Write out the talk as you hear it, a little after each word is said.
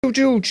And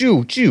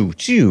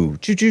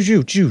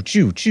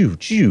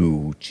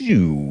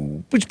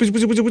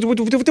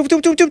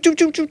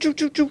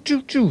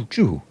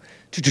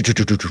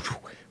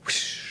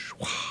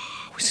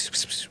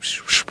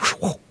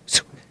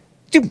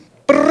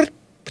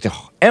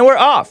we're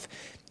off.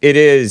 It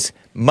is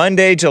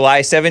Monday,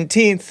 July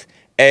 17th.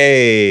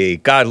 Hey,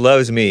 God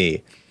loves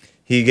me.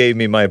 He gave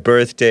me my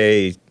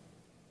birthday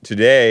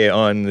today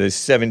on the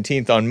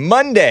 17th on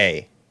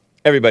Monday.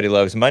 Everybody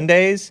loves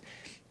Mondays.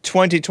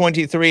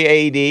 2023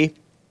 AD.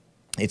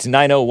 It's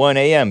 9:01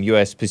 a.m.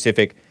 U.S.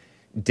 Pacific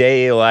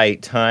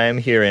Daylight Time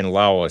here in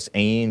Los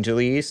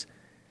Angeles.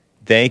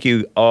 Thank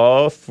you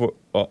all for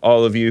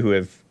all of you who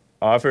have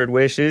offered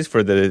wishes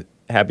for the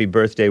happy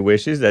birthday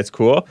wishes. That's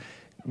cool.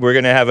 We're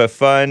going to have a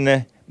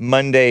fun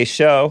Monday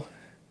show.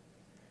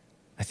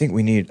 I think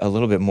we need a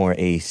little bit more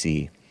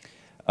AC.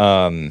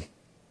 Going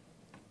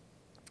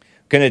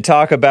to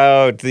talk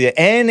about the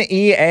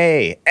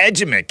NEA,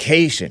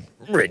 edumacation.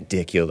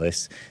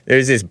 Ridiculous.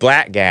 There's this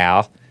black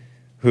gal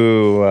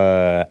who,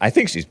 I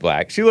think she's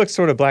black. She looks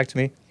sort of black to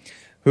me.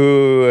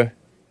 Who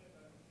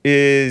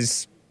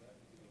is,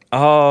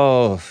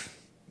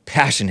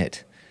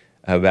 passionate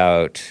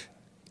about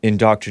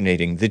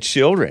indoctrinating the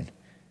children.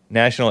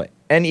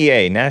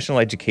 NEA, National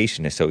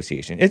Education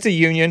Association. It's a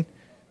union.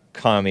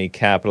 Commie,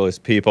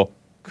 capitalist people.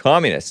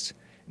 Communists.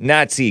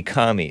 Nazi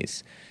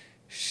commies.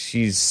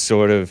 She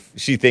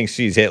thinks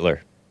she's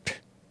Hitler.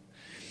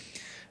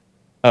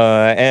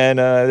 I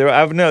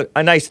have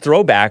a nice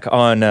throwback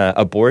on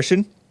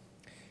abortion.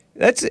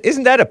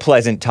 Isn't that a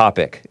pleasant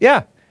topic?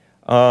 Yeah.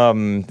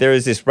 There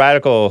is this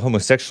radical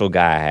homosexual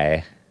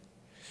guy,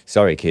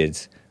 sorry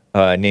kids,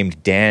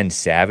 named Dan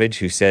Savage,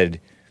 who said,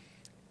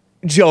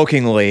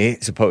 jokingly,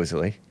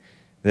 supposedly,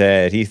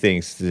 that he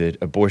thinks that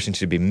abortion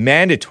should be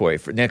mandatory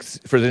for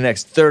the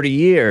next 30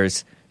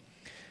 years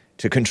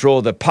to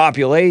control the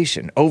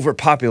population,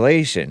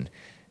 overpopulation.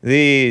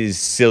 These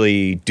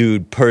silly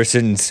dude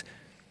persons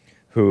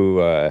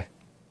who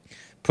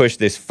push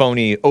this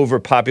phony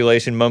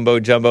overpopulation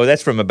mumbo-jumbo.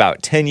 That's from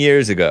about 10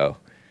 years ago,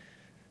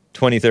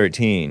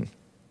 2013.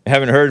 I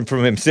haven't heard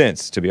from him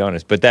since, to be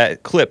honest, but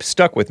that clip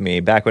stuck with me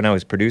back when I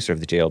was producer of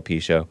the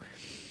JLP show.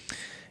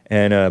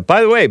 And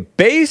by the way,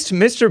 Based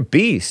Mr.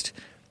 Beast,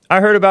 I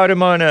heard about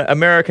him on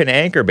American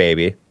Anchor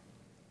Baby.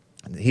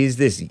 He's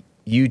this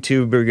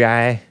YouTuber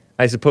guy.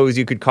 I suppose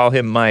you could call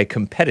him my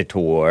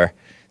competitor,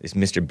 this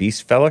Mr.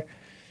 Beast feller.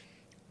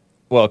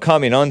 Well,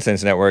 Commie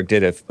Nonsense Network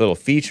did a little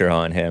feature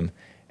on him,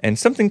 and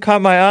something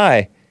caught my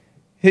eye.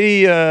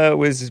 He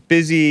was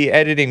busy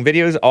editing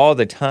videos all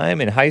the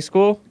time in high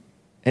school,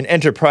 an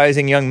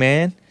enterprising young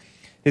man.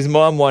 His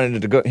mom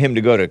wanted him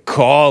to go to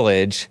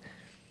college,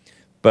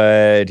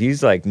 but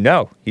he's like,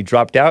 no. He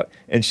dropped out,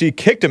 and she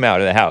kicked him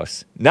out of the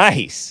house.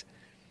 Nice.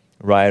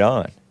 Right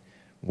on.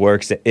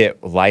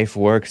 Life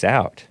works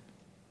out.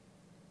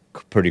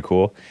 Pretty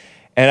cool.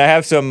 And I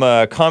have some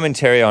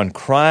commentary on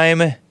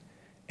crime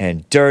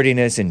and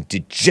dirtiness and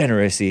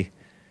degeneracy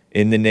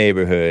in the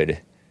neighborhood.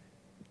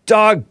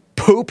 Dog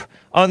poop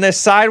on the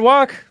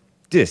sidewalk?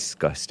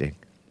 Disgusting.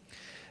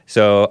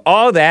 So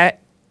all that,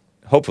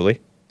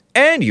 hopefully,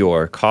 and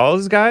your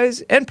calls,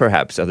 guys, and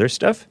perhaps other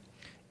stuff,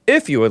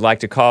 if you would like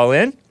to call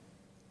in.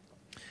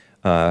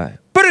 But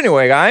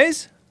anyway,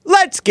 guys,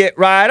 let's get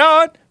right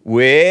on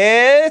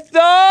with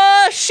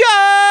the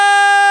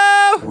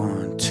show!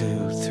 1,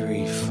 2,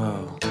 3,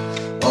 4.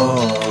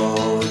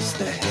 Oh, it's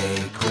the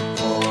Hake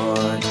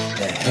Report.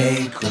 The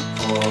Hake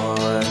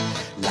Report.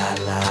 La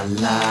la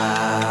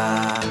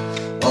la.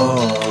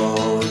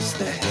 Oh, it's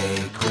the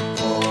Hake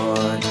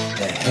Report.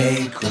 The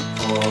Hake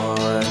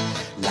Report.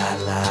 La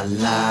la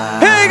la.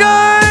 Hey,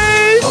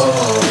 guys!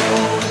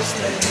 Oh, it's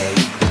the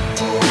Hake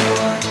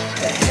Report.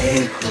 The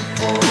Hake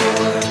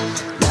Report.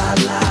 La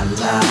la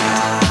la.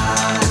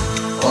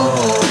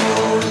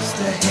 Oh, it's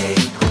the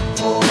Hake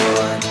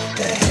Report.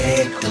 The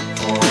Hake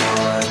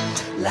Report.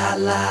 La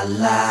la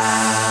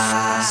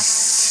la.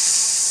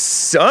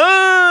 So,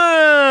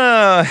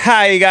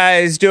 how you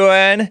guys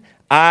doing?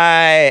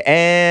 I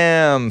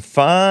am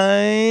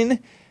fine,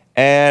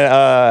 and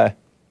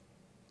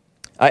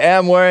I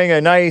am wearing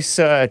a nice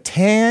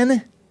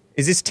tan.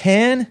 Is this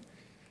tan?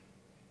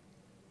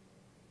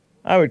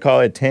 I would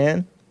call it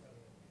tan.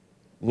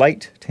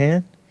 Light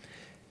tan.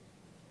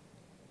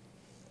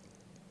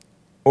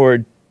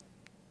 Or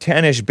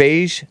tannish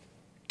beige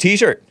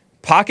t-shirt,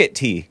 pocket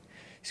tee.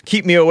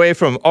 Keep me away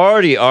from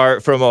Artie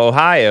Art from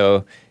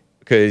Ohio,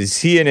 because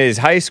he and his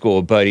high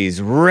school buddies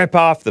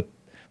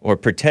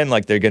pretend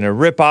like they're going to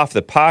rip off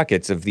the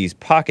pockets of these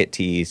pocket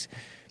tees,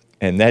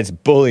 and that's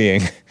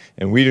bullying,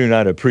 and we do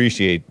not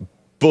appreciate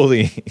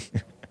bullying.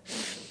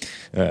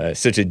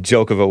 Such a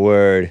joke of a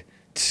word.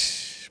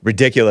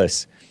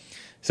 Ridiculous.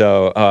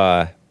 So,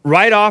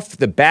 right off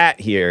the bat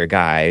here,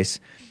 guys,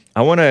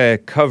 I want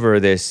to cover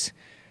this.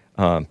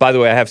 By the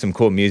way, I have some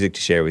cool music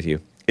to share with you.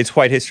 It's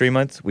White History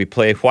Month. We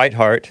play White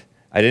Heart.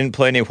 I didn't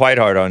play any White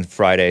Heart on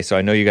Friday, so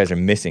I know you guys are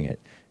missing it.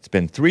 It's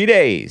been 3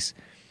 days,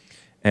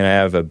 and I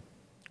have a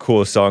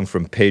cool song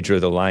from Pedro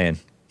the Lion,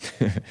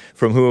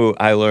 from who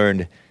I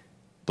learned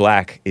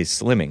black is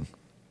slimming.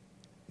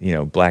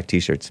 Black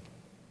T-shirts.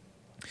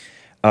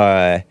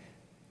 Let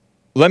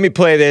me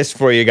play this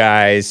for you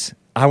guys.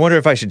 I wonder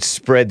if I should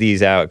spread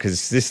these out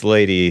because this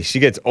lady, she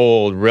gets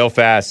old real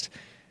fast.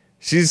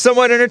 She's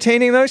somewhat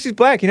entertaining, though. She's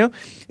black,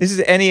 This is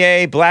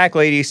NEA Black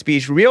Lady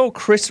speech. Real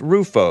Chris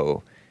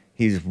Rufo.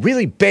 He's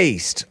really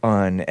based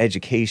on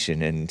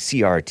education and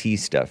CRT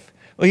stuff.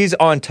 Well, he's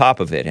on top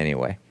of it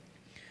anyway.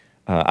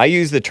 I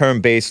use the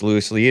term base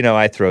loosely.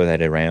 I throw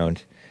that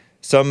around.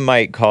 Some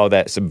might call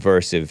that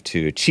subversive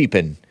to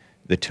cheapen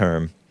the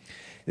term.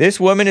 This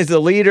woman is the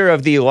leader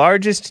of the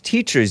largest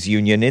teachers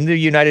union in the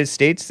United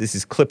States. This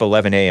is clip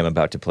 11A I'm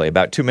about to play,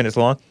 about 2 minutes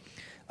long.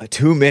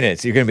 2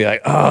 minutes. You're going to be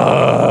like,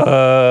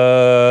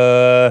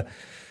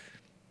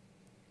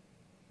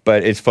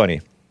 but it's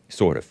funny,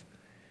 sort of.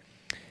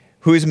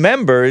 Whose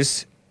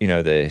members,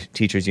 the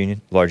teachers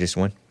union, largest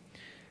one,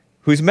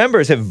 whose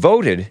members have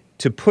voted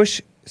to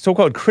push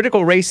so-called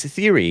critical race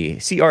theory,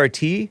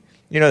 CRT,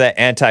 that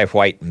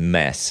anti-white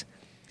mess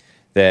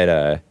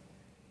that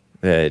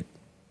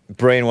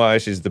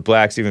brainwashes the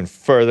blacks even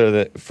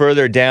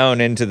further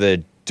down into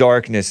the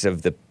darkness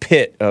of the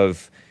pit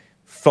of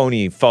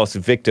phony, false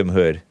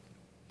victimhood.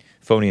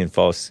 Phony and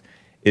false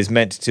is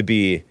meant to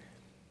be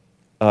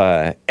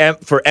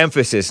for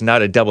emphasis,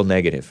 not a double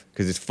negative,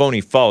 because it's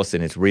phony, false,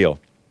 and it's real.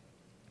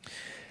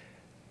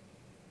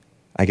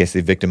 I guess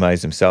they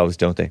victimize themselves,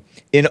 don't they?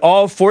 In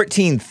all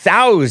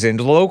 14,000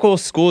 local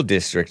school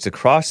districts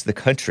across the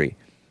country.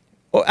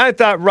 Well, I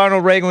thought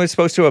Ronald Reagan was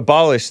supposed to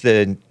abolish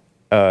the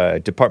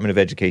Department of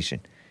Education.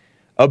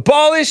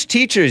 Abolish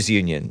teachers'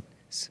 unions,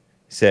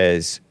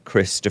 says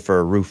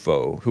Christopher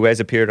Rufo, who has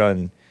appeared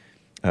on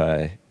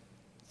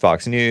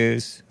Fox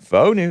News,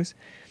 Faux News.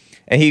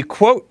 And he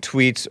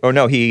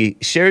he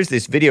shares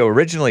this video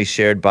originally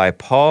shared by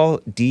Paul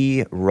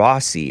D.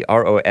 Rossi,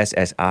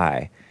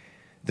 Rossi.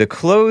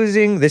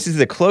 This is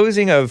the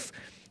closing of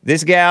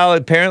this gal,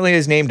 apparently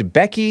is named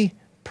Becky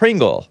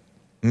Pringle.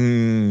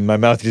 My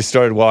mouth just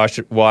started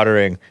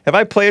watering. Have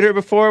I played her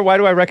before? Why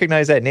do I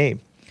recognize that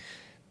name?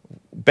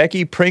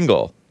 Becky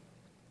Pringle.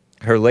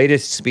 Her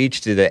latest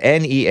speech to the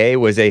NEA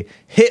was a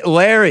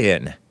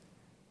Hitlerian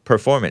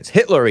performance.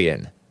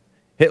 Hitlerian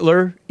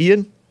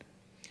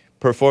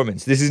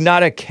performance. This is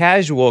not a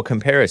casual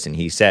comparison,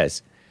 he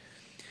says,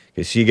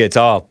 because she gets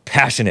all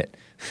passionate.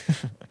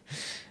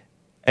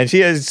 And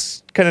she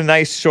has kind of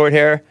nice short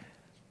hair.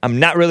 I'm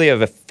not really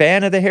a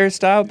fan of the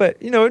hairstyle, but,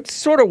 it's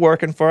sort of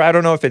working for her. I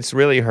don't know if it's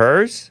really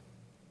hers.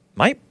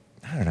 I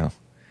don't know.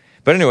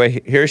 But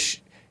anyway, here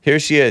she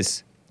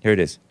is. Here it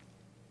is.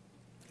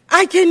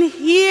 I can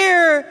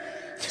hear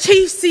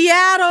Chief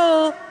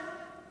Seattle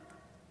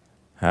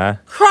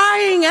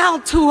crying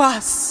out to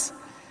us,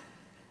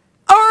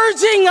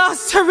 urging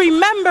us to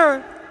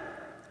remember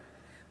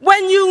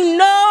when you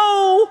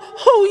know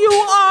who you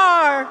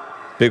are,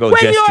 big old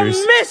when gestures.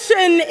 Your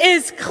mission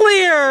is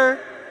clear,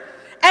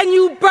 and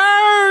you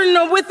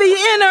burn with the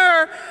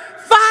inner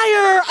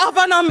fire of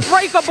an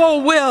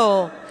unbreakable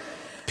will.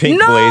 Pink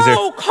no blazer.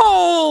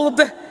 Cold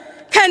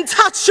can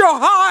touch your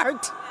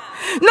heart.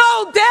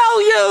 No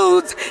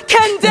deluge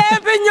can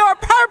dampen your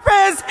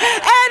purpose.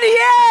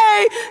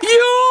 NEA,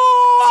 you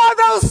are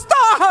those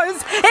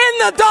stars in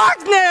the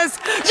darkness.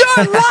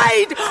 Your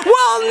light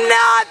will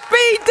not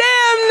be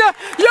dimmed.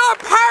 Your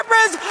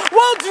purpose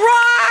will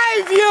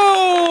drive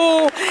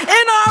you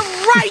in a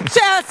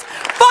righteous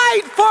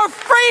fight for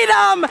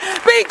freedom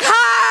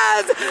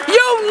because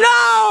you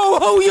know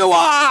who you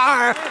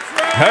are.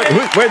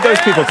 Where'd those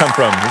people come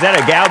from? Is that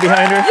a gal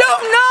behind her? You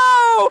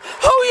know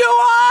who you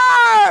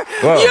are.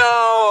 Whoa. You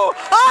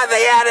are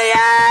the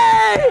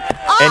NEA.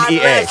 Our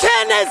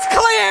mission is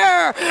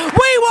clear.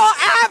 We will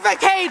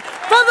advocate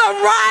for the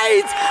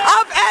rights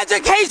of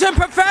education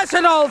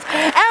professionals,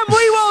 and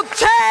we will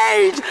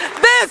change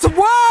this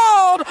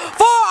world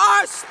for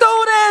our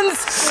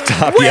students.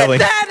 Stop with yelling.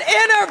 That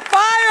inner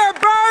fire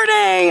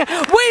burning.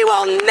 We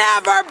will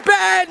never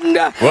bend.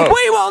 Whoa.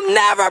 We will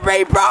never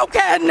be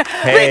broken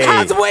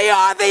because we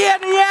are the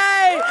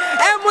NEA,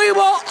 and we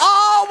will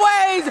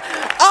always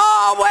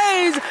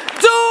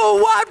do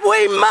what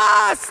we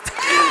must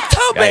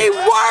to be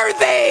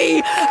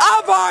worthy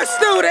of our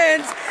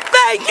students.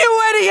 Thank you,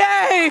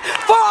 NEA,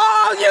 for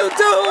all you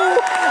do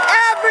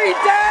every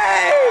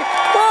day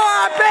for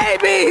our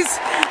babies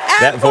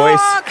and for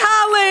our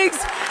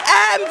colleagues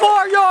and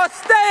for your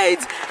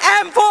states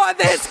and for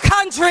this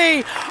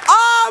country.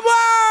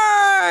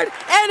 Onward,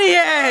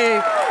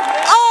 NEA!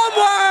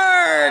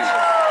 Onward!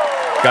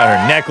 Got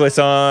her necklace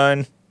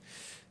on,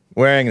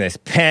 wearing this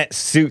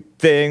pantsuit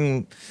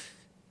thing.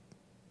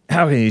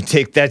 How can you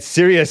take that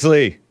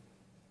seriously?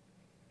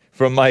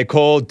 From my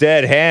cold,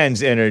 dead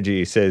hands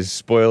energy, says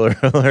spoiler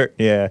alert.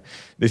 Yeah,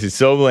 this is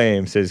so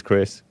lame, says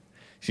Chris.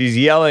 She's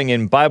yelling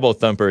in Bible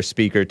thumper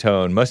speaker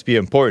tone. Must be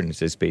important,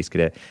 says Space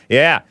Cadet.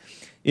 Yeah,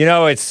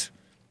 it's...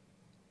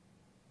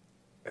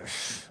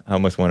 I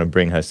almost want to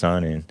bring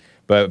Hassan in.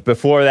 But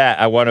before that,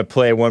 I want to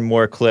play one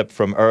more clip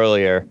from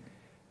earlier.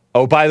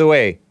 Oh, by the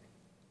way,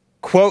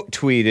 quote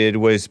tweeted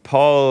was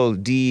Paul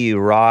D.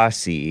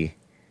 Rossi.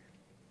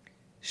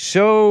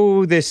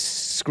 show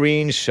this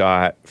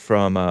screenshot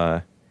from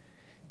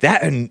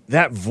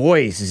that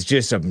voice is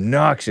just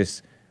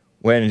obnoxious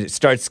when it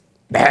starts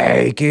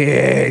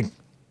baking.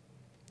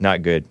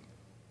 Not good.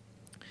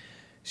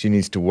 She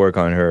needs to work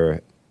on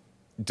her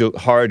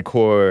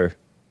hardcore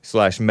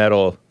 /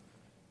 metal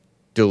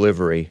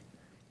delivery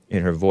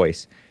in her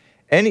voice.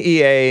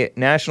 NEA,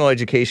 National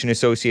Education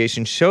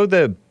Association, show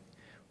the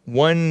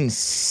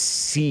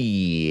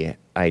 1C,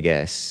 I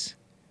guess.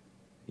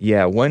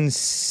 Yeah,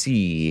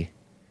 1C.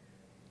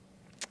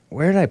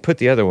 Where did I put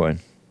the other one?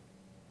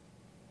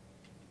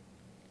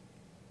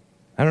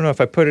 I don't know if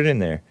I put it in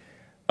there.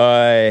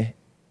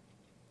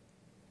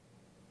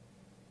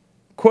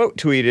 Quote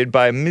tweeted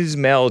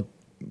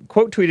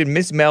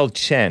Ms. Mel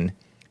Chen,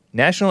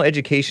 National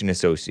Education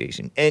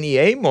Association.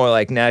 NEA, more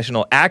like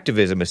National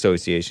Activism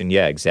Association.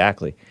 Yeah,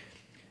 exactly.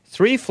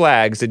 3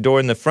 flags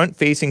adorn the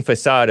front-facing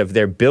facade of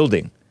their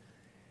building.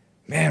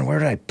 Man, where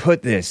did I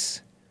put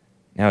this?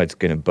 Now it's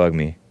gonna bug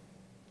me.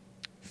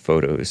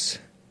 Photos.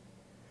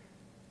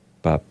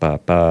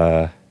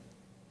 Wonder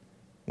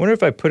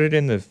if I put it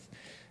in the...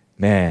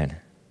 Man.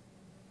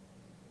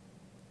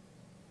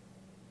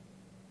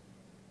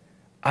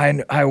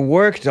 I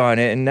worked on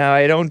it, and now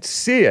I don't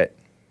see it.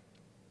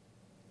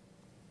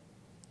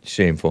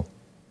 Shameful.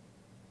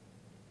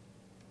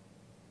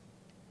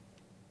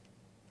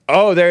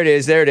 Oh, there it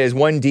is.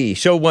 1D.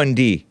 Show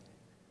 1D.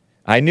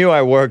 I knew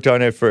I worked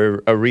on it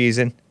for a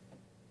reason.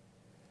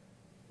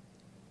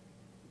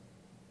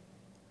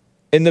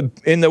 In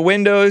the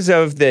windows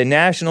of the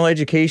National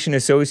Education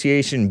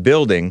Association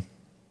building,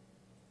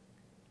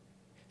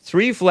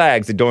 3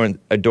 flags adorn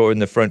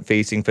the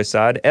front-facing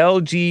facade.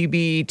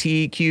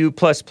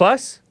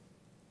 LGBTQ++.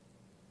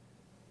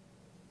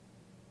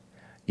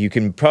 You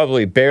can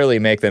probably barely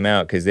make them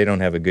out because they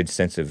don't have a good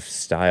sense of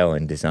style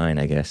and design,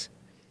 I guess.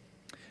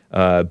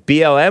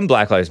 BLM,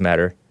 Black Lives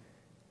Matter.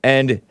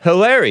 And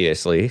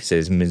hilariously,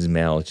 says Ms.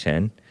 Mel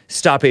Chen,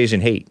 Stop Asian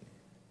Hate.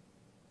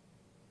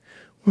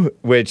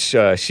 Which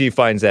she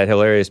finds that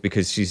hilarious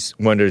because she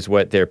wonders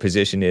what their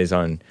position is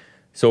on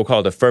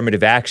so-called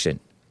affirmative action,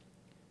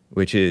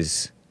 which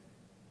is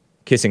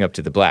kissing up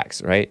to the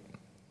blacks, right?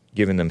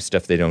 Giving them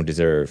stuff they don't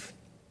deserve.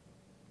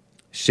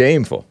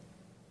 Shameful.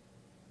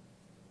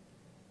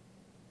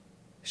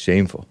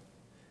 Shameful.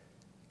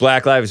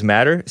 Black Lives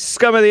Matter,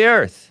 scum of the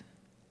earth.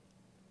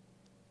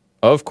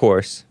 Of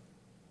course.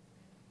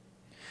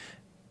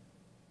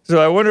 So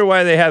I wonder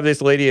why they have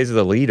this lady as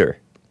the leader.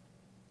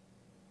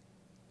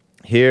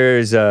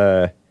 Here's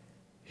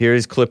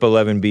clip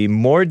 11B.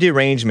 More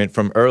derangement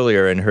from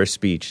earlier in her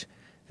speech.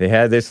 They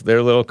had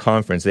their little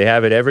conference. They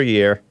have it every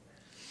year.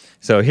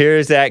 So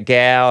here's that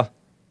gal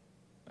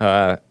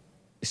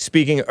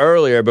speaking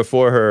earlier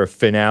before her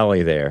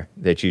finale there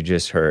that you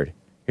just heard.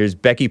 Here's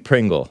Becky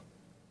Pringle.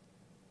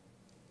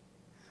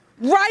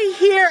 Right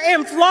here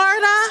in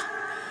Florida,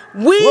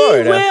 we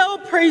will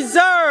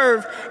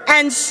preserve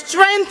and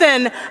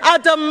strengthen a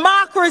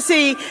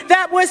democracy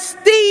that was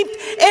steeped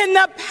in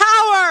the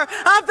power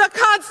of the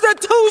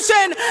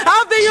Constitution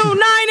of the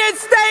United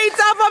States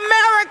of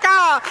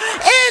America.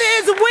 It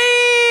is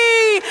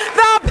we,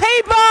 the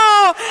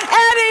people,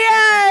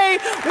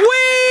 NEA, we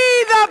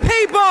the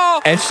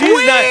people, and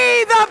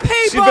the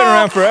people. She's been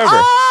around forever.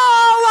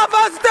 All of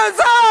us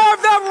deserve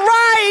the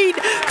right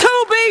to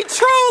be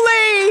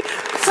truly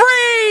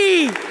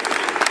free.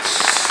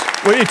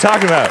 What are you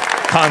talking about,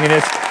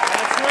 communist?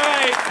 That's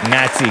right.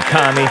 Nazi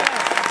commie.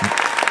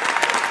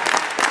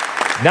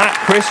 Not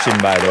Christian,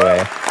 by the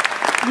way.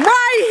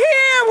 Right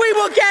here we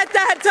will get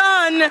that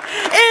done.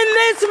 In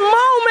this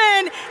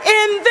moment,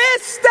 in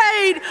this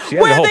state,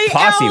 where the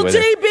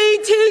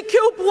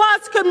LGBTQ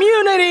plus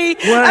community,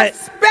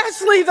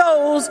 especially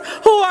those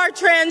who are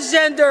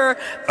transgender,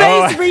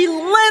 face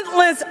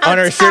relentless attacks. On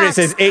her shirt it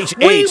says HH.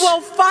 We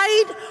will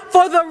fight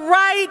for the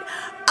right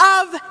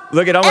of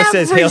Look, it almost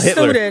says Hail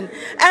Hitler. Student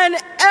and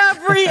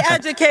every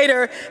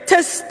educator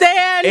to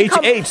stand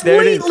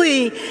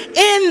completely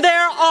in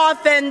their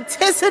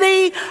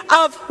authenticity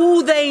of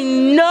who they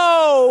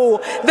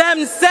know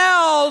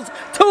themselves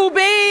to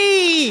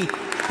be.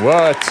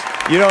 What?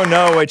 You don't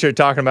know what you're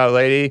talking about,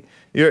 lady.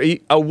 You're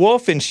a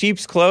wolf in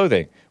sheep's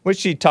clothing. What's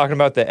she talking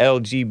about? The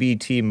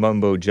LGBT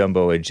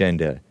mumbo-jumbo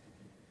agenda.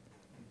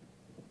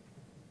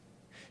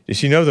 Does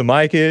she know the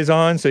mic is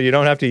on so you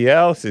don't have to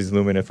yell? Says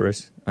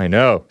Luminiferous. I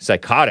know.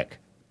 Psychotic.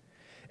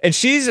 And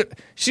she's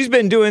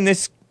been doing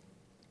this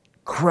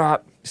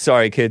crap.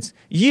 Sorry, kids.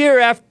 Year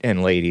after,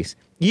 and ladies.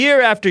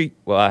 Year after,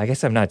 well, I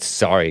guess I'm not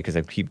sorry because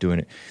I keep doing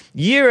it.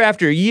 Year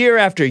after year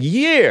after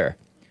year.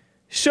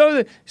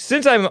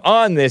 Since I'm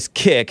on this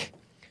kick,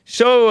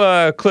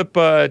 show clip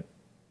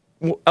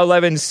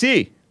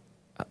 11C.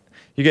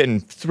 You're getting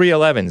 3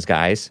 11s,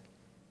 guys.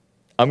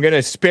 I'm going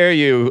to spare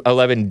you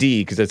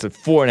 11D because it's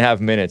 4.5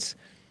 minutes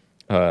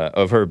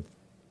of her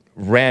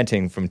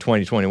ranting from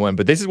 2021.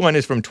 But this one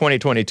is from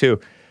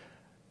 2022.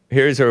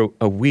 Here's a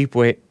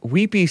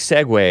weepy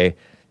segue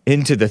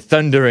into the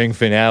thundering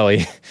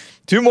finale.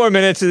 2 more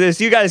minutes of this.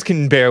 You guys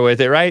can bear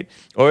with it, right?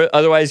 Or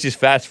otherwise, just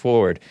fast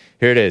forward.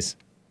 Here it is.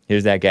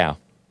 Here's that gal.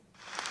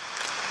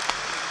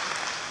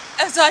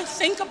 as I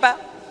think about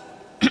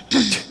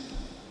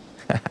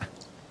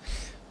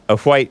A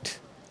white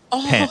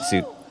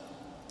pantsuit.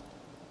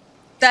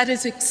 that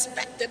is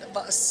expected of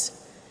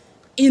us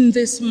in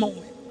this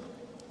moment.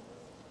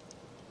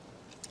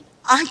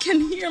 I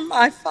can hear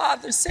my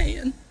father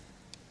saying,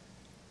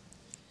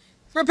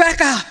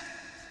 Rebecca,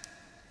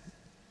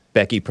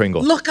 Becky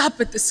Pringle. look up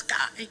at the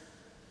sky.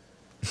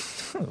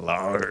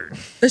 Lord.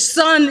 The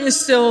sun is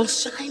still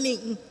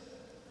shining,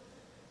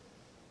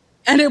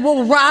 and it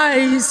will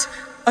rise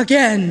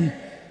again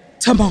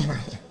tomorrow.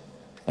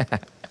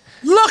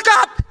 Look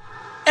up,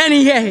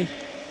 NEA.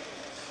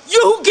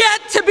 You get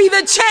to be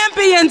the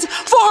champions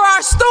for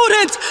our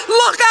students.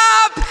 Look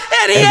up,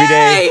 NEA. Every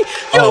day,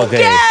 all you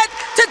day. get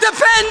to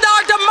defend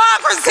our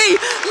democracy.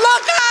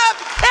 Look up,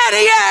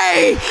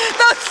 NEA.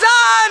 The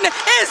sun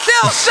is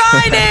still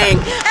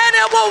shining, and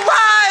it will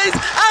rise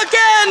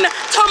again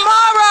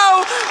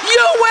tomorrow.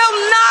 You will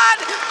not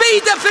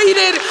be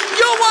defeated.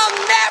 You will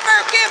never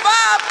give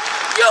up.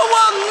 You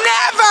will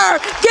never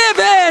give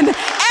in.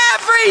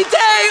 Every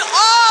day,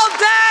 all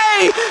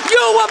day,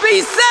 you will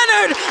be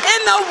centered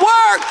in the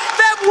work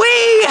that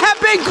we have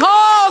been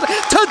called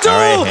to do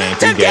All right, Hank,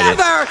 we get it.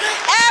 together.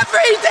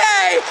 Every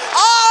day,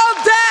 all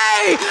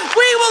day,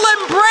 we will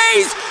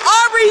embrace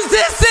our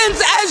resistance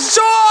as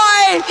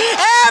joy.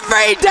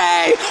 Every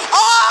day,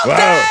 all Wow.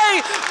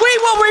 day, we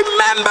will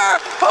remember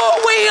who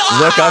we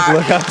are. Look up,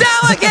 look up.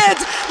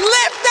 Delegates,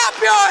 lift up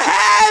your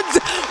heads.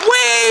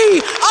 We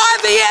are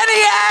the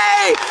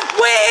NEA.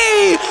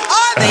 We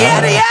are the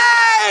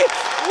NEA.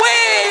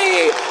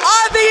 We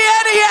are the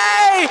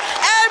NEA,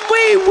 and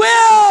we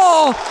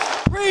will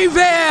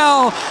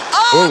prevail.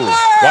 Onward,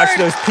 watch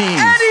those peas.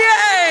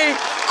 NEA,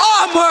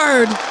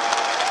 onward.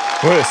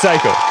 What a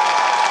psycho.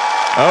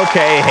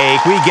 Okay,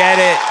 Hake, we get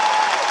it.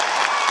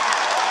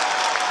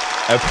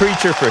 A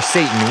preacher for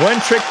Satan. One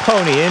trick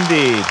pony,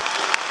 indeed.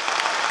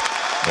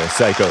 What a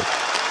psycho.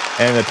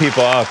 And the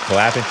people all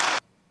clapping.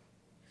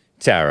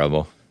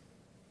 Terrible.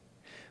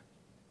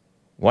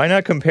 Why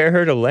not compare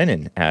her to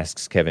Lenin,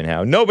 asks Kevin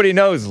Howe. Nobody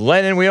knows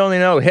Lenin, we only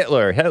know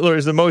Hitler. Hitler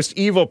is the most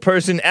evil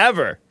person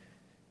ever.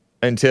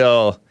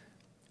 Until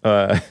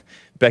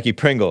Becky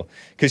Pringle.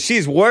 Because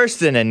she's worse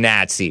than a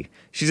Nazi.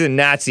 She's a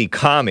Nazi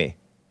commie.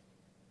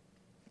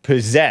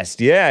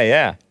 Possessed.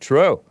 Yeah,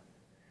 true.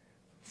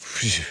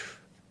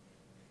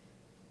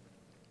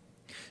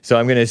 So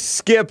I'm going to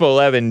skip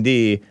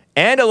 11D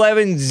and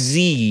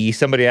 11Z.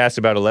 Somebody asked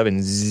about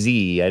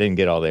 11Z. I didn't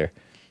get all there.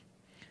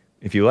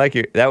 If you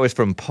like that was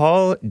from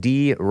Paul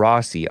D.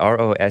 Rossi,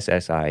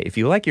 Rossi. If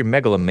you like your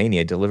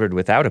megalomania delivered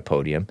without a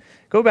podium,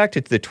 go back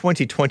to the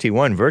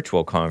 2021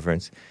 virtual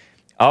conference.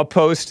 I'll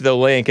post the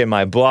link in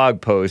my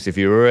blog post if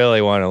you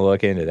really want to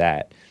look into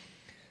that.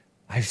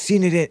 I've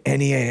seen it in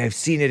NEA. I've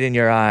seen it in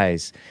your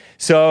eyes.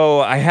 So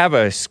I have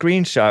a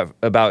screenshot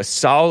about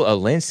Saul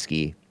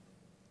Alinsky.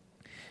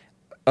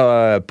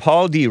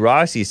 Paul D.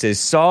 Rossi says,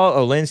 Saul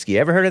Alinsky.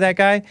 Ever heard of that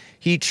guy?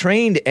 He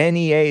trained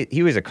NEA.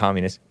 He was a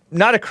communist.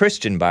 Not a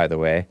Christian, by the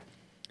way.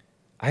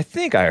 I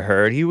think I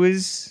heard he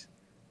was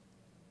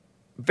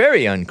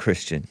very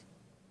unchristian.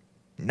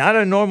 Not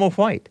a normal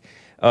white.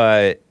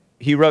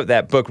 He wrote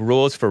that book,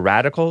 Rules for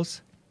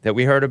Radicals, that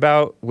we heard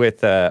about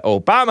with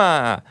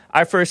Obama.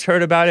 I first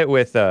heard about it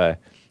with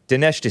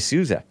Dinesh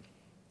D'Souza,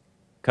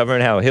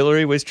 covering how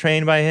Hillary was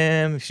trained by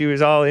him. She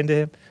was all into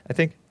him, I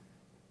think.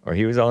 Or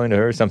he was all into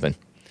her or something.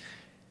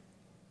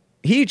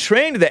 He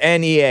trained the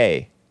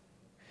NEA.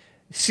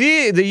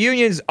 See, the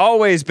union's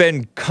always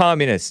been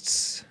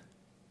communists.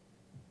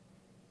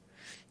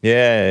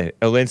 Yeah,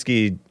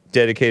 Alinsky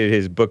dedicated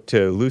his book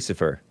to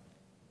Lucifer,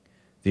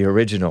 the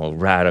original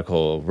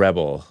radical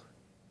rebel.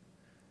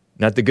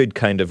 Not the good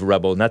kind of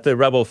rebel, not the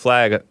rebel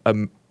flag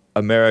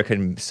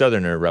American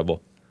Southerner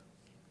rebel.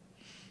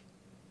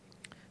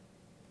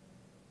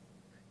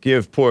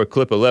 Give poor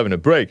Clip 11 a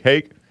break,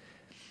 Hake.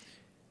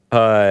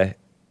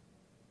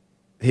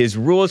 His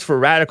Rules for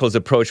Radicals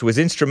approach was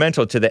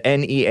instrumental to the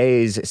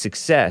NEA's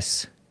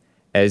success,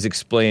 as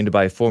explained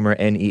by former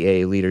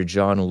NEA leader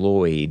John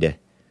Lloyd.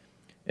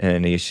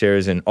 And he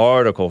shares an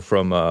article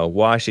from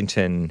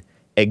Washington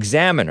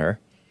Examiner,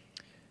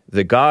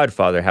 The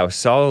Godfather, how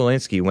Saul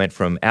Alinsky went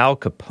from Al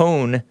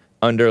Capone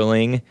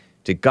underling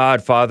to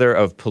godfather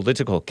of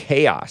political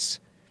chaos.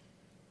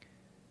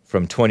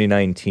 From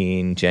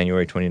 2019,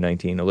 January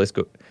 2019,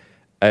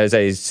 as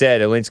I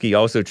said, Alinsky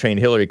also trained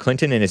Hillary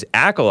Clinton and his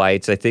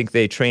acolytes. I think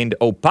they trained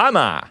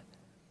Obama.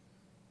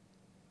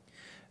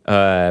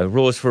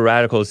 Rules for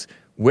Radicals,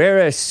 wear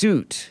a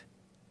suit.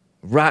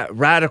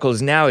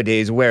 Radicals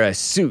nowadays wear a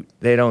suit.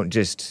 They don't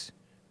just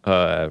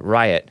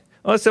riot.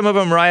 Well, some of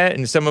them riot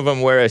and some of them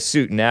wear a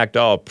suit and act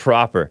all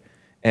proper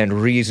and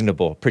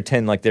reasonable.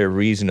 Pretend like they're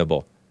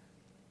reasonable.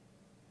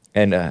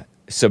 And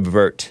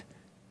subvert.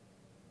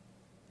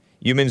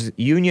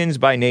 Unions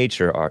by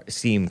nature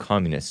seem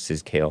communist,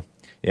 says Kale.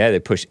 Yeah, they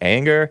push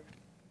anger,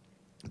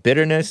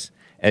 bitterness.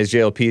 As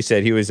JLP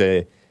said, he was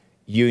a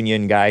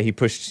union guy. He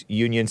pushed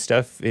union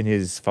stuff in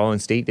his Fallen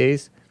State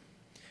days.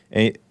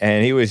 And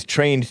he was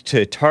trained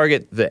to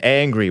target the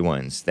angry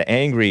ones, the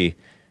angry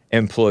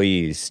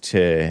employees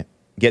to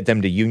get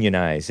them to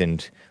unionize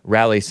and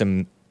rally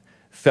some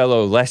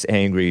fellow less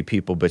angry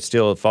people, but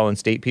still fallen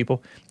state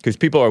people, because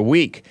people are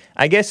weak.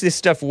 I guess this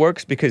stuff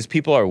works because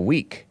people are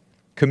weak.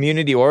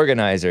 Community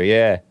organizer,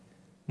 yeah.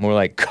 More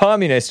like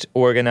communist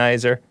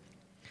organizer.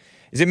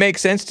 Does it make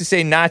sense to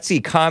say Nazi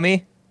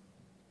commie?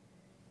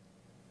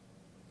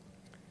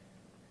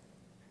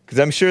 Because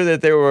I'm sure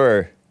that there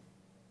were...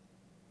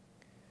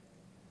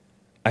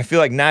 I feel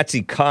like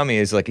Nazi commie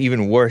is like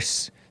even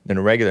worse than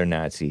a regular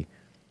Nazi.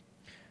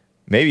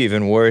 Maybe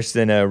even worse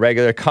than a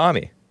regular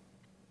commie.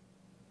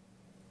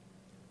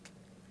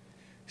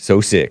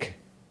 So sick.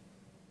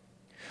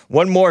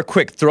 One more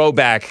quick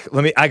throwback.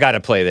 I gotta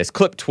play this.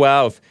 Clip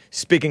 12.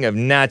 Speaking of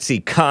Nazi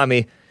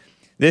commie.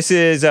 This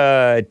is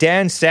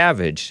Dan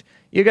Savage.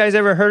 You guys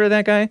ever heard of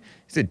that guy?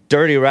 He's a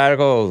dirty,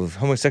 radical,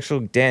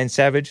 homosexual Dan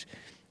Savage.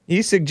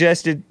 He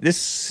suggested,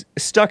 this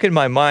stuck in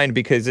my mind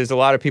because there's a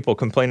lot of people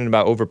complaining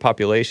about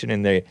overpopulation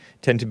and they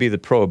tend to be the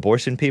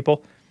pro-abortion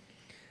people.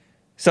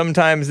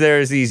 Sometimes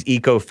there's these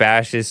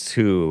eco-fascists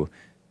who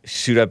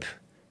shoot up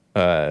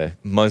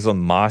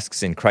Muslim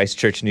mosques in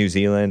Christchurch, New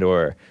Zealand,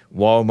 or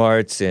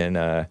Walmarts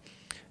in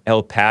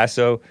El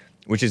Paso,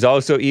 which is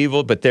also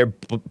evil, but they're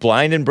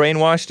blind and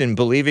brainwashed and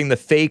believing the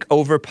fake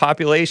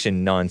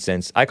overpopulation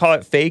nonsense. I call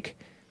it fake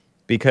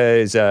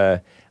because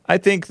I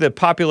think the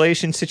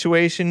population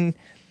situation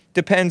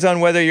depends on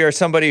whether you're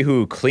somebody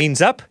who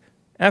cleans up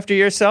after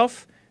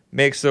yourself,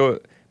 makes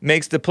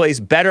the place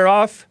better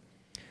off,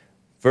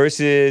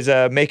 versus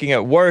making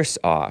it worse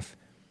off.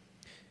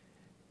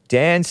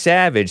 Dan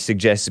Savage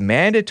suggests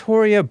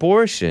mandatory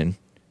abortion.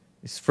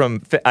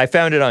 I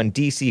found it on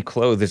DC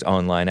Clothes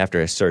online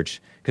after a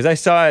search, because I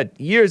saw it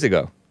years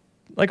ago,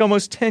 like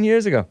almost 10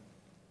 years ago.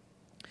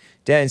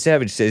 Dan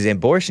Savage says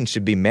abortion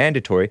should be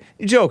mandatory,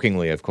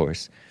 jokingly, of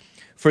course,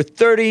 for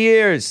 30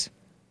 years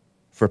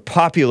for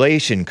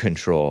population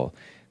control.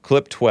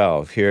 Clip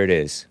 12, here it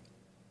is.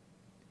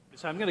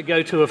 So I'm going to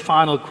go to a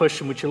final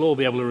question which you'll all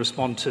be able to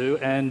respond to,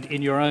 and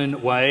in your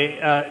own way.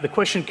 The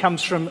question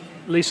comes from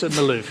Lisa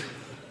Malouf.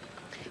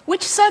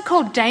 Which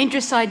so-called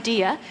dangerous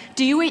idea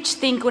do you each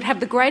think would have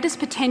the greatest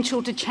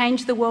potential to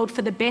change the world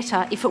for the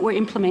better if it were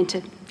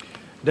implemented?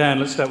 Dan,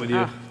 let's start with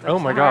you. Oh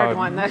my God.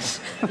 Hard one.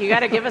 You got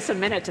to give us a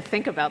minute to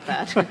think about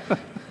that.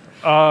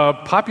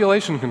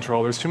 Population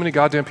control. There's too many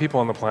goddamn people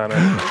on the planet.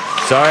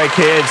 Sorry,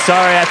 kids.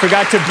 Sorry, I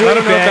forgot to bleep I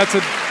don't know if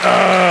it.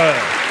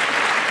 that's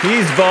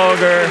He's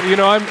vulgar. You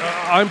know,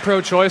 I'm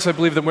pro-choice. I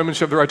believe that women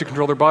should have the right to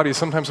control their bodies.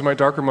 Sometimes in my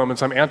darker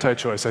moments, I'm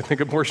anti-choice. I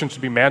think abortion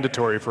should be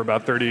mandatory for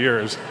about 30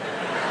 years.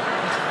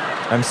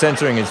 I'm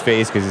censoring his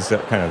face because he's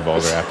kind of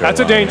vulgar after That's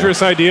a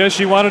dangerous idea.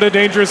 She wanted a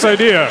dangerous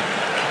idea.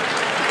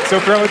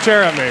 So throw a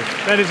chair at me.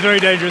 That is a very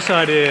dangerous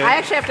idea. I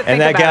actually have to think And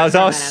that about it gal's for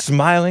a all minute.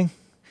 smiling.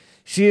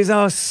 She is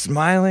all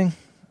smiling,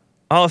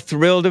 all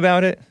thrilled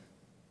about it,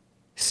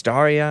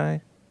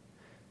 starry-eyed.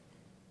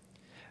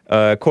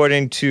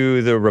 According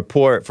to the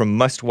report from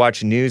Must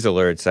Watch News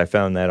Alerts, I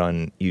found that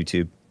on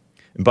YouTube.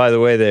 And by the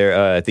way,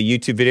 the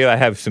YouTube video, I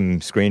have some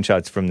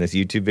screenshots from this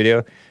YouTube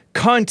video.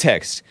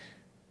 Context.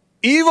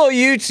 Evil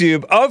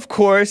YouTube, of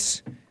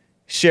course,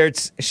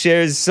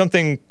 shares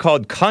something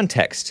called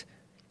context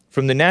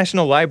from the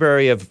National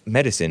Library of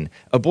Medicine.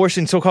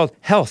 Abortion, so-called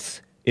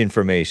health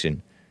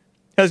information.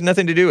 Has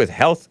nothing to do with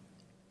health.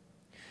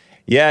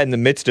 Yeah, in the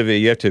midst of it,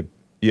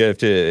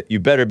 you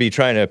better be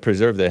trying to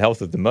preserve the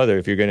health of the mother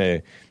if you're going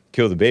to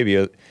kill the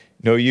baby.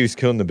 No use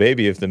killing the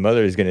baby if the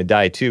mother is going to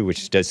die too,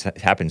 which does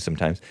happen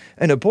sometimes.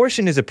 An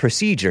abortion is a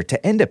procedure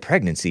to end a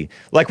pregnancy.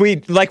 Like we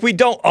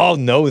don't all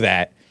know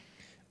that.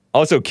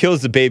 Also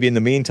kills the baby in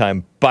the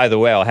meantime. By the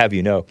way, I'll have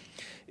you know.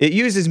 It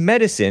uses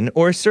medicine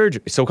or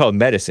surgery, so-called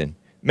medicine.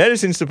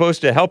 Medicine's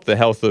supposed to help the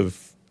health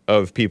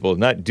of people,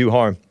 not do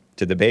harm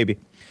to the baby.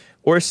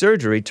 Or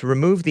surgery to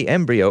remove the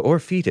embryo or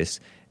fetus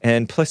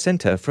and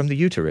placenta from the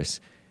uterus.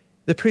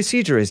 The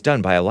procedure is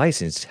done by a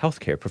licensed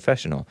healthcare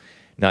professional.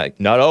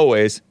 Not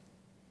always.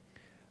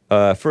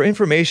 For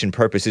information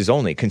purposes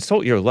only,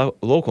 consult your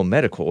local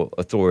medical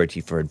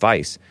authority for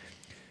advice.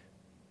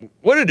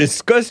 What a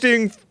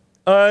disgusting...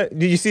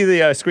 did you see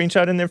the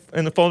screenshot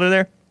in the folder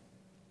there?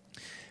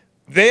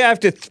 They have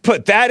to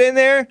put that in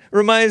there.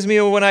 Reminds me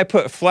of when I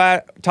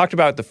talked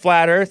about the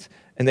flat Earth,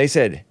 and they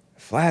said,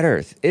 flat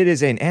Earth, it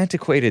is an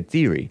antiquated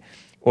theory.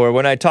 Or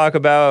when I talk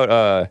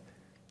about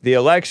the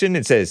election,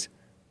 it says,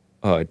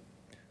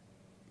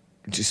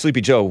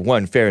 Sleepy Joe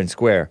won fair and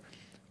square.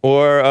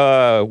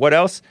 Or what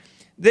else?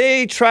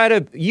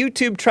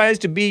 YouTube tries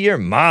to be your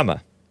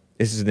mama.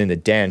 This is in the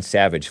Dan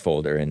Savage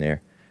folder in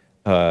there,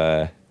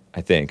 I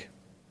think.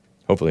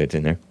 Hopefully it's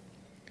in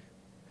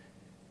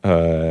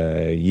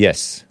there.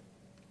 Yes.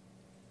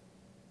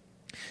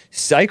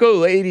 Psycho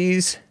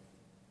ladies,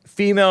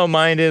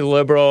 female-minded,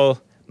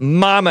 liberal,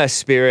 mama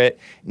spirit.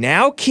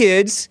 Now,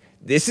 kids,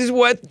 this is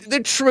what the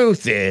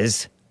truth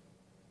is.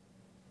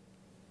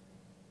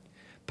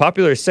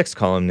 Popular sex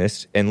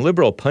columnist and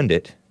liberal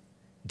pundit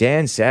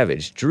Dan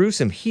Savage drew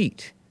some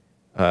heat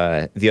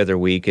the other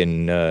week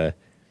in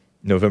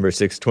November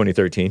 6,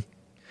 2013,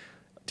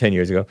 10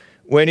 years ago,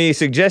 when he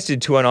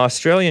suggested to an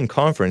Australian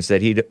conference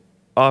that he'd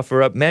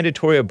offer up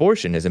mandatory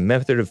abortion as a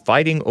method of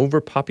fighting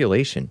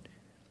overpopulation.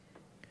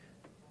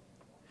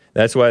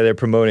 That's why they're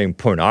promoting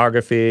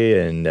pornography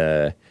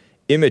and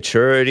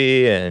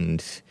immaturity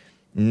and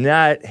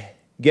not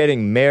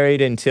getting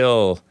married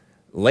until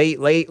late,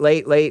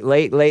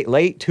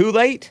 too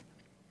late.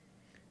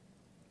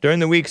 During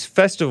the week's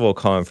festival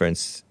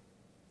conference,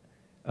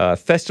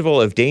 Festival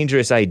of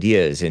Dangerous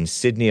Ideas in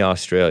Sydney,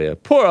 Australia.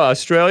 Poor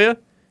Australia.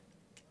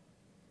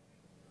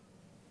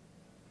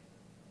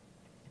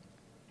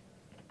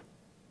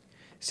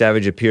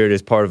 Savage appeared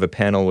as part of a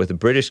panel with a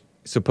British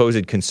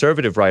supposed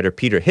conservative writer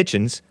Peter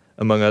Hitchens,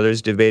 among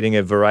others, debating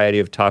a variety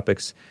of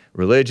topics: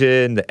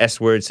 religion, the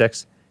S-word,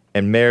 sex,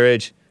 and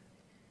marriage.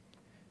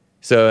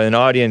 So an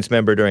audience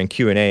member during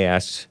Q&A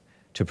asked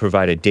to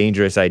provide a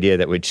dangerous idea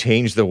that would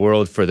change the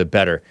world for the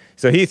better.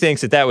 So he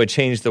thinks that would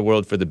change the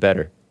world for the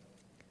better.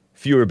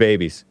 Fewer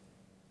babies.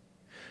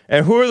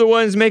 And who are the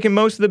ones making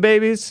most of the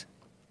babies?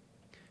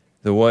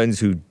 The ones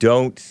who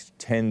don't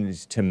tend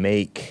to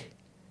make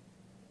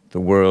the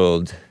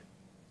world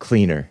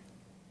cleaner.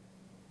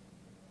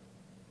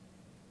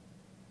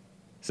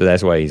 So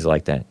that's why he's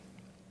like that.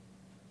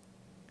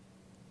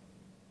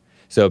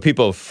 So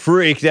people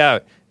freaked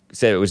out,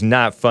 said it was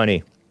not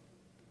funny.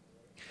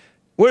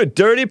 What a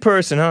dirty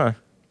person, huh?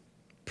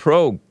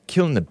 Pro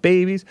killing the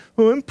babies.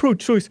 Oh, I'm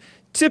pro-choice.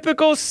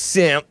 Typical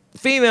simp.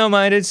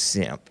 Female-minded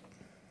simp.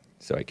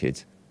 Sorry,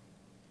 kids.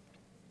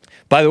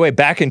 By the way,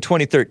 back in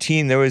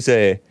 2013, there was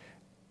a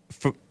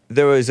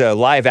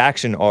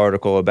live-action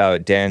article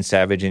about Dan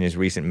Savage and his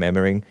recent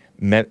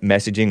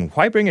messaging.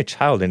 Why bring a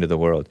child into the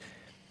world?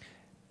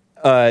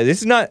 This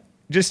is not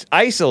just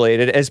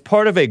isolated. As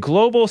part of a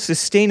global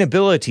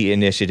sustainability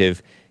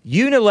initiative,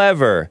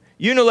 Unilever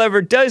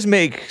does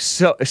make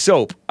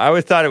soap. I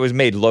always thought it was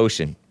made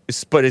lotion,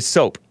 but it's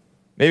soap.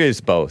 Maybe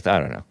it's both. I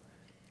don't know.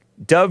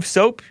 Dove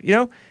soap,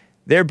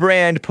 their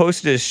brand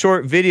posted a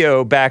short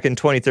video back in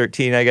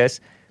 2013, I guess,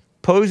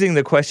 posing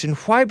the question,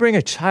 why bring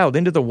a child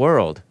into the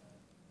world?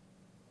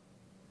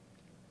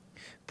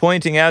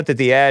 Pointing out that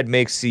the ad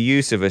makes the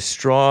use of a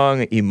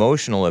strong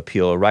emotional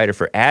appeal, a writer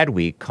for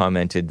Adweek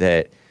commented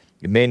that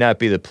it may not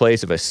be the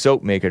place of a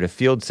soap maker to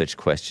field such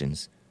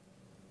questions.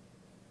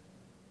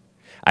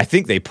 I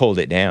think they pulled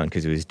it down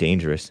because it was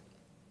dangerous,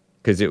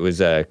 because it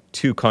was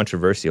too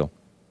controversial.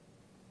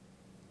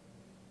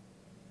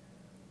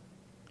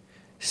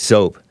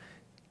 Soap.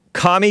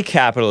 Commie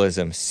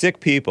capitalism. Sick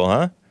people,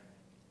 huh?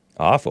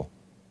 Awful.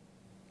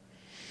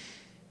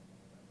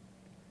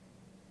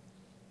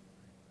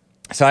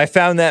 So I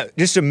found that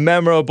just a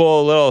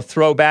memorable little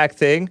throwback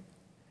thing.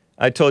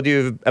 I told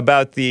you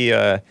about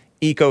the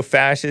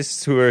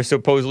eco-fascists who are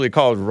supposedly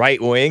called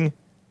right-wing,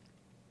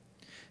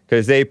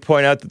 because they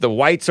point out that the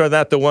whites are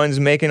not the ones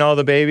making all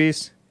the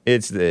babies.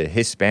 It's the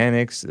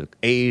Hispanics, the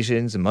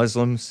Asians, the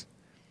Muslims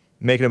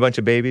making a bunch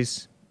of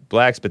babies.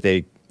 Blacks, but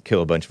they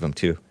kill a bunch of them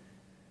too.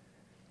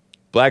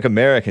 Black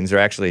Americans are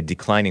actually a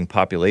declining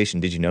population.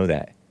 Did you know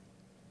that?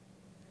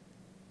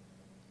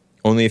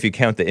 Only if you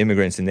count the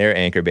immigrants and their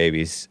anchor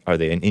babies are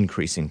they an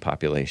increasing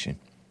population.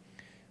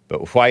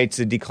 But whites,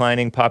 a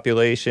declining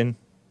population.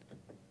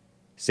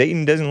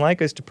 Satan doesn't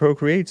like us to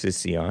procreate, says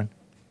Sion.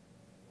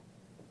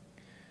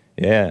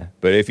 Yeah,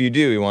 but if you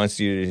do, he wants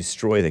you to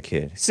destroy the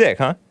kid. Sick,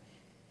 huh?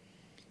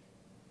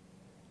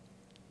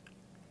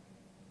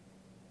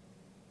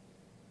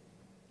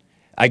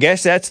 I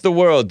guess that's the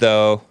world,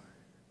 though.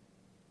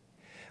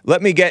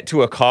 Let me get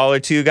to a call or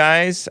two,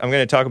 guys. I'm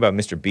going to talk about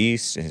Mr.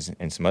 Beast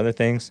and some other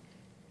things.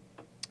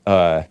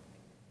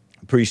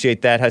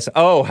 Appreciate that, Hassan.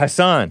 Oh,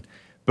 Hassan.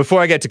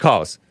 Before I get to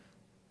calls,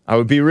 I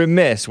would be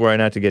remiss were I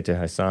not to get to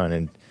Hassan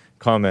and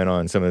comment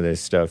on some of this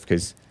stuff,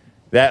 because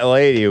that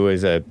lady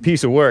was a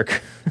piece of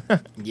work.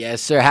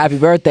 Yes, sir. Happy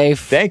birthday.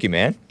 Thank you,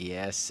 man.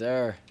 Yes,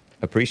 sir.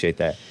 Appreciate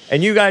that.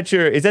 And you got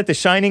is that the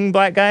Shining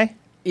black guy?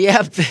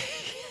 Yep.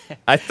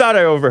 I thought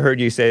I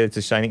overheard you say it's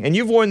a Shining. And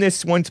you've worn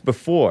this once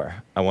before,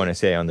 I want to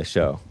say, on the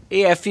show.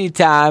 Yeah, a few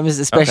times,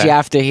 especially Okay.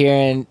 after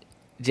hearing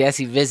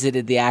Jesse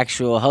visited the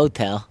actual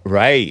hotel.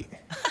 Right.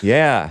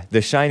 Yeah,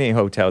 the Shining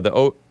Hotel,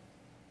 the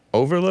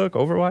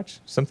Overwatch,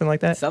 something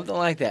like that. Something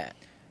like that.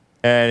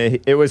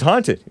 And it was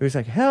haunted. It was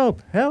like,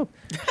 help, help.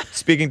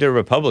 Speaking to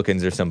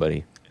Republicans or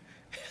somebody.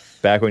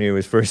 Back when he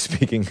was first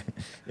speaking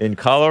in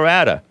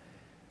Colorado.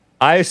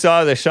 I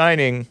saw The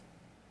Shining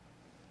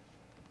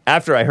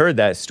after I heard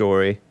that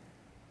story.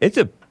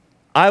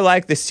 I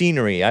like the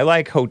scenery. I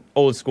like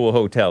old school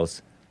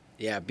hotels.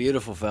 Yeah,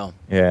 beautiful film.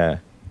 Yeah.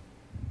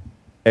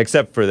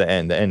 Except for the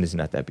end. The end is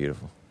not that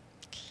beautiful.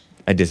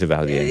 I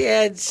disavow the end.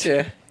 Yeah, it's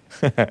true.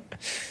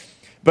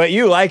 But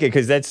you like it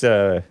because that's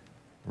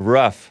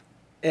rough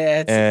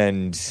Yeah, it's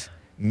and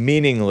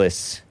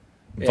meaningless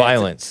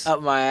violence.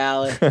 up my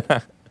alley.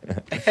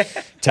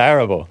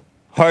 Terrible.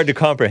 Hard to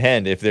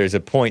comprehend if there's a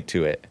point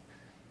to it.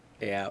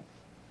 Yeah.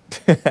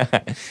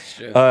 It's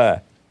true.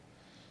 So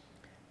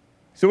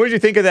what did you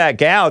think of that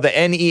gal, the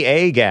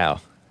NEA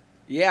gal?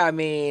 Yeah, I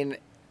mean,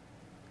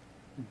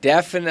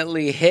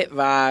 definitely hit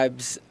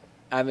vibes.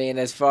 I mean,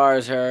 as far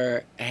as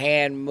her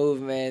hand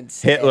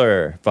movements.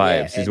 Hitler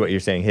vibes is what you're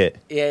saying. Hit.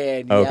 Yeah,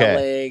 and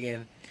Okay. yelling.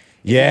 And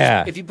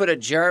Yeah. if you put a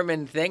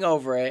German thing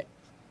over it,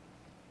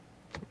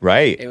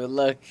 Right. it would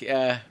look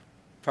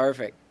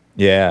perfect.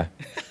 Yeah.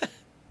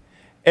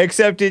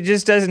 Except it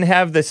just doesn't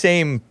have the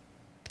same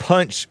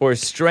punch or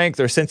strength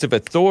or sense of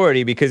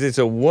authority because it's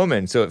a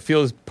woman, so it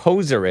feels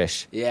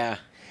poserish. Yeah.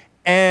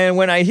 And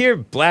when I hear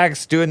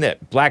blacks doing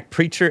that black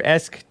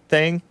preacher-esque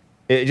thing,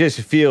 it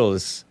just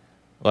feels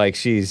like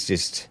she's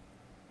just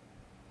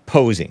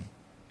posing.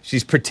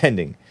 She's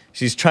pretending.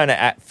 She's trying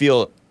to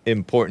feel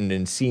important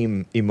and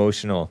seem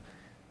emotional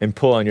and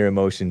pull on your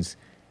emotions.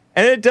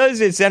 And it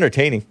does, it's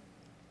entertaining.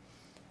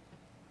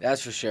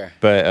 That's for sure.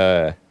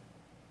 But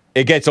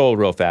it gets old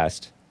real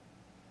fast.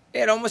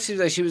 It almost seems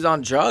like she was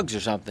on drugs or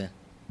something.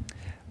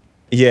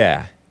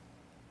 Yeah.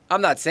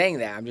 I'm not saying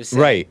that. I'm just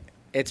saying. Right.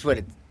 It's what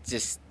it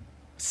just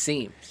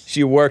seems.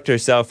 She worked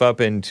herself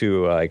up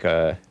into like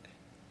a...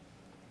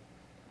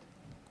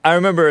 I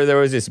remember there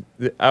was this...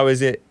 I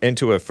was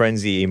into a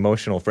frenzy,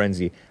 emotional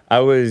frenzy. I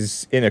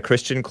was in a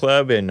Christian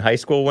club in high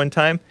school one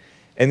time,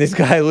 and this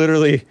guy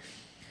literally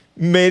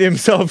made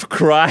himself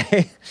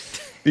cry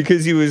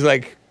because he was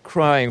like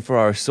crying for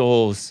our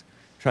souls,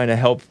 trying to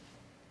help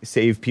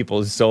save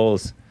people's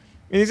souls.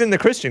 And he's in the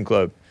Christian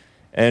club.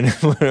 And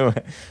one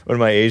of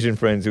my Asian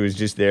friends who was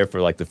just there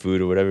for like the food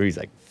or whatever, he's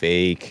like,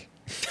 fake.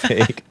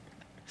 And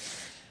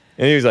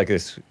he was like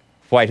this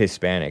white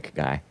Hispanic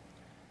guy.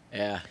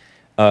 Yeah.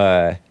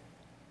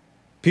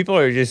 People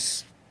are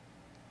just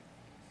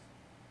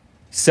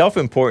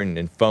self-important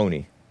and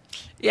phony.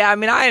 Yeah, I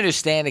mean, I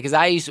understand it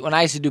because when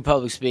I used to do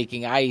public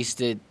speaking, I used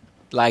to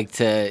like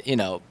to,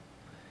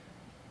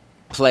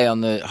 play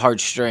on the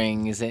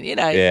heartstrings and,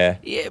 Yeah.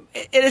 it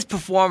is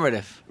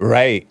performative.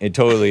 Right, it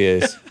totally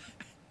is.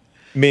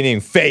 Meaning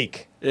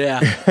fake.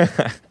 Yeah.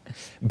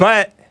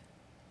 But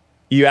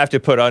you have to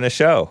put on a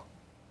show.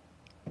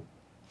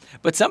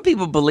 But some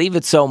people believe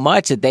it so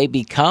much that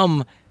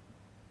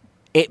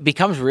it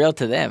becomes real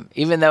to them,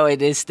 even though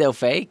it is still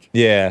fake.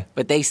 Yeah.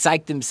 But they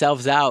psych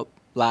themselves out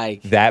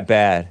like that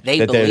bad. They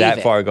that they're believe that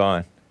it. far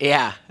gone.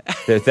 Yeah.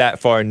 They're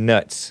that far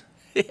nuts.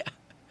 Yeah.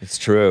 It's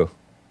true.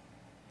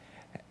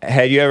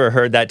 Had you ever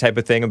heard that type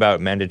of thing about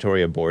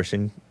mandatory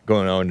abortion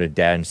going on to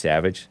Dan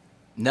Savage?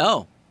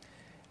 No.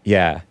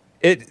 Yeah.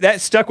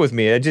 That stuck with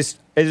me. It's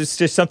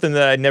just something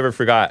that I never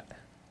forgot.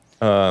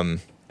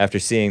 After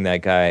seeing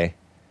that guy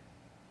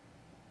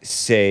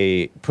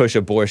push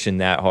abortion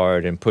that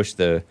hard and push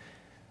the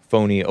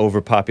phony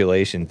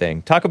overpopulation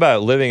thing. Talk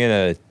about living in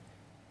a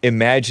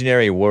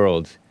imaginary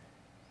world.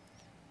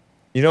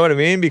 You know what I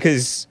mean?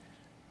 Because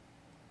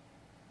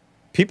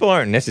people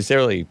aren't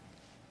necessarily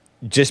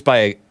just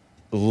by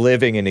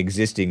living and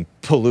existing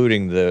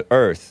polluting the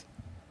earth.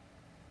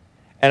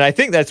 And I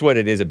think that's what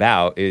it is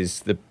about,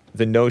 is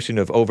the notion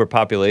of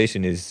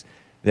overpopulation is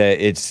that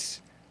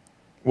it's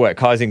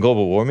causing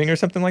global warming or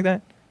something like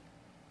that?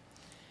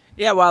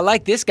 Yeah, well, I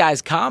like this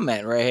guy's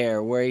comment right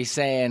here where he's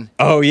saying...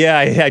 Oh, yeah,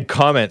 I had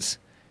comments.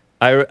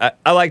 I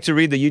like to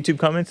read the YouTube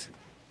comments.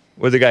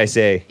 What did the guy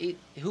say?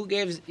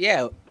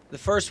 the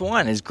first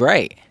one is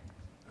great.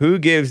 Who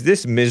gives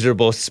this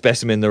miserable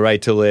specimen the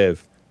right to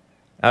live?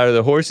 Out of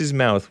the horse's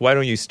mouth, why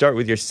don't you start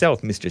with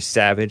yourself, Mr.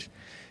 Savage?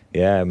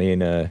 Yeah, I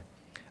mean,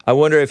 I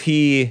wonder if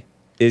he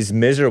is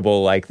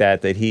miserable like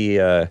that he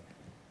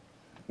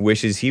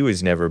wishes he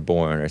was never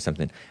born or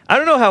something. I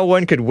don't know how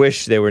one could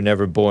wish they were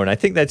never born. I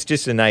think that's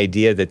just an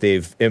idea that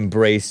they've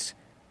embraced,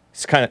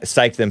 kind of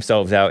psyched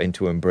themselves out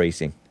into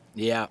embracing.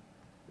 Yeah.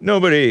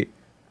 Nobody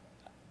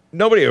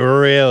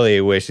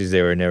really wishes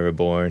they were never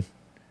born.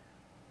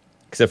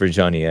 Except for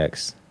Johnny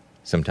X,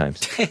 sometimes.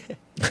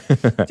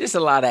 Just a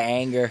lot of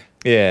anger.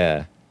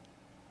 Yeah.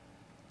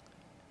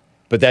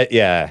 But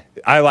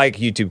I like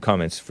YouTube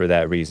comments for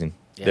that reason.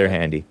 Yeah. They're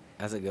handy.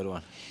 That's a good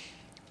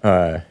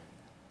one.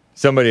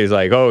 Somebody was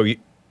like, "Oh,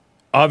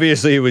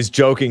 obviously he was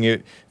joking.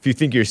 If you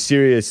think he's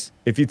serious,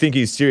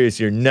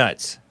 you're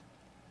nuts.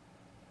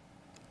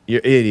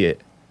 You're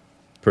idiot."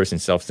 Person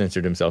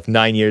self-censored himself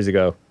 9 years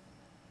ago.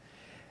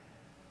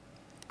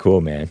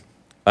 Cool, man.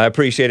 I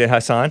appreciate it,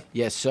 Hassan.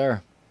 Yes,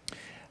 sir.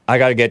 I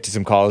got to get to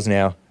some calls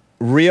now.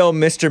 Real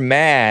Mr.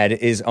 Mad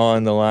is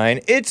on the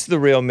line. It's the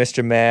Real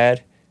Mr.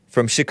 Mad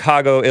from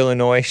Chicago,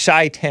 Illinois.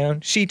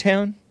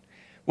 She-Town.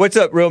 What's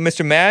up, Real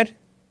Mr. Mad?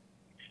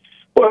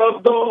 What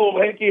up, though,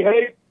 Hanky?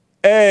 Hey.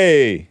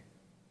 Hey.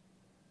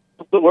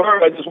 What's the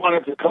word? I just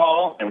wanted to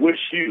call and wish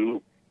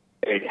you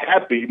a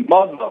happy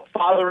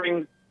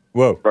mother-fathering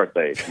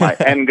birthday. My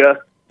Enga.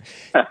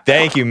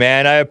 Thank you,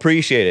 man. I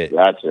appreciate it.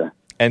 Gotcha.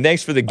 And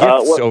thanks for the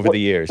gifts over the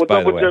years, by the way.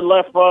 What's up with your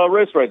left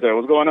wrist right there?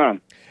 What's going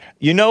on?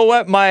 You know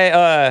what?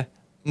 My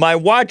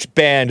watch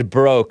band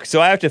broke,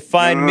 so I have to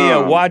find me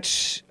a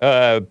watch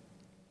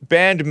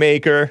band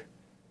maker,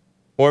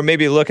 or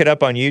maybe look it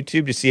up on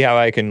YouTube to see how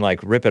I can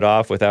rip it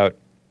off without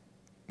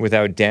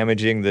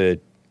damaging the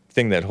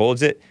thing that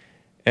holds it,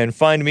 and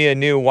find me a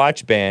new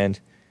watch band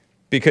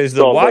because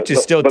the watch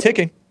is still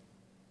ticking.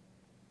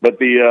 But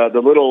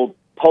the little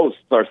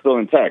posts are still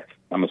intact,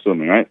 I'm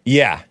assuming, right?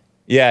 Yeah,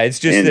 Yeah, it's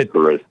just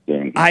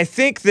Interesting. that I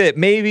think that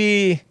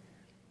maybe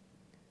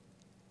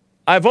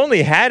I've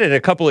only had it a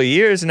couple of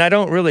years, and I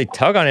don't really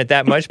tug on it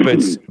that much,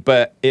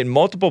 but in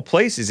multiple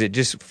places, it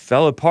just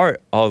fell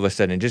apart all of a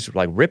sudden, just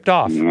like ripped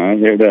off. I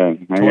hear that.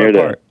 Torn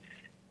apart.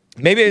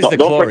 Maybe it's the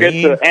Don't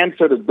chlorine. forget to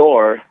answer the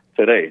door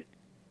today.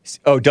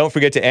 Oh, don't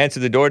forget to answer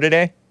the door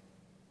today?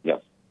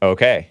 Yes.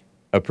 Okay.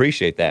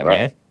 Appreciate that, Right.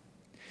 man.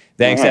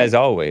 Thanks All right. as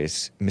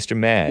always, Mr.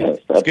 Mad. Yes,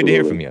 It's good to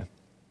hear absolutely. from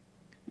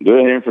you. Good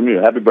hearing from you.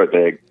 Happy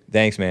birthday.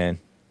 Thanks, man.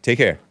 Take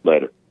care.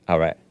 Later. All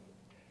right.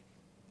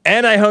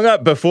 And I hung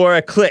up before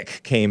a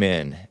click came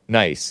in.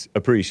 Nice.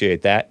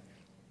 Appreciate that.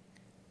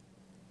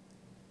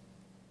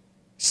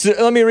 So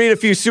let me read a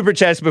few super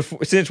chats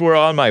before, since we're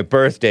on my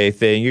birthday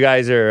thing. You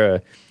guys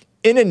are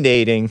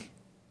inundating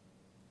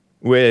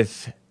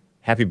with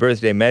happy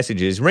birthday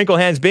messages. Wrinkle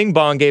Hands Bing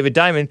Bong gave a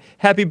diamond.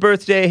 Happy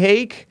birthday,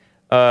 Hake.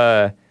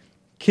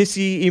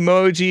 Kissy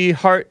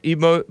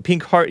emoji,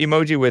 pink heart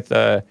emoji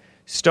with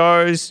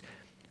stars.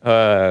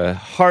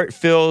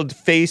 Heart-filled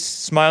face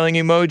smiling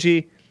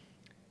emoji.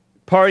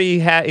 Party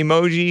hat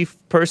emoji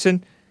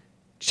person.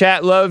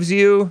 Chat loves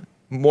you.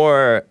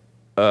 More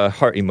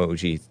heart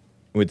emoji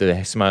with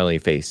the smiley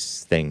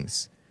face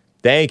things.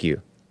 Thank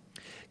you.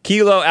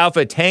 Kilo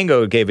Alpha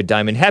Tango gave a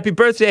diamond. Happy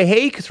birthday,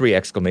 Hake! 3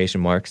 exclamation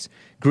marks.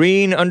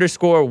 Green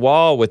 _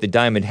 wall with a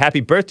diamond.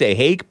 Happy birthday,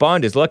 Hake.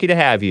 Bond is lucky to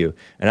have you.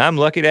 And I'm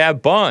lucky to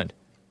have Bond.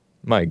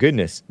 My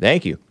goodness.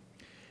 Thank you.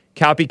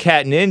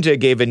 Copycat Ninja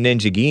gave a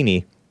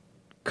Ninjagini.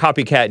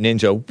 Copycat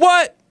Ninja.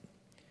 What?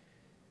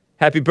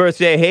 Happy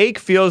birthday, Hake.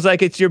 Feels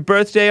like it's your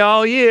birthday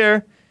all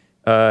year.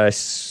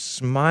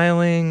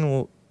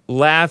 Smiling,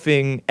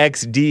 laughing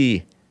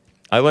XD.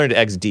 I learned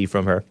XD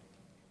from her.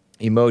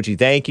 Emoji.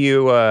 Thank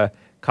you,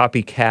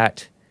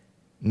 Copycat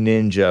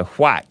Ninja.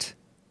 What?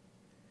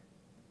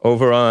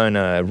 Over on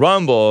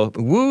Rumble,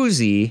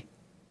 Woozy.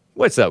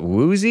 What's up,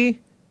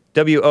 Woozy?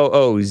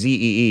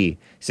 WOOZEE.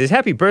 Says,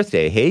 happy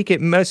birthday, Hake.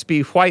 It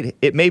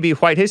may be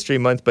White History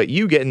Month, but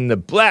you getting the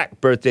black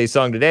birthday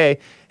song today.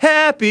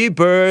 Happy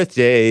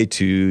birthday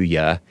to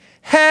ya.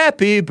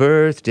 Happy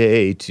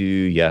birthday to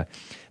ya.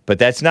 But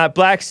that's not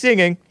black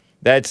singing.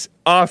 That's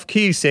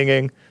off-key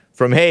singing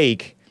from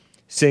Hake,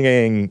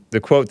 singing the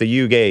quote that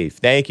you gave.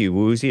 Thank you,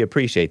 Woozy.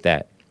 Appreciate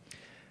that.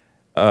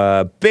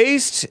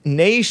 Based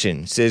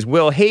Nation says,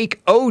 will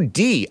Hake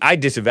OD? I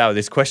disavow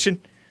this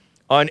question.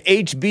 On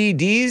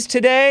HBDs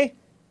today?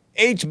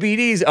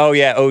 HBDs? Oh,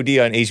 yeah, OD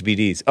on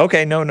HBDs.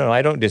 Okay, no,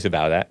 I don't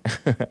disavow that.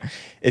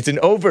 It's an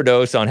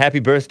overdose on happy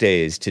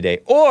birthdays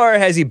today. Or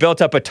has he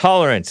built up a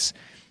tolerance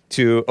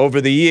to,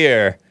 over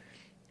the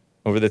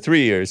 2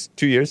 years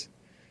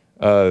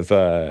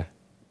of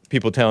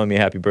people telling me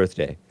happy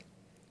birthday?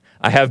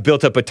 I have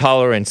built up a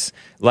tolerance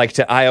like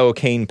to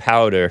iocane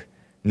powder.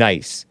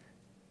 Nice.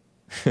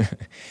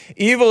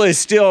 Evil is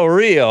still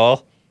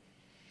real,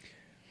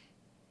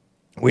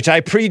 which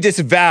I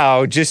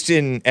pre-disavow just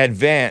in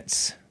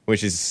advance,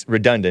 which is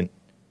redundant.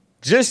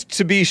 Just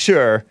to be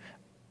sure,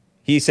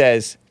 he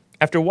says,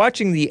 after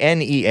watching the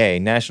NEA,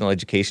 National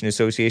Education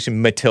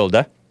Association,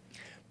 Matilda,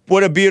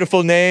 what a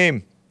beautiful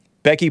name,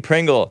 Becky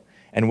Pringle,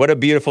 and what a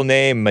beautiful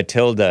name,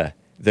 Matilda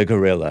the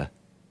Gorilla.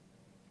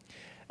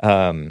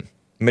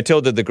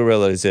 Matilda the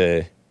Gorilla is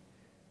a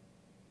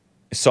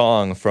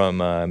song from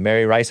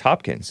Mary Rice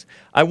Hopkins.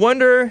 I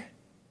wonder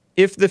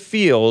if the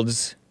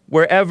fields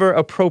were ever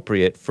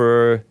appropriate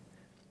for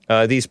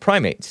these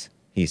primates,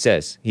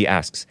 he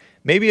asks.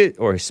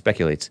 Or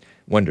speculates,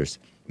 wonders.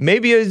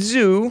 Maybe a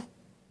zoo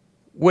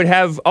would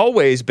have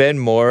always been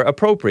more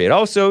appropriate.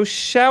 Also,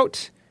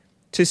 shout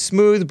to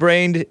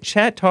smooth-brained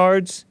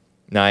chat-tards.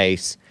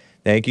 Nice.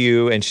 Thank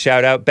you, and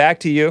shout out back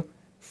to you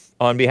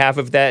on behalf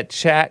of that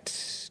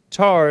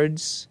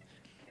chat-tards.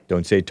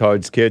 Don't say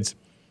tards, kids.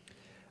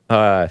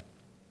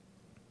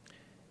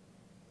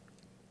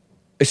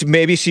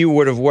 Maybe she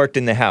would have worked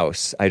in the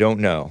house. I don't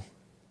know.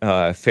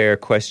 Fair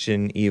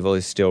question. Evil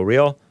is still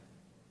real.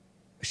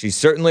 She's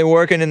certainly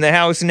working in the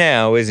house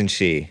now, isn't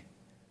she?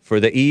 For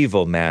the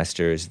evil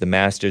masters, the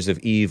masters of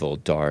evil,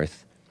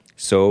 Darth.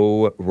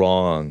 So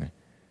wrong.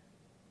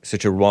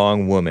 Such a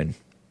wrong woman.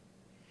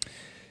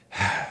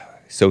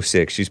 So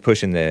sick. She's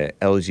pushing the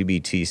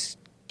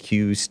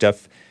LGBTQ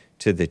stuff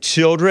to the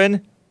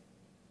children.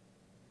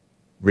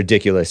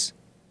 Ridiculous.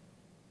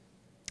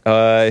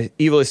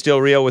 Evil is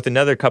still real with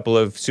another couple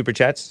of super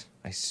chats.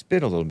 I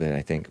spit a little bit,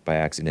 I think, by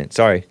accident.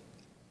 Sorry.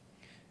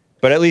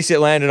 But at least it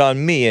landed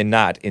on me and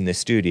not in the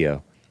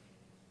studio.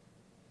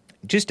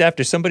 Just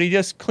after somebody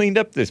just cleaned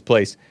up this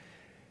place.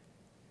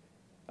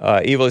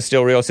 Evil is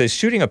still real says,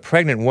 shooting a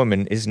pregnant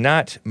woman is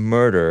not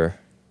murder.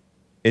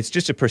 It's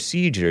just a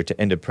procedure to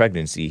end a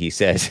pregnancy, he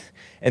says.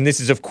 And this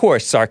is, of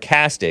course,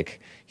 sarcastic.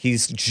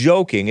 He's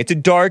joking. It's a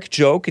dark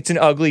joke. It's an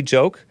ugly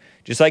joke.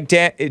 Just like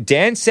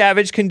Dan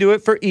Savage can do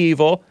it for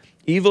evil.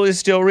 Evil is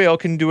still real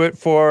can do it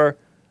for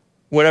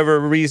whatever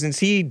reasons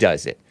he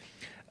does it.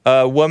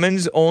 A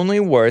woman's only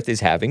worth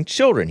is having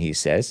children, he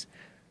says.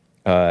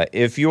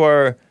 He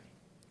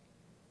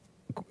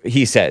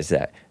says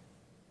that.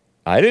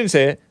 I didn't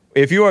say it.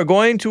 If you are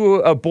going to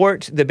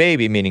abort the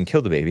baby, meaning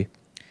kill the baby,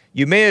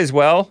 you may as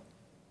well,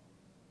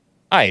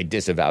 I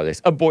disavow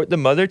this, abort the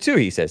mother too,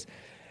 he says.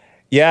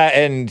 Yeah,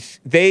 and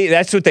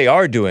that's what they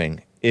are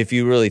doing, if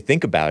you really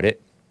think about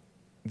it.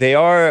 They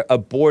are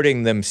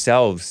aborting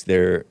themselves,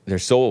 their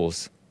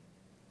souls.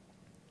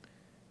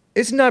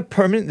 It's not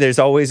permanent. There's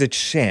always a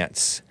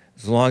chance.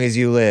 As long as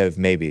you live,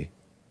 maybe.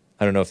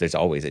 I don't know if there's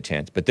always a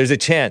chance, but there's a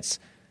chance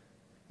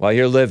while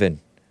you're living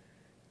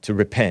to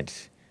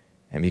repent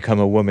and become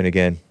a woman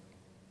again.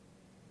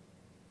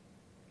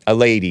 A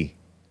lady.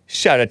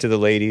 Shout out to the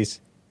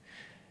ladies.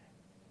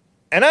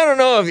 And I don't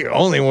know if your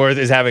only worth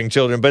is having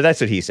children, but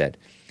that's what he said.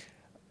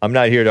 I'm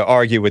not here to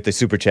argue with the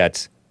super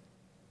chats.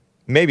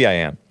 Maybe I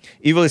am.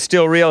 Evil is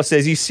Still Real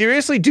says, you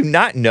seriously do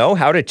not know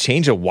how to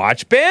change a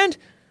watch band?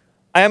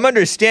 I am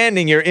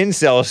understanding your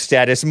incel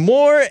status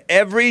more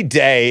every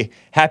day.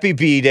 Happy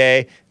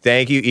B-Day.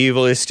 Thank you,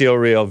 Evil is Still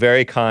Real.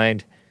 Very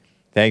kind.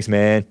 Thanks,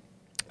 man.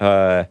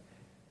 I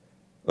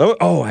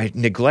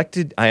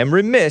am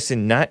remiss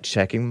in not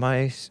checking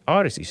my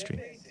Odyssey stream.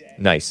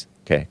 Nice.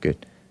 Okay,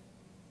 good.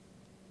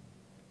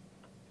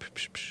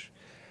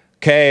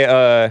 Okay,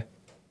 let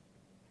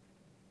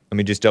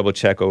me just double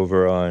check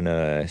over on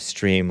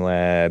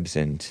Streamlabs.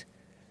 And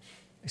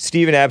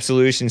Steven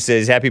Absolution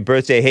says, happy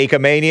birthday,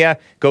 Hake-a-mania.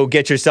 Go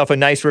get yourself a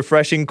nice,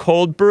 refreshing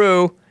cold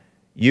brew.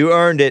 You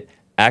earned it.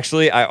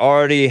 Actually, I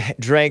already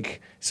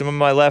drank some of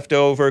my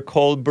leftover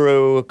cold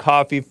brew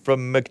coffee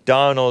from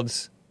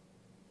McDonald's.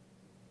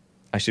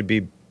 I should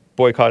be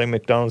boycotting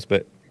McDonald's,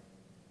 but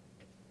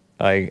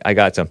I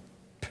got some.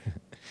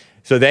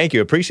 So thank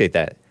you. Appreciate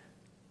that.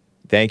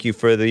 Thank you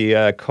for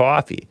the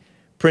coffee.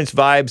 Prince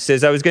Vibes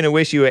says, I was going to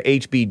wish you a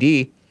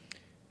HBD.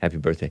 Happy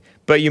birthday.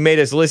 But you made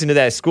us listen to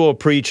that school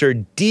preacher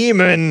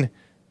demon.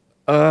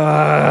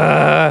 Emojis.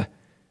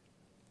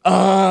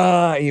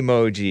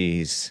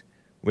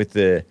 With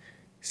the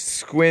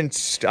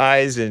squinched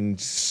eyes and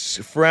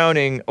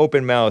frowning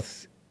open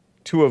mouth.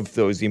 2 of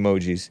those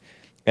emojis.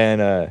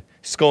 And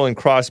skull and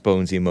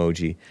crossbones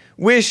emoji.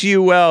 Wish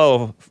you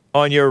well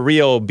on your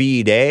real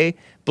B-Day.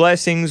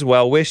 Blessings,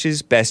 well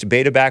wishes, best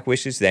beta back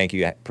wishes. Thank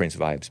you, Prince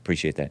Vibes.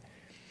 Appreciate that.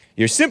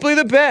 You're simply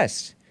the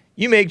best.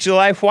 You make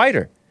July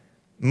whiter.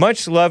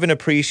 Much love and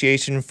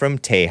appreciation from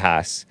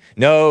Tejas.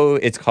 No,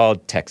 it's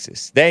called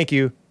Texas. Thank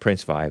you,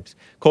 Prince Vibes.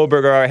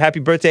 Kohlberger, happy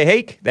birthday,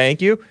 Hake.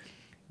 Thank you.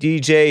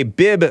 DJ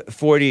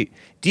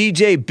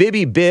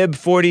Bibby Bib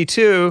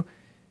 42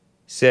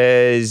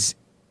 says,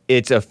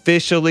 it's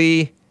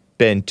officially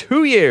been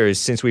 2 years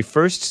since we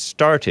first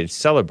started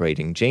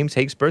celebrating James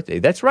Hake's birthday.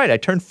 That's right, I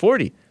turned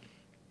 40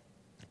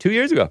 2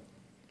 years ago.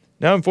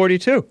 Now I'm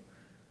 42.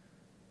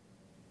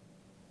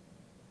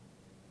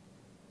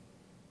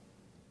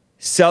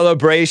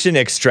 Celebration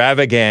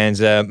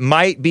extravaganza.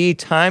 Might be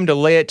time to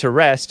lay it to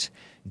rest.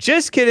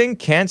 Just kidding.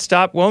 Can't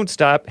stop, won't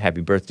stop. Happy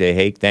birthday,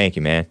 Hake. Thank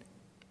you, man.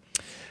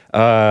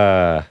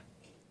 I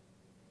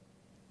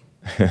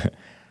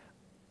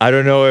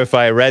don't know if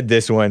I read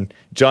this one.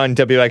 John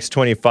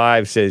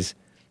WX25 says,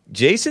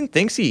 Jason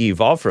thinks he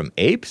evolved from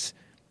apes?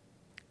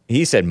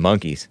 He said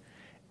monkeys,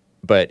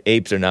 but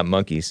apes are not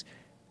monkeys.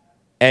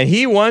 And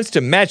he wants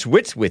to match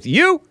wits with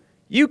you?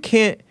 You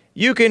can't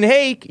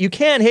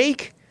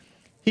Hake.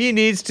 He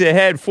needs to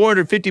head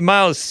 450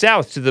 miles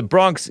south to the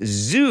Bronx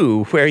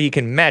Zoo where he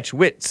can match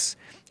wits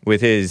with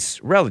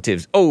his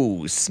relatives.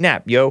 Oh,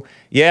 snap, yo.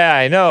 Yeah,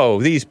 I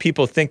know. These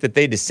people think that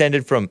they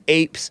descended from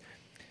apes.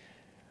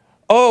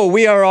 Oh,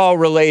 we are all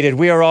related.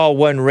 We are all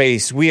one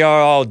race. We are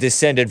all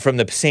descended from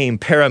the same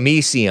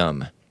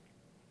paramecium.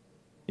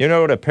 You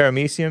know what a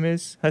paramecium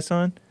is,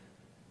 Hassan?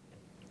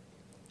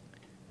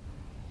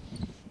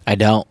 I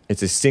don't.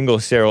 It's a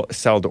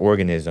single-celled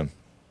organism.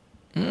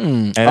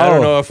 And I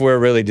don't know if we're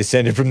really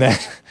descended from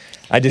that.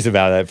 I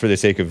disavow that for the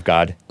sake of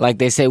God. Like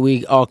they say,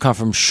 we all come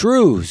from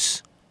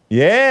shrews.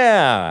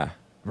 Yeah,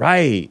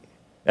 right.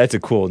 That's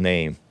a cool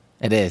name.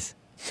 It is.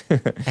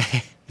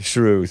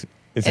 Shrews.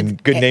 It's a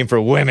good name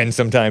for women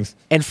sometimes.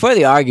 And for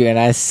the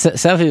argument,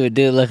 some people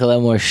do look a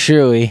little more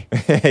shrewy.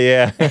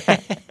 Yeah.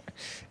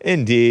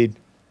 Indeed.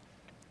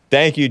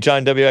 Thank you,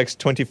 John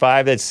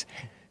WX25. That's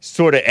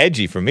sort of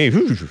edgy for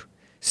me.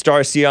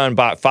 Star Sion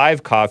bought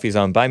 5 coffees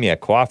on Buy Me a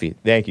Coffee.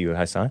 Thank you,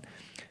 Hassan.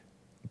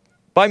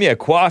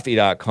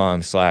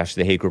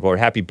 BuyMeACoffee.com/The Hake Report.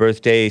 Happy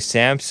birthday,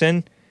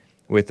 Samson,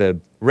 with a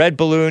red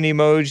balloon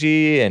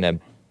emoji and a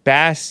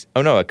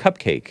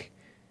cupcake.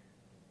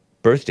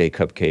 Birthday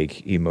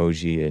cupcake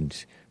emoji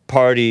and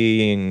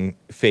partying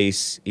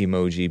face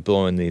emoji,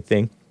 blowing the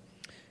thing.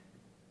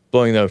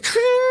 Blowing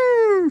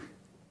the...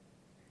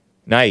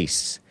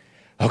 Nice.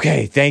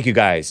 Okay, thank you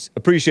guys.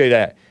 Appreciate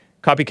that.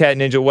 Copycat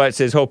Ninja What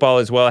says, hope all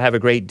is well. Have a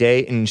great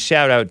day. And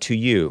shout out to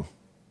you.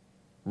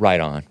 Right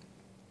on.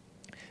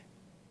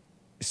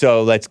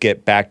 So let's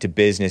get back to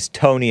business.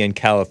 Tony in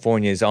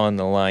California is on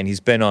the line. He's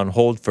been on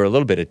hold for a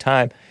little bit of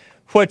time.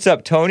 What's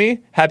up,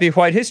 Tony? Happy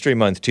White History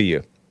Month to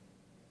you.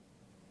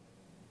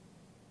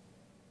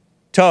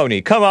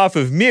 Tony, come off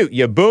of mute,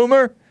 you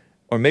boomer.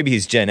 Or maybe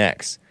he's Gen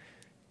X.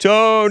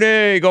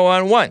 Tony, go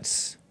on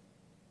once.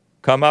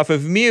 come off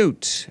of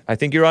mute. I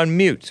think you're on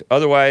mute.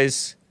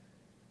 Otherwise,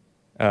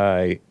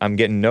 I'm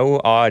getting no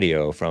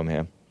audio from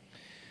him.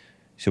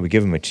 Should we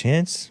give him a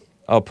chance?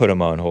 I'll put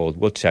him on hold.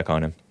 We'll check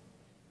on him.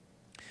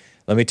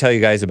 Let me tell you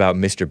guys about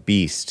Mr.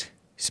 Beast.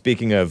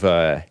 Speaking of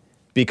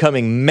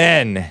becoming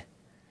men,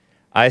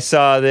 I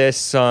saw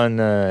this on,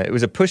 it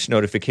was a push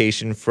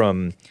notification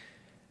from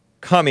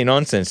Commie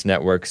Nonsense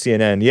Network,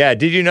 CNN. Yeah,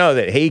 did you know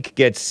that Hake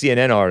gets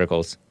CNN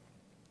articles?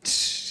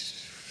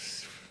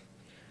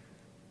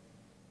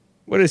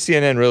 What does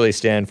CNN really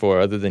stand for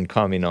other than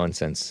Commie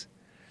Nonsense?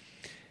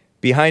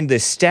 Behind the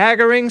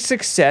staggering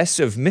success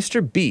of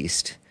Mr.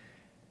 Beast,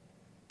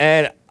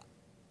 and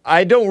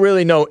I don't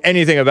really know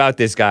anything about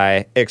this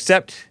guy,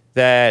 except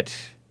that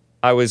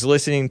I was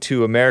listening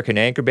to American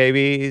Anchor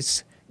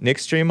Baby's Nick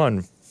stream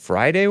on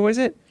Friday, was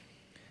it?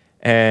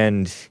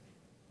 And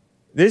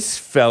this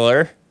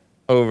feller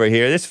over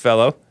here, this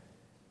fellow,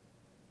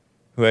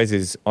 who has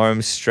his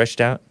arms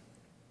stretched out,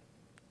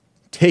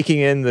 taking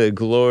in the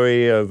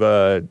glory of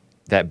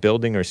that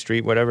building or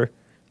street, whatever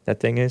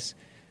that thing is,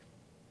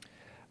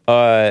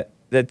 that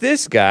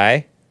this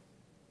guy,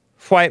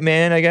 white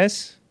man, I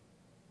guess,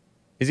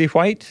 is he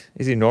white?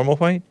 Is he normal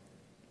white?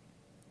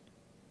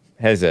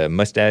 Has a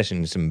mustache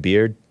and some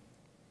beard.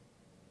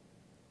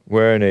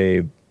 Wearing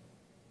a...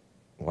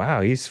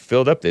 Wow, he's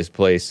filled up this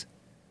place.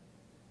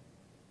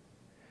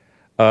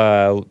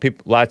 Has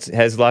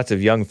lots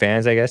of young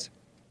fans, I guess.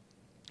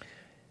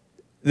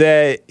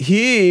 That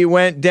he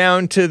went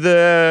down to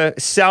the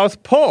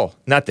South Pole.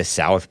 Not the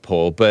South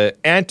Pole, but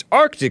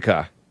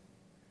Antarctica.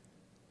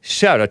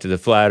 Shout out to the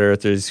flat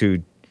earthers who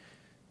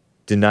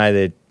deny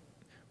that...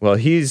 Well,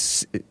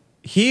 he's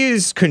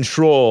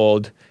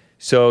controlled,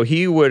 so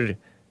he would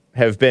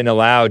have been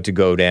allowed to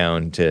go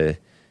down to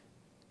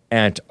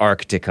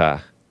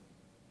Antarctica.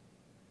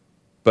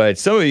 But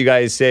some of you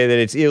guys say that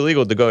it's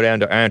illegal to go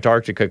down to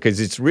Antarctica because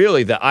it's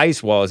really the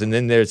ice walls, and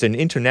then there's an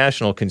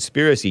international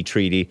conspiracy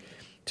treaty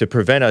to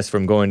prevent us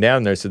from going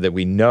down there so that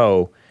we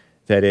know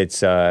that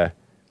it's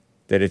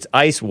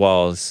ice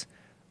walls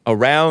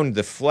around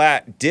the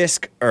flat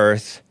disk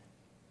Earth.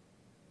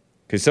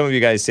 Because some of you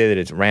guys say that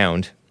it's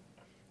round.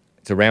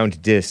 It's a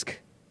round disc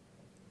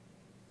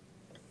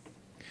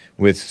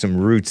with some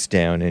roots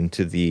down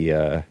into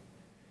the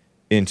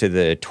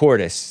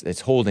tortoise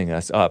that's holding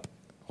us up,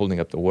 holding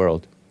up the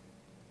world.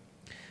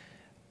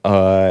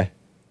 But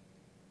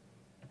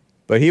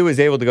he was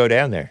able to go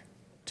down there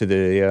to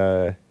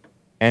the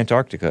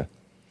Antarctica.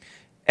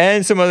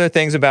 And some other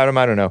things about him,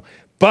 I don't know.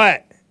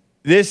 But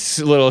this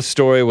little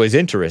story was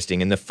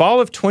interesting. In the fall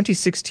of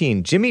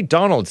 2016, Jimmy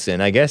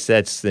Donaldson, I guess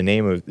that's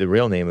the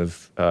real name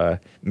of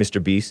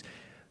Mr. Beast,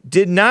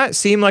 did not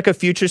seem like a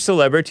future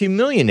celebrity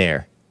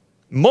multimillionaire.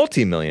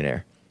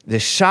 The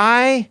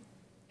shy,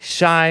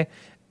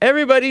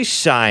 everybody's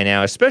shy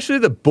now, especially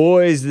the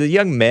boys, the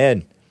young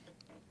men.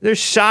 They're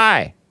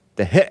shy.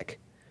 The heck.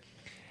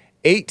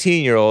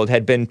 18-year-old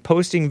had been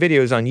posting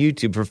videos on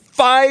YouTube for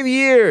 5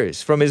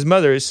 years from his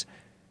mother's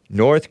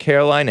North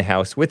Carolina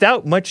house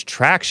without much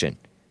traction.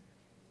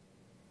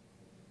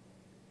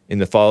 In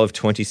the fall of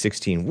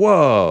 2016.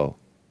 Whoa.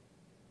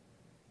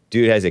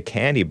 Dude has a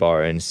candy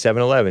bar in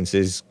 7-Eleven,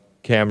 says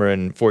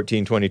Cameron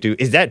 1422.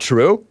 Is that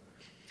true?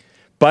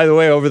 By the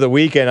way, over the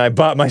weekend, I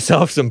bought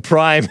myself some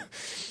Prime.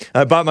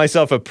 I bought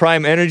myself a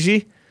Prime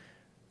Energy,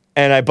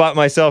 and I bought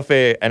myself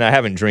and I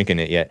haven't drunk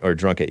it yet. Haven't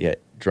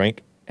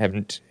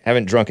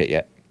drunk it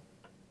yet.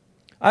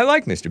 I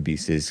like Mr.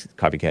 Beast's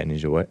Copycat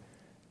Ninja What?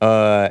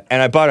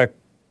 And I bought a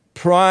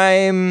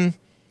Prime,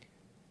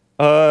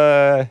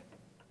 the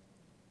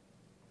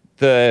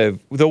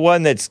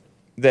one that's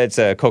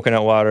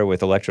coconut water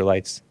with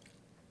electrolytes.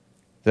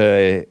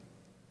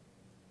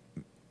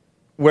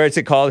 Where's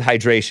it called?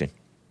 Hydration.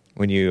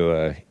 When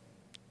you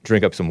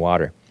drink up some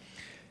water.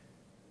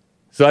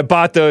 So I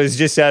bought those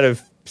just out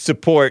of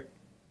support,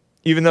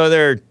 even though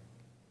they're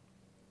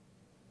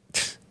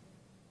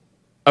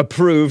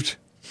approved.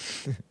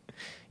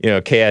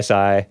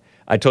 KSI.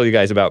 I told you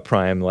guys about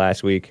Prime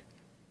last week.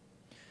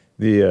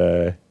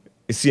 The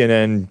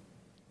CNN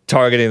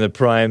targeting the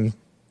Prime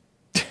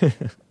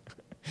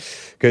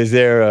because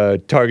they're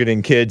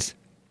targeting kids.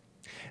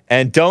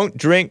 And don't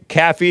drink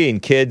caffeine,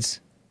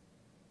 kids.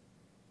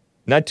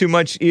 Not too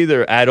much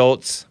either,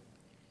 adults.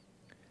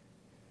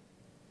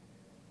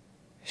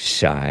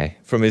 Shy.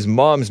 From his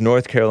mom's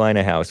North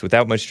Carolina house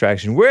without much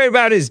traction. What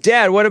about his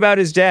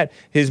dad?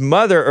 His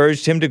mother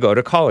urged him to go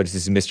to college.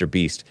 This is Mr.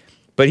 Beast.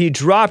 But he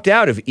dropped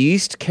out of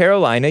East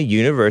Carolina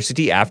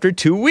University after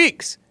 2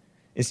 weeks.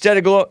 Instead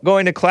of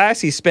going to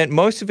class, he spent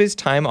most of his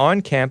time on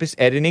campus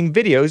editing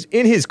videos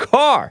in his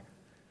car.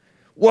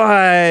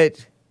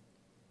 What?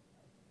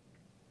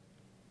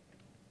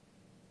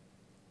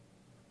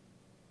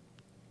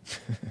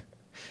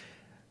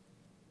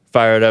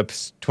 Fired Up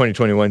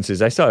 2021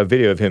 says, I saw a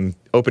video of him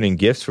opening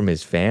gifts from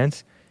his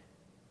fans,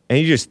 and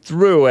he just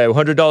threw a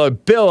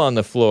 $100 bill on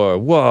the floor.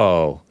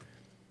 Whoa.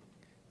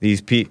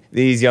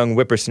 These young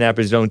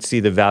whippersnappers don't see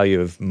the value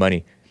of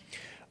money.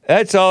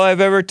 That's all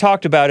I've ever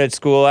talked about at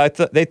school. I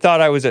thought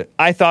I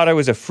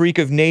was a freak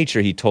of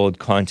nature, he told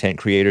content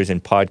creators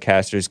and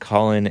podcasters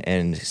Colin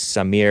and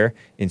Samir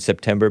in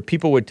September.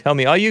 People would tell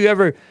me, all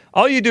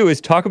you do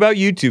is talk about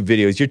YouTube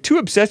videos. You're too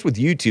obsessed with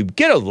YouTube.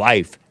 Get a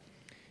life,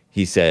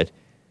 he said.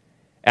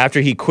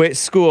 After he quit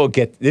school,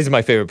 this is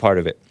my favorite part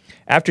of it.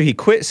 After he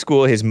quit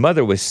school, his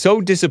mother was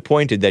so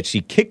disappointed that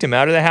she kicked him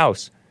out of the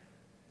house.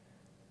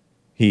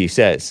 He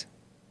says,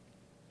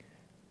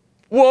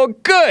 well,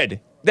 good.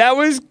 That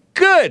was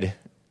good.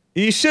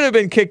 He should have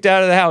been kicked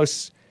out of the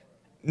house.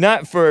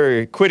 Not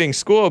for quitting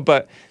school,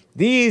 but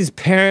these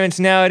parents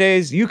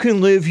nowadays, you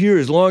can live here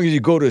as long as you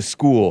go to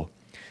school.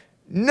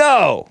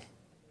 No.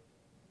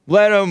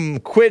 Let them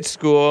quit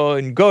school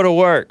and go to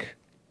work.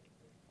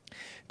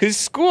 Because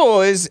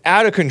school is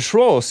out of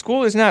control.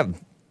 School is not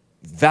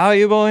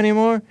valuable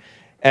anymore.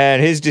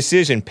 And his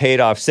decision paid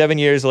off 7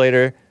 years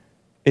later.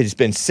 It's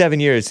been 7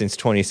 years since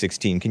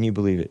 2016. Can you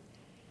believe it?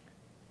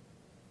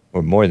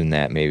 Or more than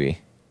that, maybe.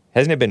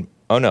 Hasn't it been?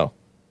 Oh, no.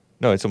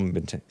 No, it's only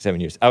been 7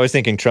 years. I was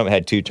thinking Trump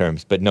had 2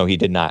 terms, but no, he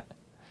did not.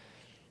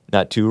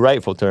 Not 2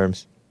 rightful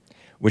terms,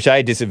 which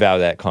I disavow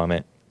that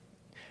comment.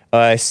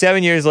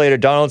 7 years later,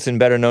 Donaldson,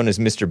 better known as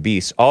Mr.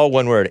 Beast, all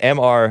one word,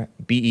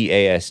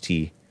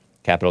 MRBEAST,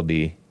 capital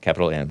B,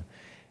 capital M,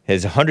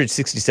 has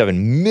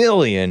 167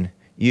 million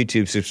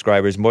YouTube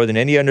subscribers, more than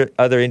any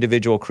other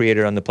individual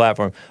creator on the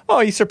platform. Oh,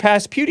 he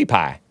surpassed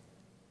PewDiePie.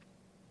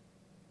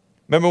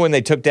 Remember when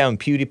they took down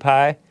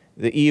PewDiePie,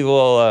 the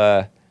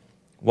evil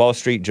Wall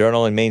Street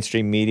Journal and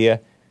mainstream media,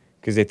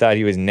 because they thought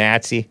he was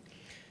Nazi?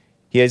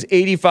 He has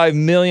 85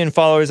 million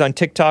followers on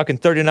TikTok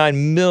and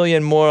 39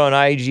 million more on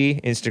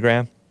IG,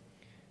 Instagram.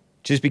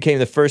 Just became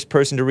the first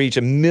person to reach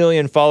 1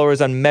 million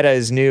followers on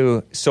Meta's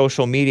new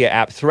social media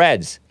app,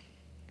 Threads,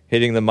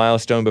 hitting the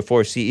milestone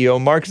before CEO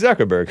Mark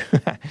Zuckerberg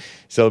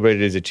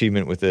celebrated his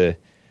achievement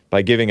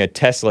by giving a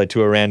Tesla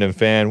to a random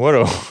fan. What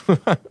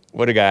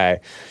a guy.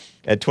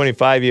 At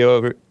 25, he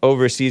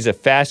oversees a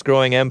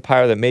fast-growing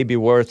empire that may be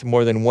worth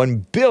more than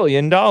 $1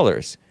 billion.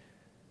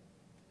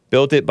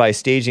 Built it by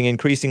staging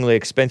increasingly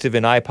expensive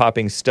and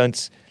eye-popping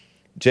stunts,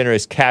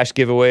 generous cash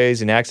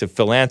giveaways, and acts of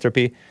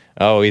philanthropy.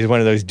 Oh, he's one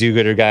of those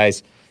do-gooder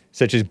guys,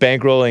 such as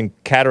bankrolling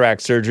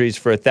cataract surgeries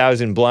for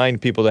 1,000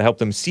 blind people to help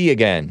them see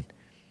again.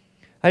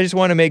 I just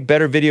want to make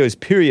better videos,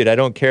 period. I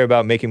don't care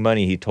about making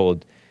money, he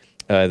told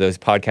those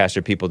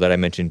podcaster people that I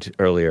mentioned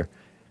earlier.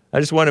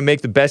 I just want to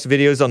make the best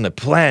videos on the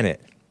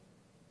planet.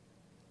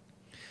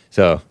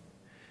 So,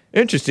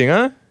 interesting,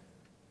 huh?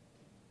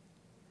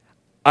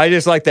 I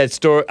just like that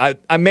story.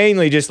 I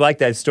mainly just like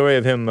that story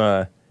of him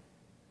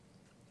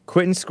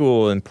quitting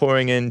school and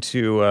pouring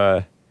into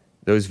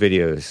those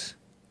videos.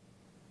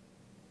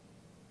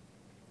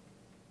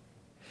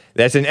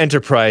 That's an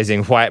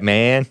enterprising white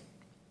man.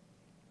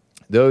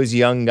 Those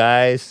young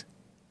guys.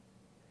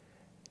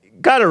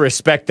 Gotta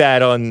respect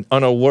that on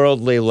a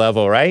worldly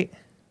level, right?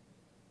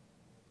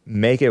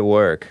 Make it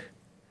work.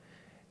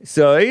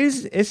 So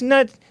he's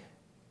not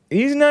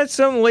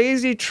some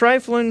lazy,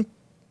 trifling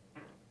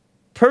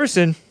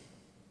person.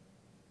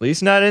 At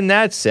least not in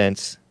that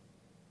sense.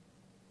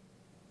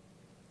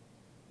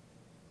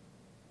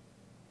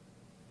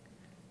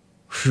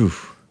 Whew.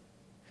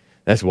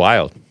 That's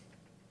wild.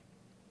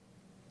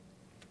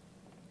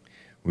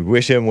 We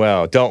wish him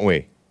well, don't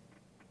we?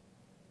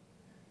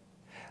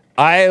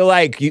 I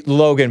like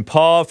Logan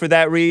Paul for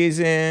that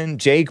reason,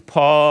 Jake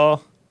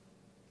Paul,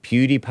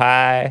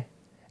 PewDiePie,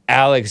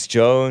 Alex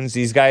Jones,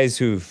 these guys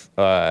who've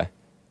put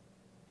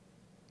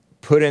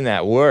in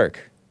that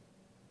work,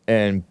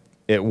 and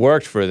it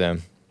worked for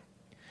them.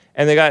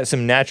 And they got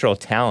some natural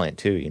talent,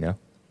 too, you know?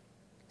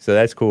 So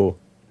that's cool.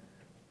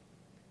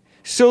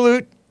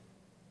 Salute.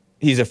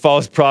 He's a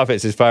false prophet,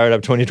 says Fired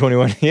Up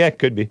 2021. Yeah, it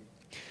could be.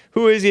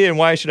 Who is he and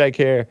why should I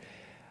care?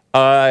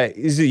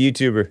 He's a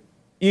YouTuber.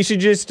 You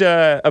should just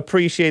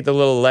appreciate the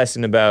little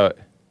lesson about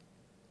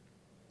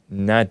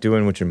not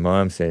doing what your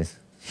mom says.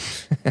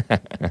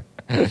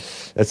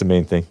 That's the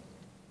main thing.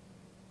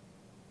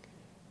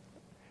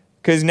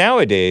 Because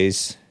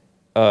nowadays,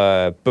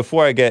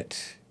 before I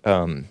get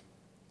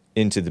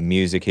into the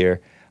music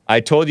here, I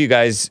told you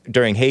guys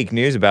during Hake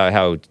News about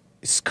how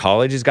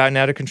college has gotten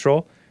out of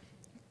control.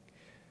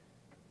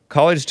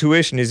 College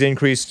tuition has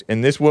increased,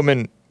 and this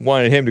woman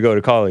wanted him to go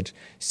to college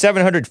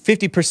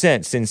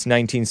 750% since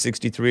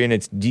 1963, and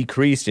it's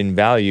decreased in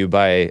value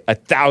by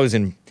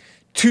 1,000,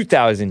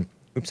 2,000,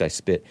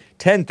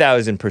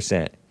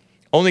 10,000%.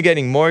 Only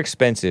getting more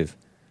expensive.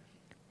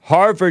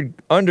 Harvard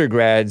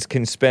undergrads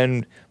can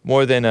spend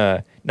more than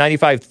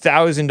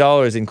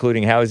 $95,000,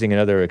 including housing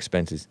and other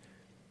expenses.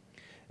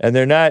 And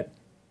they're not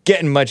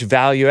getting much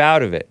value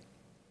out of it.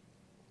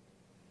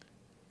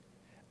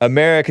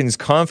 Americans'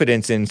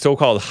 confidence in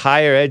so-called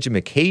higher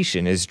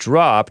education has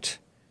dropped,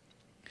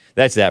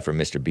 that's that from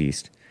Mr.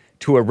 Beast,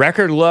 to a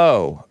record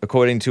low,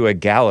 according to a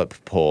Gallup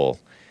poll.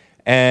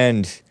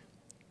 And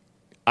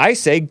I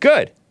say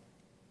good,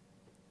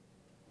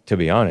 to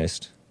be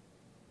honest.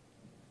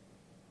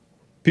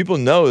 People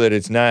know that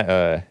it's not,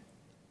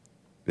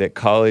 that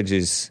college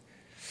is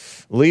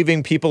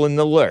leaving people in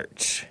the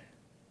lurch.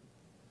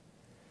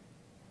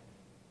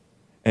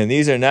 And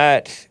these are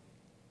not,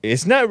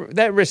 it's not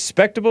that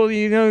respectable,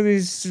 you know,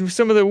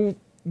 some of the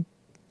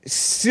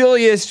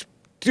silliest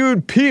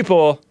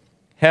people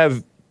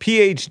have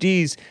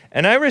PhDs,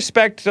 and I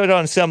respect it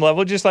on some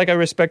level, just like I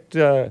respect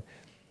the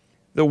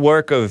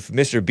work of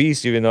Mr.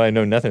 Beast, even though I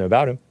know nothing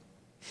about him.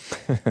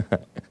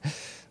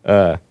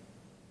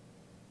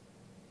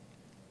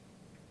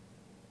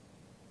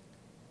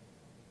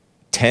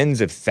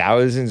 Tens of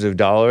thousands of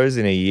dollars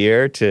in a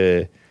year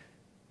to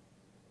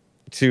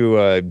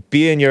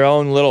be in your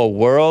own little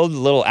world,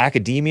 little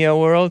academia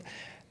world.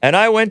 And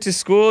I went to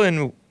school,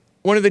 and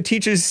one of the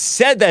teachers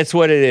said that's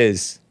what it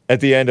is at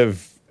the end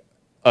of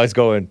us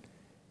going.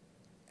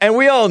 And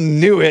we all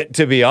knew it,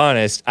 to be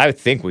honest. I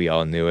think we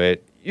all knew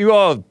it. You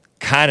all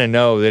kind of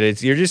know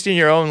that you're just in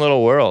your own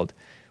little world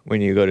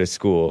when you go to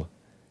school.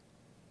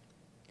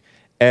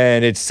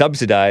 And it's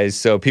subsidized,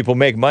 so people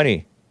make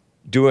money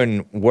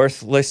doing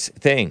worthless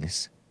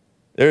things.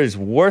 There's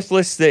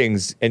worthless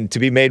things and to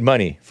be made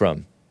money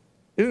from.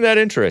 Isn't that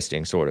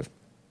interesting, sort of?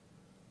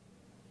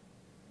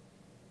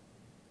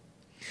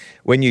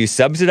 When you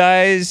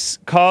subsidize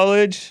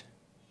college,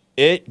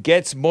 it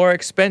gets more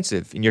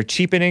expensive, and you're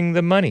cheapening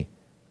the money.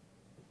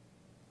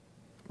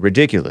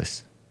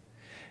 Ridiculous.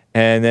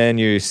 And then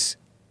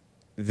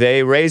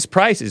they raise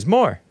prices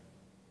more.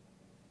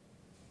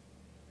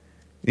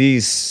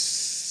 These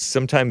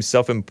sometimes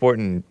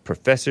self-important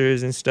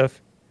professors and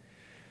stuff.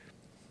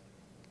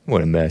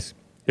 What a mess.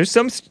 There's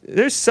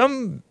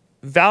some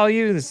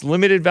value, this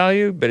limited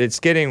value, but it's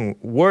getting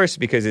worse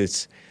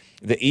because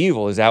the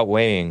evil is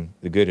outweighing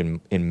the good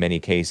in many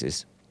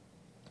cases.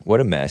 What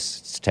a mess.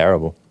 It's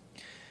terrible.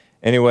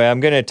 Anyway, I'm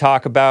going to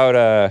talk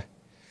about,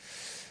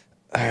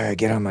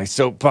 get on my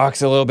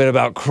soapbox a little bit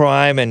about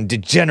crime and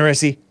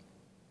degeneracy.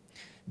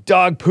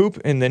 Dog poop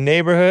in the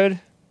neighborhood.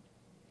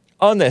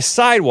 On the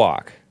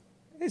sidewalk.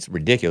 It's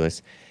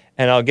ridiculous.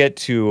 And I'll get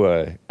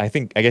to, I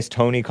guess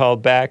Tony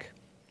called back.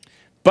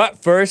 But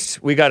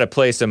first, we got to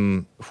play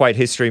some White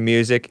History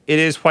music. It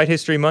is White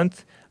History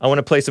Month. I want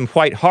to play some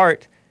White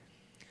Heart.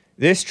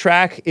 This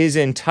track is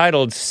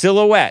entitled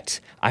Silhouette.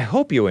 I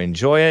hope you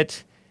enjoy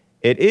it.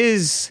 It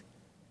is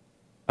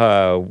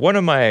one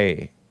of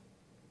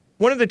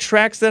the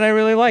tracks that I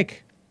really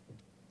like.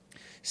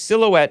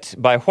 Silhouette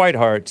by White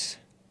Heart.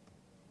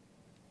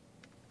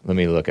 Let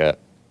me look up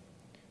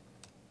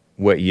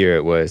what year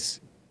it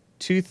was.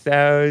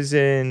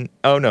 2000.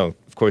 Oh, no,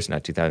 of course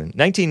not 2000.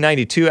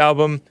 1992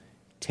 album,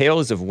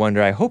 Tales of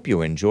Wonder. I hope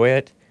you enjoy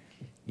it.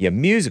 You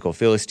musical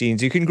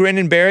Philistines. You can grin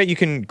and bear it. You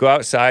can go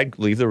outside,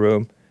 leave the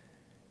room,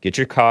 get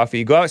your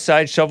coffee, go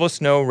outside, shovel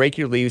snow, rake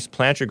your leaves,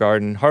 plant your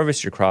garden,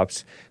 harvest your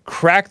crops,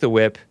 crack the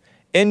whip,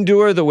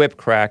 endure the whip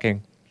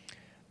cracking.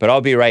 But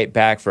I'll be right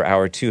back for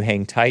hour 2.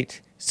 Hang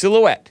tight.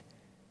 Silhouette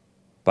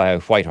by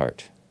White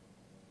Heart.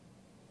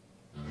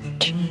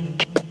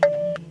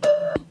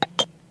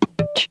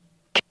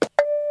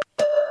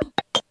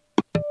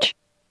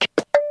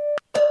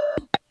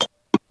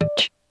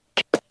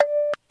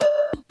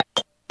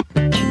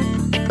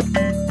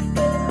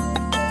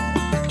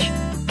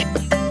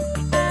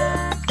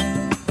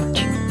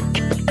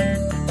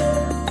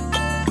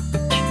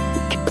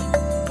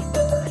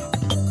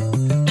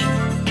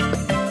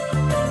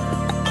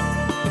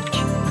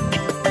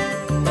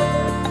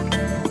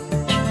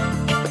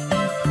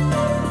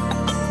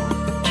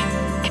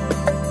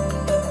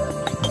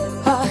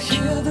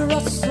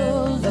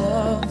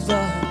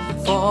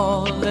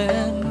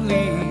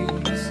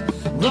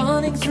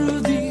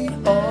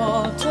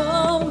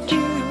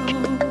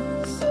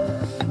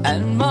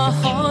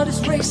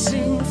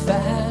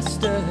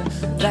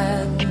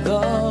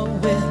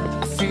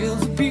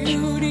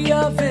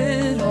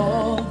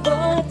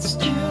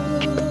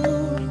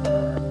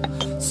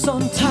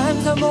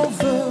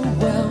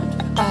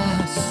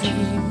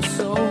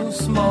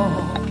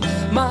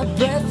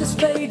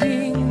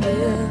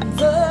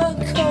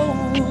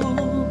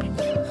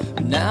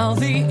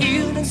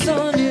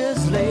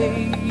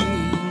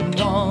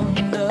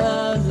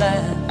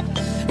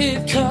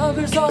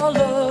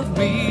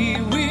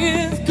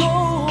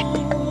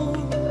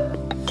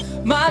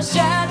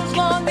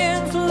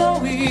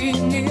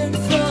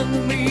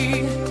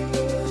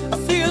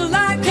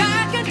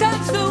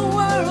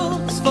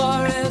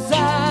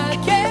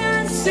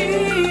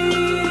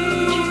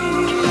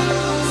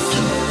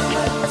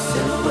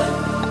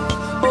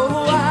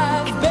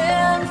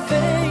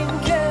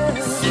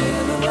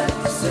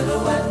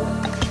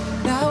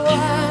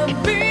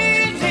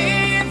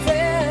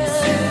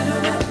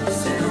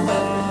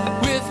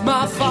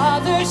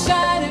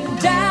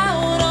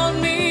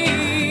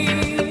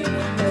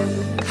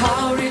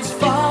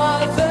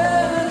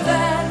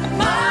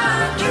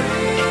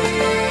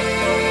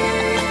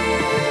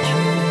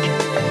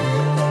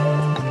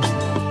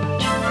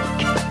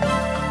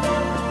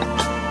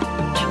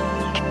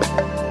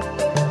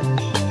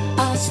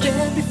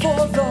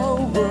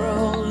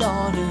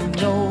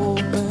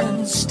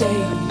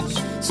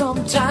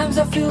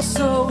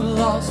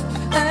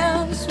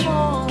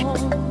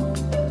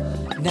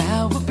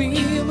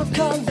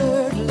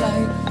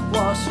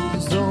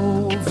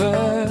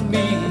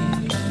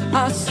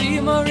 see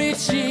my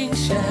reaching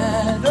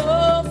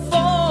shadow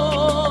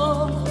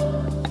fall.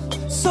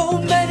 So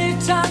many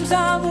times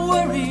I'm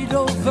worried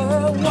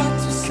over what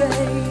to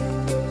say.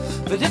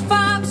 But if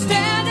I'm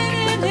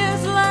standing in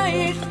his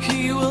light,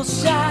 he will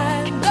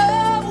shine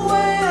the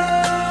way.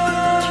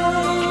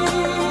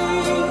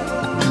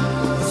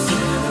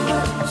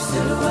 Silhouette,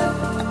 silhouette.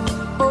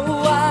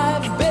 Oh,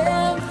 I've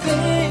been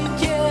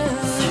thinking.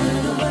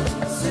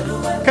 Silhouette,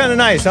 silhouette. Kind of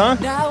nice, huh?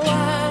 Now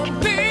I'm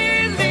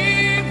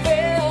believing.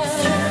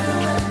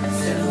 Silhouette,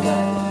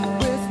 silhouette.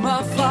 With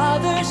my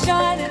Father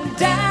shining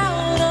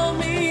down on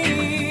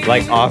me.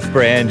 Like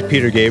off-brand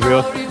Peter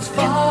Gabriel. I'll reach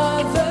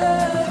farther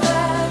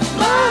than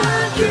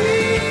my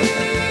dreams.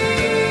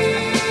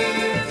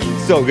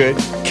 So good.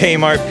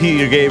 Kmart,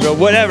 Peter Gabriel,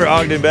 whatever,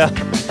 Ogden Bell.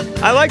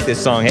 I like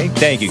this song, hey?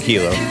 Thank you,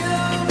 Kilo.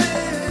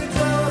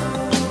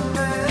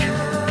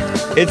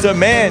 It's a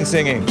man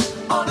singing.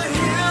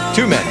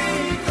 Two men.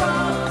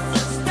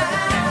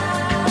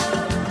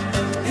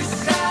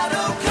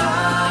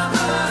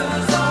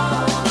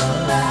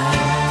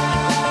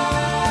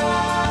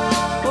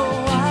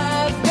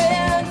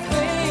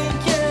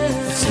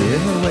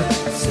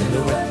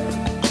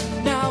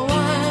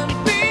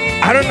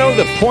 I don't know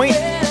the point,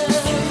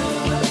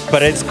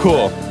 but it's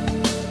cool.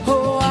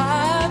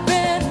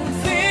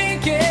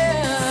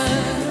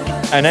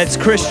 And it's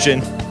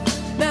Christian.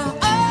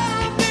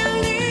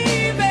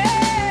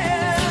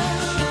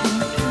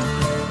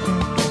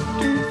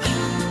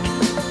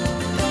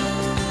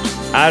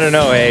 I don't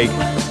know, Hake.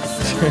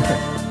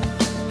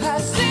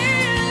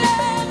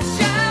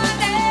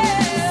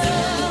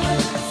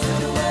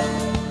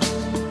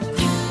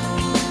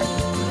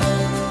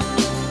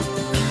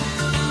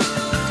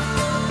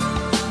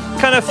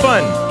 Kind of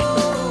fun.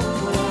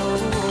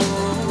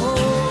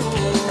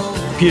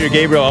 Peter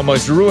Gabriel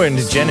almost ruined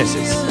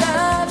Genesis.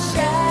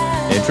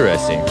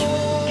 Interesting.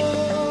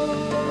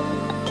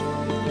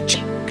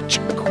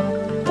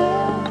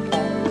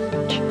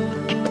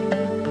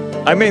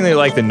 I mainly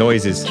like the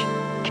noises.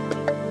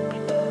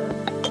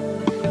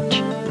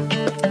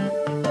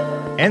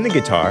 And the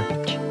guitar.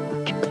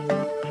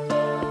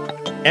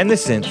 And the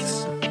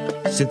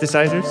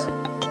synthesizers.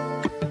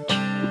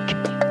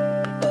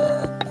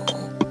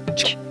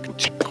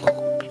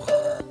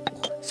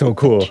 So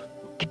cool.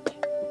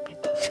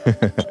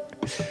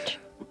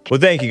 Well,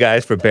 thank you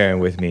guys for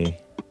bearing with me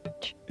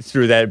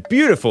through that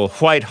beautiful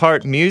White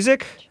Hart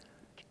music.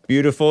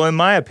 Beautiful in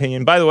my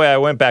opinion. By the way, I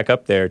went back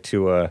up there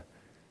to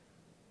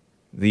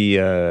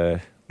the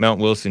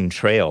Mount Wilson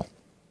Trail.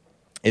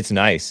 It's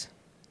nice.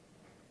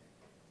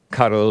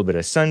 Caught a little bit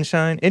of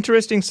sunshine.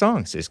 Interesting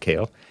song, says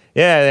Kale.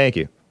 Yeah, thank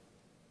you.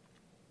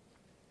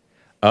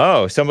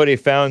 Oh, somebody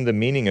found the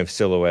meaning of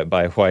Silhouette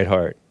by White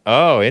Hart.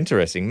 Oh,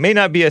 interesting. May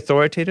not be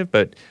authoritative,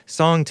 but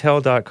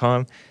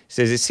songtell.com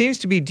says it seems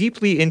to be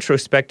deeply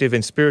introspective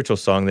and spiritual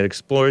song that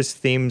explores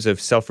themes of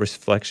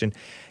self-reflection.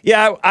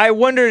 Yeah, I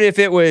wondered if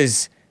it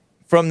was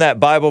from that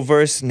Bible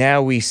verse,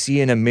 now we see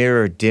in a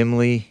mirror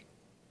dimly.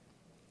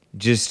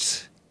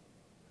 Just,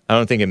 I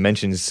don't think it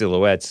mentions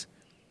silhouettes.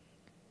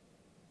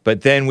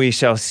 But then we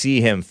shall see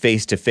him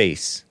face to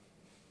face.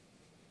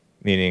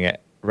 Meaning,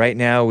 right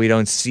now we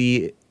don't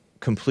see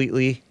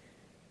completely.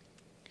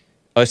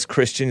 Us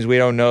Christians, we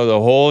don't know the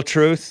whole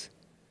truth.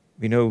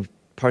 We know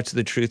parts of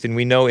the truth, and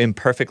we know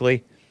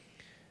imperfectly.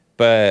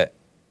 But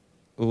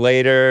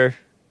later,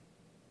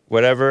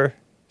 whatever,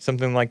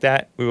 something like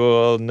that, we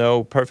will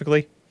know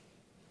perfectly.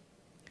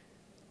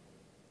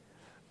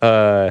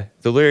 The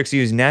lyrics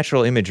use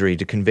natural imagery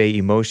to convey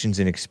emotions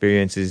and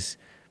experiences,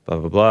 blah,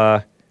 blah,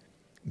 blah.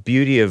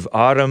 Beauty of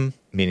autumn,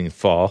 meaning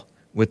fall,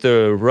 with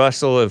the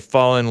rustle of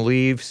fallen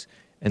leaves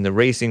and the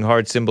racing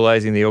heart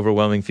symbolizing the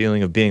overwhelming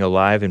feeling of being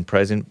alive and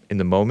present in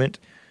the moment.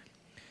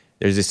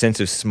 There's a sense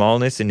of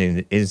smallness and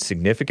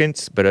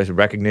insignificance, but a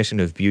recognition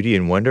of beauty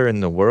and wonder in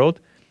the world.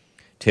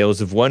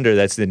 Tales of Wonder,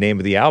 that's the name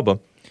of the album.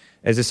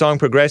 As the song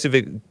progresses,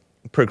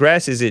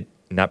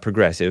 not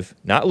progressive,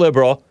 not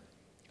liberal,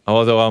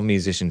 although all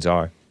musicians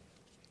are.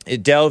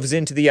 It delves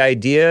into the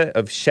idea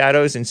of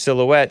shadows and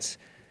silhouettes.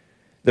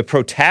 The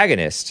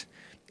protagonist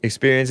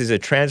experiences a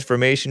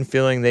transformation,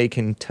 feeling they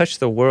can touch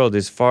the world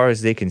as far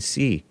as they can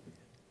see.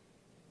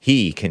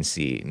 He can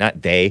see,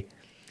 not they.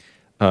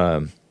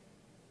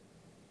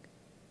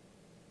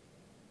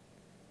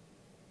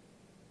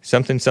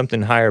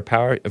 Something higher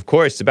power. Of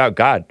course, it's about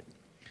God,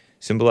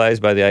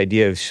 symbolized by the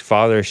idea of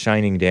Father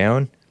shining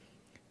down,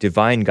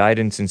 divine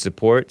guidance and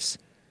support.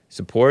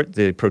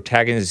 The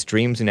protagonist's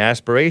dreams and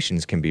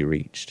aspirations can be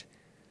reached.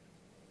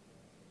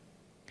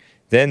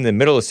 Then the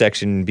middle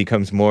section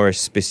becomes more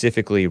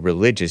specifically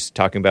religious,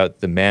 talking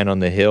about the man on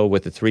the hill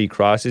with the 3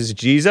 crosses.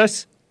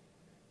 Jesus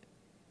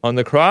on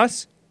the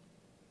cross.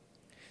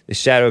 The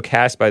shadow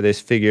cast by this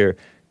figure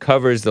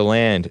covers the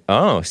land.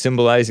 Oh,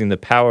 symbolizing the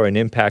power and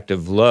impact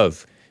of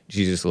love.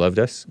 Jesus loved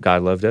us.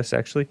 God loved us,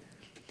 actually.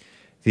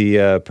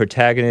 The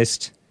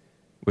protagonist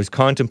was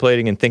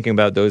contemplating and thinking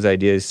about those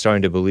ideas,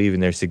 starting to believe in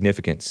their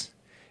significance.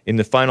 In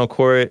the final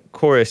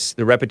chorus,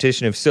 the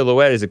repetition of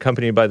silhouette is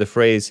accompanied by the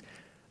phrase,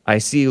 I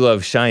see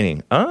love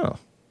shining. Oh.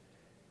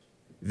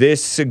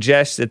 This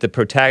suggests that the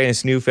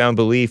protagonist's newfound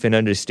belief and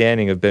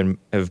understanding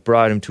have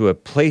brought him to a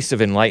place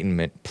of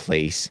enlightenment.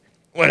 Place.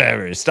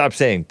 Whatever. Stop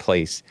saying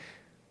place.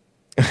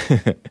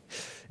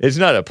 It's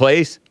not a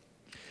place.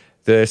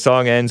 The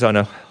song ends on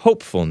a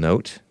hopeful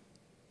note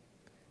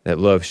that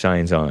love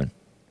shines on.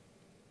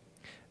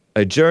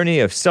 A journey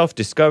of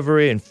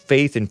self-discovery and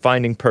faith in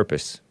finding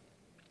purpose.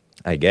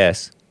 I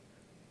guess.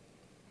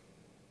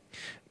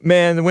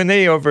 Man, when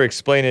they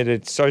over-explain it,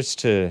 it starts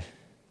to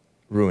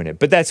ruin it.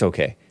 But that's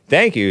okay.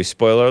 Thank you,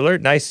 spoiler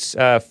alert. Nice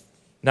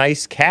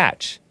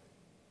catch.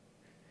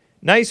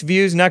 Nice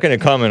views, not going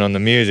to comment on the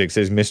music,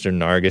 says Mr.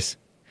 Nargis.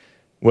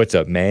 What's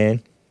up,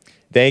 man?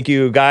 Thank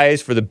you,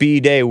 guys, for the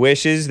B-Day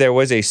wishes. There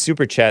was a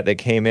super chat that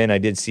came in. I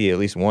did see at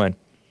least one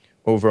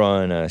over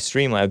on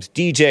Streamlabs.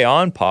 DJ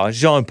Onpaw,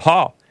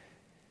 Jean-Paul,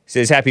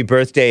 says, happy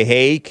birthday,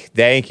 Hake.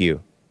 Thank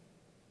you.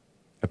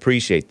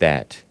 Appreciate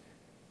that.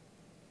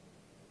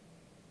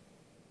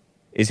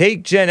 Is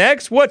Hake Gen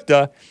X? What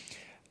the?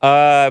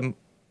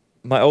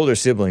 My older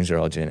siblings are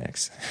all Gen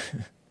X.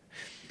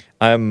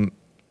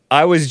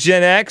 I was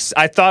Gen X.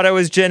 I thought I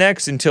was Gen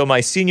X until my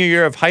senior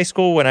year of high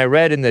school when I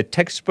read in the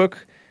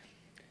textbook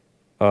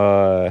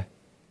on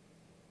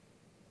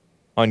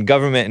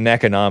government and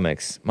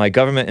economics. My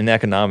government and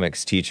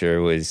economics teacher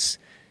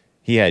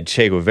he had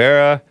Che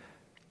Guevara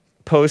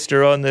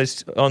poster on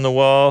the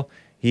wall.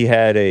 He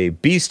had a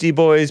Beastie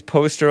Boys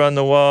poster on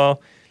the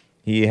wall.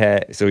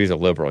 So he's a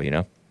liberal, you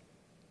know.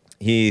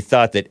 He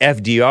thought that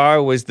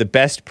FDR was the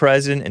best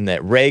president and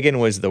that Reagan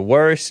was the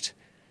worst.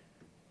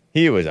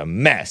 He was a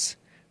mess.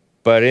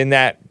 But in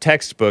that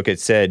textbook, it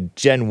said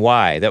Gen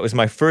Y. That was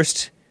my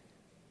first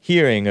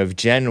hearing of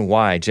Gen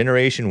Y,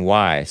 Generation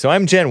Y. So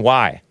I'm Gen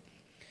Y,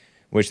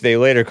 which they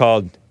later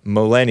called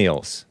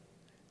Millennials.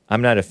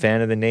 I'm not a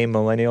fan of the name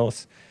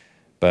Millennials,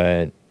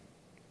 but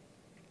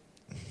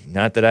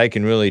not that I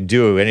can really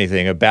do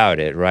anything about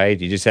it, right?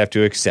 You just have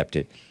to accept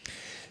it.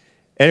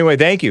 Anyway,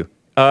 thank you.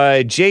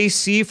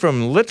 JC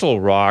from Little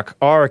Rock,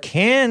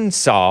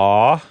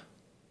 Arkansas,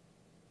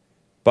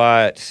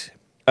 bought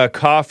a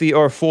coffee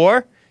or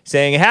four,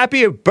 saying,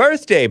 happy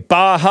birthday,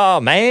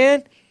 Baja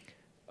man.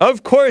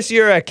 Of course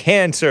you're a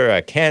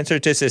cancer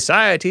to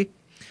society.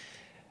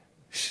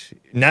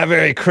 Not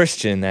very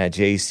Christian, that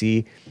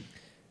JC.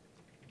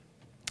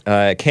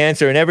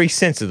 Cancer in every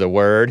sense of the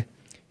word.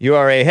 You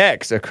are a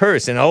hex, a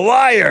curse, and a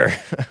liar.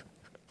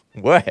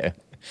 What?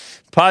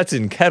 Pots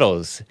and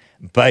kettles,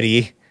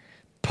 buddy.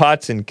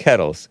 Pots and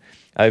kettles.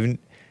 I've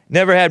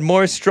never had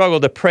more struggle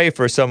to pray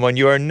for someone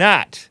you are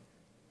not.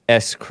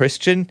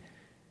 Christian.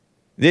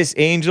 This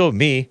angel,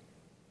 me,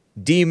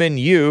 demon,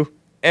 you,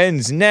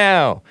 ends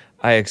now.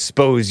 I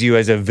expose you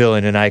as a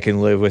villain and I can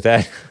live with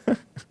that.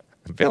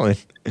 Villain.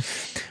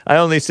 I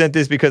only sent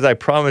this because I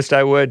promised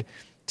I would.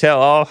 Tell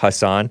all,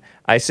 Hassan.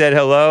 I said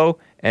hello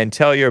and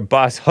tell your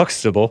boss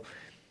Huxtable,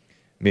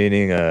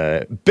 meaning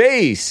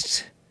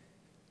based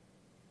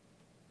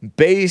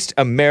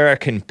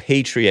American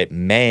patriot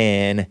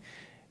man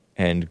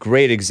and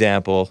great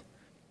example,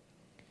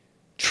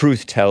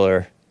 truth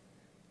teller,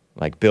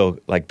 like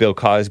Bill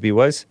Cosby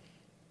was.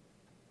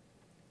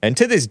 And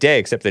to this day,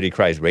 except that he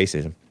cries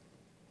racism,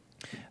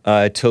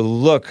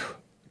 to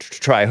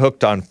try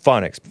hooked on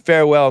phonics.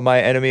 Farewell,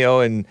 my enemy.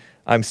 Oh, and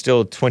I'm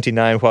still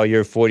 29 while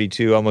you're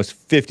 42, almost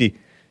 50.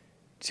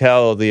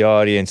 Tell the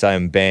audience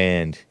I'm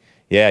banned.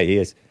 Yeah, he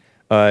is.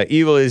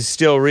 Evil is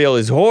still real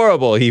is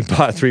horrible. He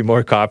bought 3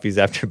 more coffees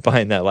after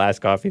buying that last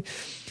coffee.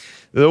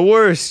 The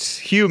worst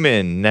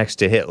human next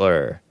to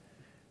Hitler,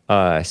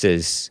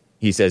 says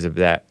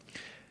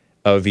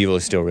of evil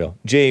is still real.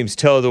 James,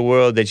 tell the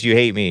world that you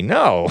hate me.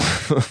 No.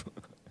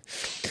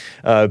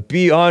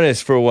 Be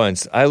honest for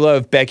once. I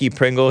love Becky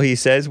Pringle, he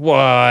says.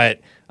 What?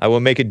 I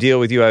will make a deal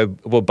with you. I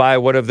will buy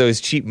one of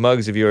those cheap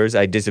mugs of yours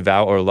I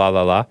disavow, or la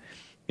la la,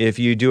 if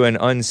you do an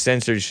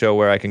uncensored show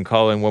where I can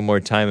call in one more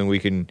time and we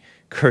can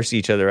curse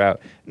each other out.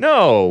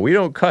 No, we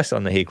don't cuss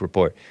on the Hake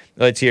Report.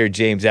 Let's hear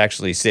James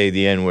actually say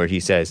the N-word. He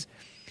says,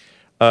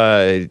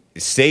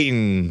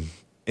 Satan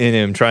in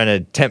him trying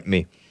to tempt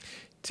me.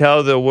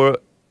 Tell the world,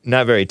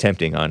 not very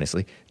tempting,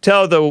 honestly.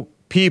 Tell the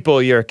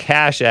people your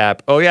Cash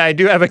App. Oh yeah, I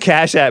do have a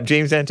Cash App,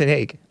 James Anton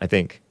Hake, I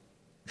think.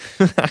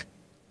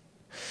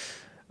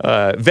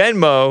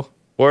 Venmo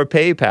or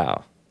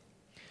PayPal.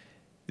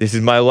 This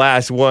is my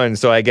last one,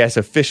 so I guess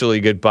officially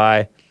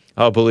goodbye.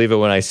 I'll believe it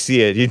when I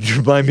see it. You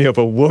remind me of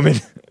a woman.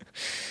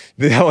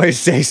 They always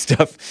say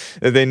stuff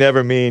that they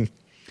never mean.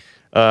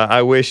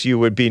 I wish you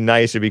would be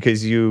nicer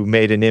because you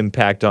made an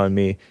impact on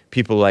me.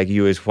 People like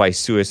you is why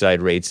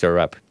suicide rates are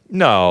up.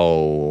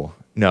 No.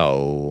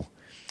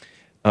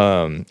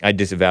 I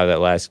disavow that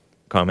last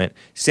comment.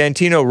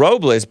 Santino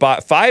Robles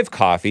bought 5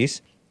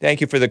 coffees. Thank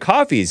you for the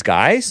coffees,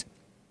 guys.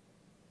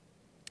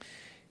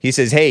 He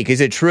says, Hake,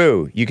 is it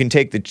true? You can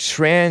take the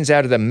trans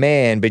out of the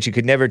man, but you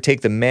could never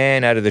take the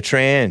man out of the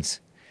trans.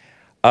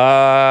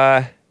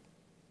 Yeah,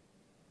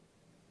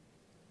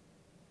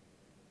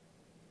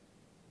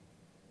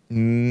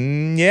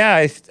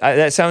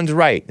 that sounds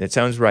right. That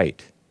sounds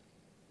right.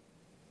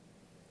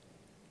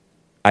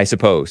 I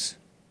suppose.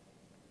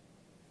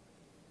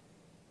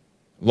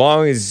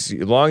 long as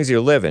you're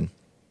living.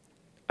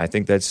 I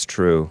think that's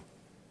true.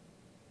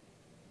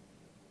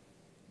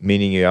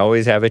 Meaning you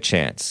always have a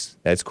chance.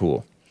 That's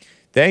cool.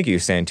 Thank you,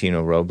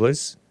 Santino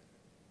Robles.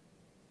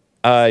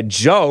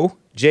 Joe,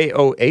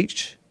 Joh,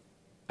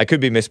 I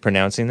could be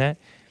mispronouncing that,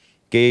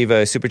 gave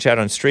a super chat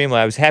on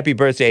Streamlabs. Happy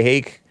birthday,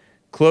 Hake.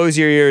 Close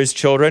your ears,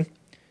 children.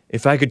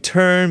 If I could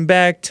turn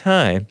back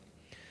time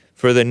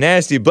for the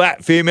nasty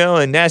black female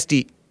and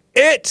nasty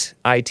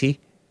IT,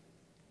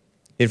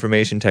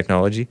 information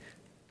technology,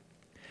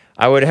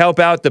 I would help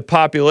out the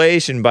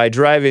population by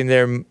driving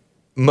their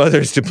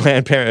mothers to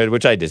Planned Parenthood,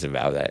 which I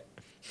disavow that.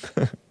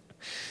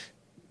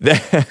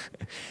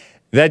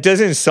 That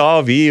doesn't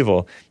solve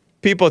evil.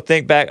 People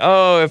think back,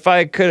 oh, if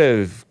I could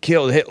have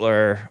killed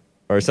Hitler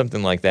or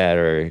something like that,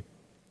 or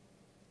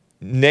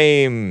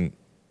name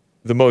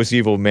the most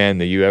evil man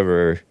that you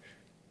ever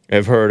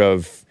have heard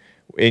of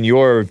in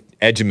your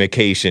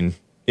education,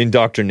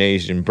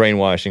 indoctrination,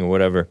 brainwashing, or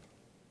whatever.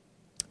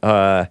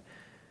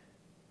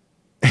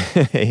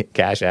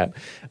 Cash App.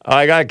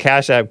 I got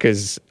Cash App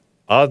because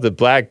all the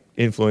black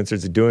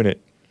influencers are doing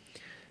it.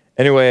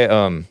 Anyway,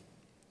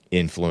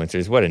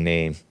 influencers, what a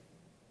name.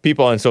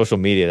 People on social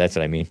media, that's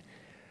what I mean.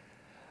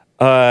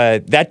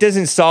 That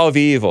doesn't solve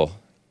evil.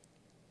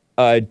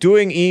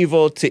 Doing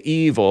evil to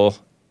evil,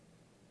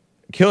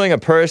 killing a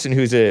person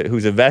who's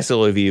a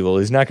vessel of evil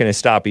is not going to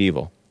stop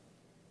evil.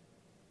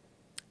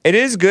 It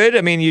is good.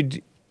 I mean,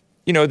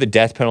 you know, the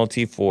death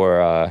penalty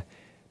for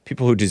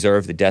people who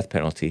deserve the death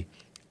penalty.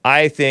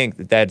 I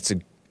think that's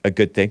a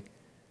good thing.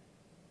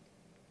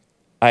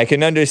 I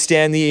can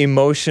understand the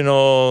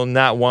emotional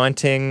not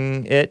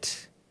wanting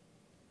it.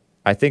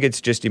 I think it's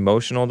just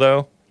emotional,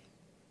 though.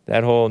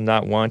 That whole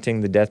not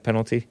wanting the death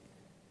penalty.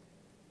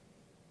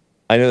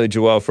 I know that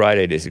Joel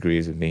Friday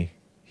disagrees with me.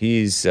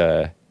 He's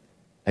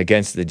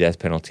against the death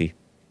penalty.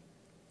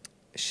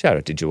 Shout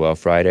out to Joel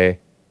Friday.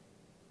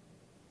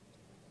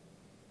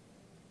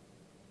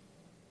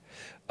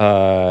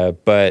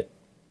 But,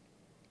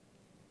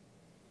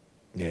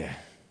 yeah,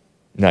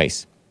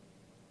 nice.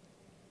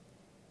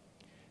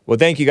 Well,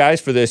 thank you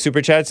guys for the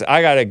super chats.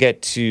 I got to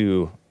get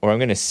to, or I'm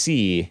going to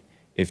see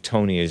if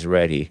Tony is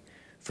ready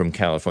from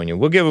California.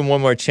 We'll give him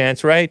one more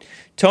chance, right?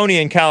 Tony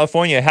in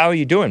California, how are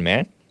you doing,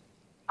 man?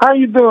 How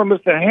you doing,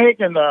 Mr. Hake?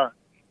 And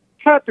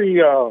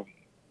happy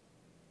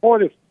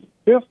 45th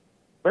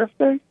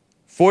birthday?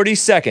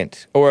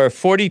 42nd or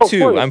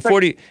 42. Oh, I'm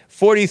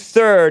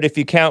 43rd if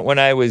you count when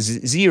I was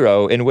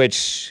 0, in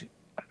which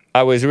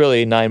I was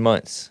really 9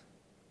 months.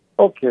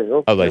 Okay.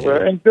 Well,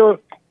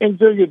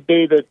 enjoy your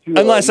day that you...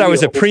 Unless I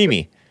was a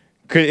preemie.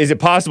 Is it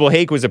possible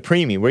Hake was a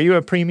preemie? Were you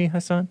a preemie,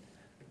 Hassan?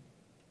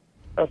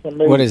 That's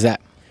amazing. What is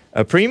that?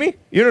 A preemie?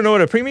 You don't know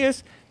what a preemie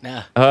is?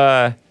 No.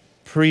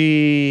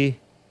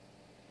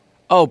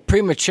 Oh,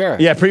 premature.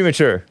 Yeah,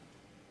 premature.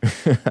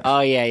 Oh,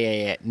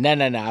 yeah.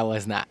 No, I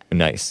was not.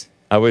 Nice.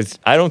 I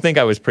don't think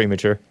I was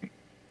premature.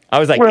 I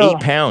was like 8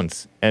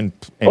 pounds and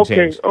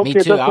change. Okay, me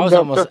too. I was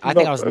almost. I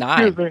think I was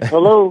 9.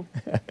 Hello.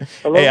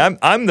 Hey,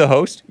 I'm the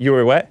host. You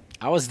were what?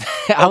 I was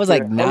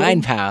like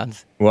 9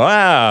 pounds.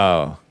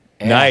 Wow.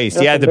 Yeah. Nice.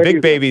 That's the amazing.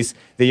 big babies.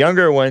 The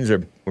younger ones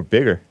were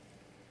bigger.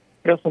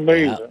 That's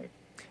amazing. Yeah.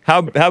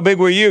 How big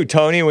were you,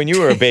 Tony, when you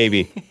were a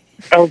baby?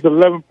 I was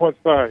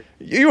 11.5.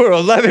 You were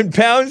 11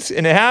 pounds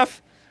and a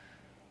half?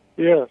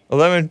 Yes.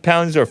 11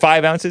 pounds or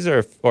 5 ounces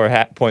or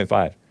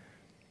 0.5?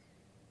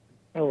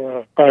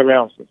 5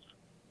 ounces.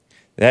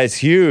 That's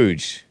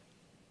huge.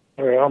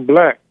 I'm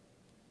black.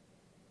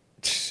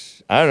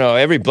 I don't know.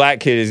 Every black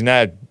kid is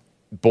not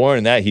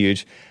born that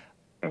huge.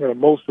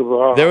 Most of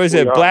them. There was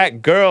a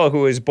black girl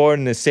who was born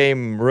in the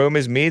same room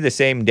as me the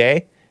same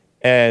day.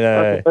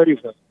 And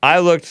I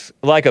looked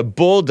like a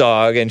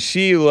bulldog, and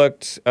she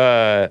looked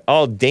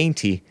all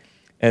dainty.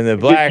 And the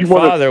black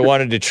father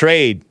wanted to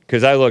trade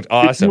because I looked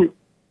awesome.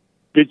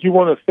 Did you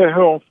want to set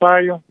her on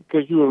fire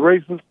because you were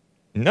racist?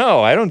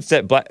 No, I don't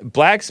set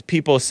blacks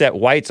people set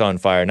whites on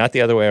fire, not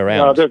the other way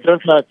around. No,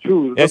 that's not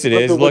true. Yes, it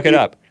is. Look it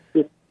up.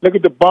 Look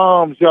at the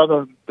bombs y'all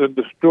done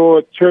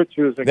destroyed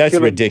churches. And that's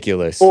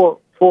ridiculous.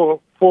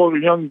 Four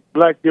young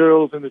black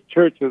girls in the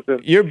churches,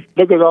 and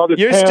look at all the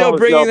you're still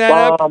bringing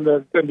that up.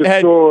 And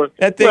destroyed.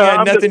 That thing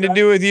had nothing to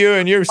do with you,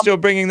 and you're still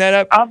bringing that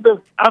up. I'm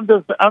just.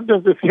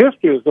 It's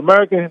history. It's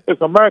American. It's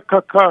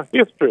America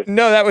history.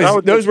 No,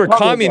 those were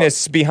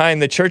communists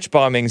behind the church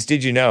bombings.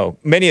 Did you know?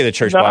 Many of the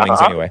church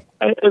bombings, anyway.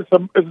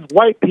 It's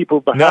white people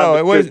behind.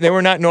 No, they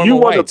were not normal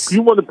whites.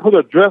 You want to put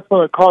a dress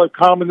on and call it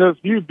communist?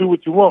 You do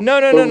what you want.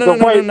 No,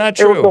 not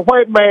true. It was a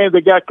white man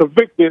that got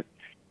convicted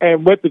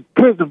and went to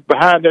prison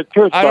behind that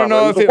church. I don't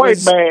know if it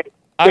was a white man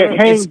that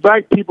hanged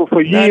black people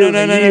for years.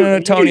 No,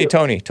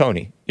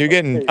 Tony. You're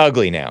getting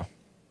ugly now.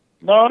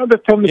 No, I'm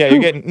just telling the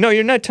truth.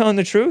 You're not telling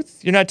the truth.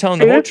 You're not telling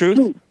the whole truth.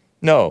 True.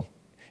 No,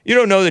 you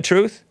don't know the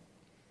truth.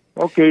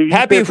 Okay.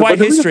 Happy White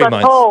History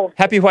Month.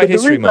 Happy White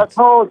History Month.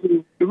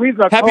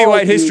 Happy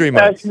White History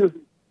Month.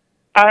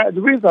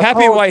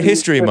 Happy White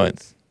History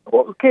Month.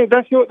 Okay,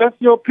 that's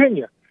your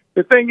opinion.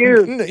 The thing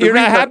is, you're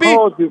not happy.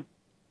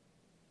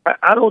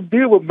 I don't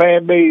deal with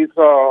man-made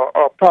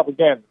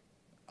propaganda.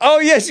 Oh,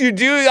 yes, you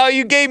do. All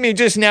you gave me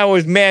just now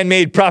was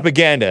man-made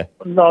propaganda.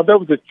 No, that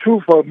was the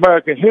truth of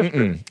American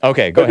history.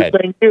 Okay, go ahead. The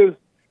thing is,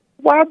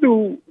 why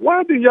do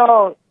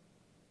y'all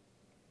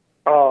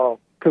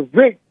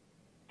convict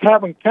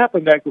Colin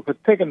Kaepernick for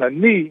taking a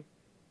knee,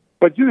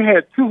 but you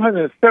had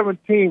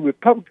 217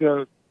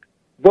 Republicans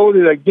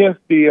voted against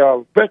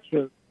the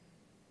veterans'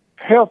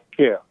 health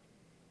care?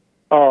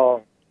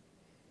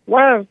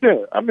 Why is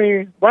that? I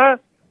mean, why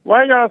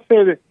y'all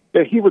say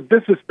that he was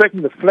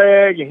disrespecting the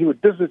flag and he was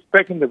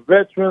disrespecting the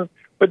veterans,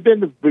 but then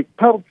the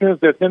Republicans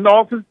that's in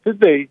office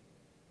today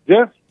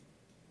just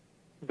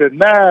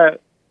denied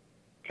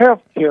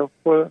health care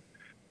for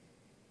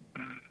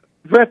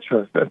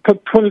veterans and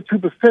took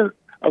 22%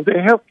 of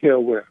their health care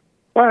away.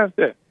 Why is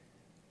that?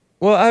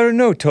 Well, I don't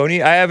know,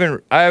 Tony. I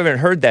haven't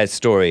heard that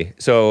story,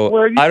 so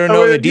I don't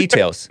know the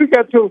details.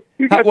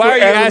 Why are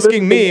you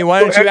asking me?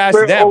 Why don't you ask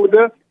them?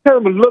 Tell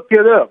them to look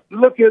it up.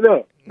 Look it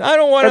up. I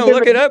don't want to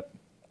look it up.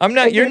 I'm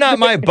not. You're not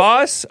my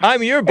boss.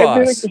 I'm your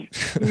boss.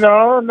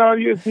 No.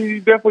 You see,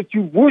 that's what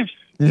you wish.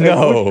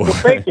 No,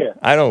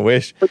 I don't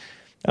wish.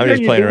 I'm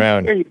just playing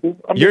around.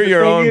 You're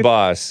your own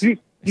boss.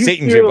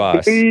 Satan's your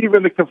boss. You believe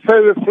in the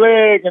Confederate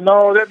flag and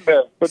all that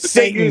mess. But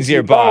Satan's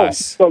your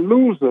boss. You're a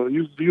loser.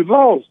 You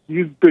lost.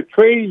 You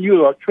betrayed.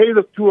 You are a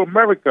traitor to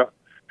America.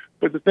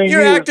 But the thing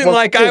You're acting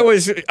like I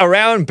was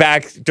around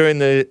back during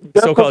the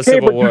so-called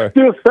Civil War.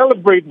 You're still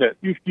celebrating it.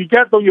 You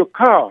got on your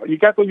car. You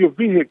got on your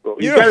vehicle.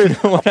 You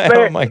don't know what I have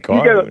on my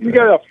car. You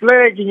got a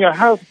flag in your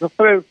house. A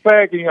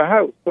flag in your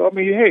house. So, I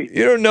mean, hey.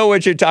 You don't know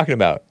what you're talking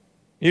about.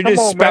 You're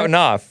just spouting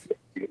off.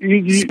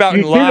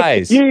 Spouting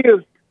lies.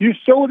 You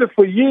showed it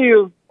for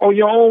years on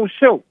your own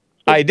show.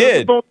 So I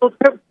did. So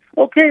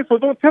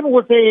don't tell me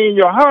what's in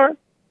your heart.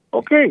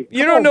 Okay.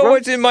 You don't know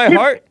what's in my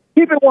heart?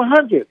 Keep it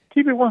 100.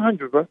 Keep it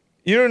 100, bro.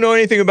 You don't know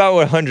anything about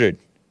 100.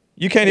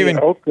 You can't even.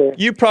 Okay.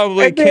 You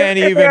probably can't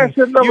even.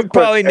 You've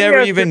probably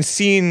never even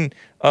seen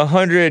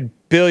 $100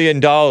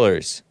 billion.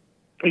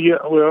 Yeah.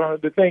 Well,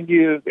 the thing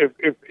is,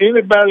 if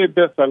anybody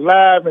that's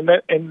alive and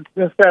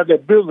inside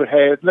that building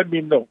has, let me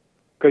know.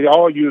 Because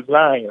all you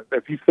lying.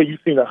 If you say you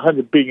seen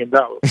 $100 billion,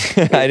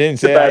 I didn't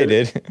say I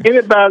did.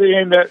 Anybody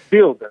in that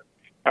building?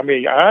 I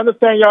mean, I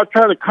understand y'all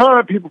trying to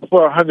con people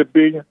for $100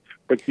 billion,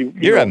 but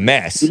you're a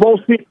mess.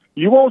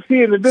 You won't see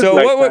it in this. So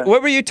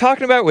what were you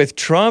talking about with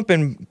Trump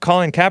and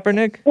Colin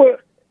Kaepernick? Well,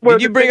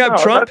 did you bring up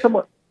Trump?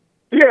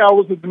 Yeah,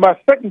 my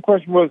second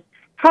question was,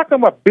 how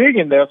come a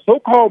billionaire,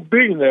 so-called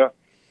billionaire,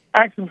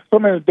 asking for so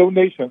many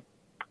donations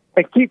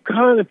and keep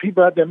conning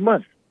people out their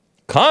money?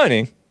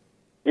 Conning?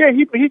 Yeah,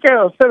 he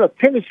got a set of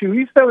tennis shoes.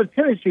 He's selling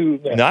tennis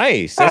shoes now.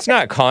 Nice. That's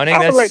not conning.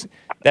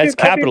 That's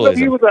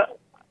capitalism.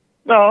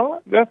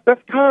 No,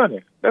 that's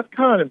conning. That's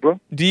conning, bro.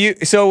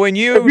 So when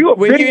you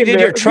did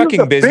your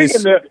trucking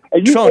business,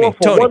 and you go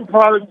from one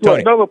product to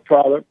another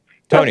product,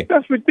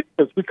 that's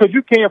ridiculous because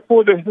you can't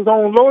afford his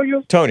own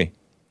lawyers. Tony,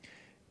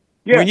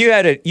 when you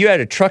had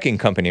a trucking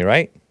company,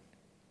 right?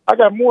 I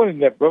got more than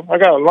that, bro. I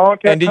got a lawn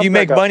care. And did you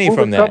make money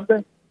from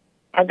that?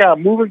 I got a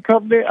moving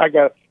company. I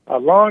got a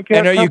lawn care.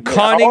 And are you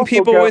conning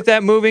people with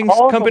that moving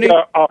company?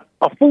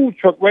 A food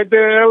truck right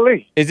there in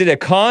L.A. Is it a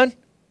con?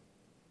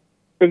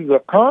 Is it a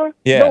con?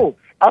 Yeah. No,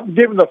 I'm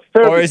giving a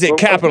service. Or is it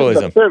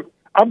capitalism?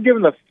 I'm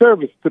giving a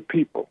service to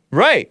people.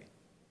 Right.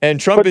 And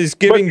Trump is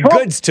giving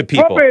goods to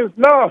people.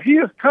 He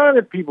is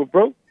conning people,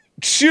 bro.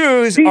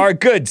 Shoes are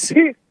goods. He's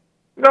saying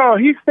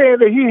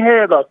that he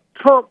had a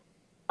Trump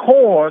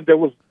coin that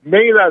was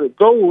made out of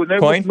gold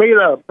and it was made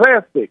out of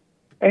plastic.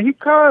 And he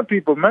conned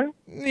people, man.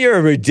 You're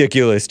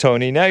ridiculous,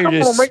 Tony. Now you're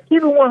Come on, man.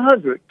 Keep it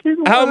 100.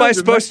 How am I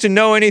supposed to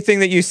know anything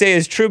that you say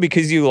is true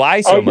because you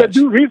lie so much?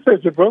 Do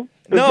research it, bro.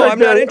 No, I'm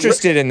not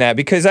interested in that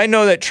because I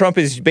know that Trump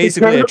is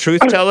basically a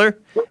truth teller,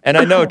 and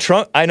I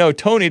know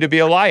Tony to be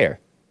a liar.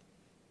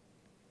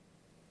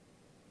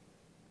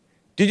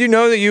 Did you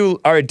know that you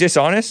are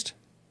dishonest?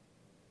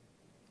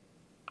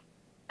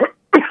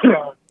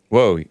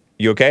 Whoa,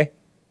 you okay?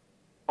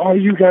 All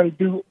you got to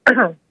do...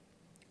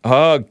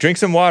 drink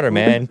some water,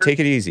 man. Take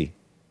it easy.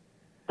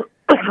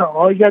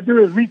 All you got to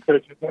do is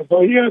research it. That's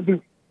all you got to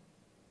do.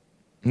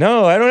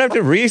 No, I don't have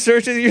to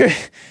research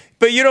it.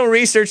 But you don't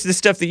research the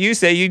stuff that you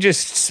say. You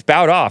just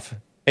spout off,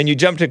 and you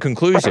jump to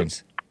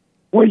conclusions.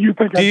 Where do you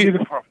think I get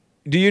it from?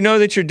 Do you know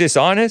that you're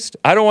dishonest?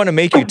 I don't want to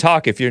make you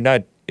talk if you're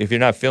not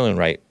feeling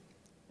right.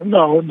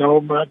 No,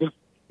 man.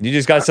 You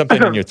just got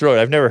something in your throat.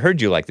 I've never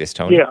heard you like this,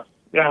 Tony. Yeah,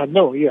 I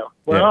know, yeah.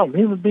 Well, I'm a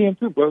human being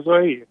too, bro.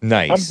 So, hey,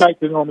 nice. I'm back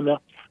to normal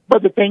now.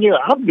 But the thing is,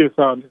 I'm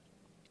dishonest.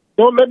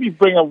 Don't let me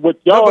bring up what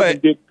y'all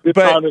did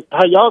dishonest,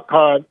 how y'all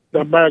con the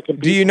American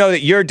people. Do you know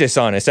that you're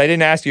dishonest? I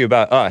didn't ask you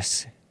about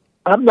us.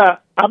 I'm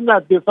not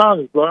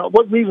dishonest, bro.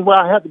 What reason why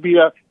I have to be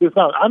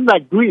dishonest? I'm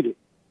not greedy.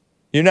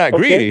 You're not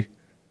greedy?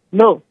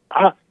 No.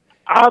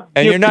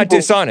 And you're not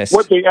dishonest?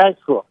 What they ask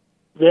for.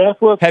 They ask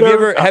for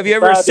have you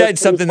ever said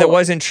something that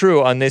wasn't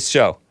true on this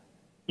show?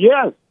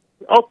 Yes.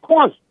 Of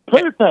course.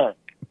 Plenty of time.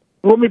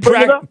 You want me to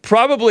bring it up?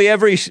 Probably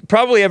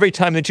every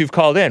time that you've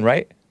called in,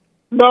 right?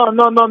 No.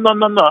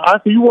 I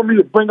said you want me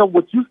to bring up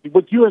what you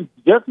and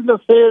Jessica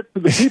said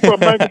to the people,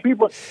 American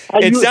people.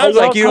 It sounds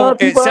like you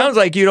don't. It sounds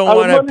like you don't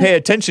want to pay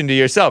attention to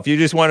yourself. You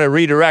just want to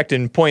redirect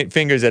and point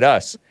fingers at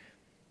us.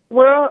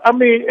 Well, I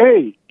mean,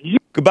 hey.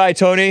 Goodbye,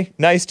 Tony.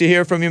 Nice to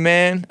hear from you,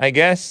 man. I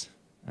guess.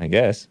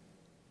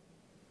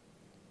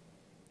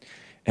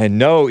 And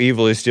no,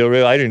 evil is still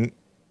real. I didn't.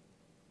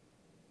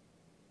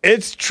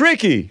 It's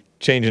tricky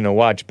changing a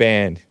watch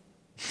band.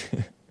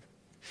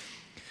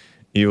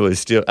 Evil is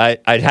still...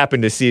 I'd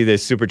happen to see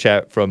this super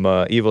chat from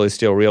Evil is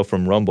Still Real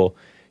from Rumble.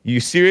 You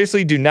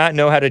seriously do not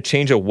know how to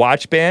change a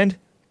watch band?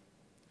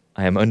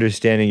 I am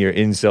understanding your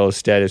incel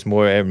status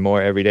more and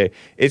more every day.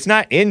 It's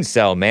not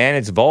incel, man.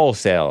 It's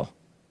volcel.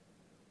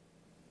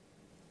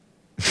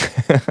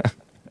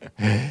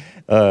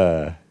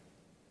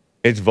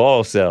 It's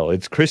volcel.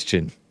 It's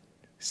Christian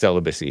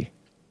celibacy.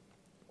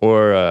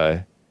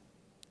 Or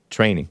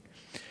training.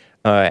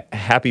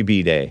 Happy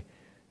B-Day.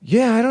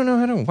 Yeah, I don't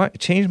know how to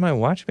change my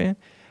watch band.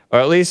 Or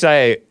at least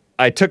I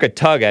took a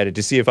tug at it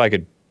to see if I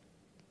could.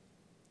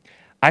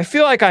 I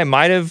feel like I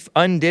might have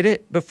undid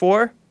it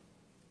before.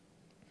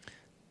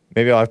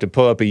 Maybe I'll have to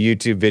pull up a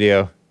YouTube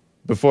video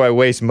before I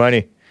waste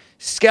money.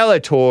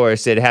 Skeletor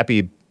said,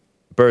 happy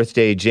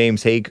birthday,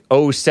 James Hake.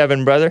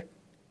 07, brother.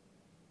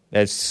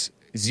 That's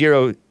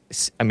 07.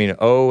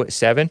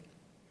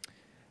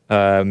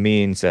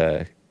 Means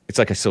it's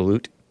like a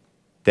salute.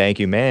 Thank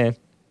you, man.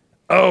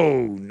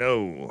 Oh,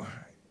 no.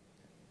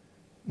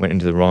 Went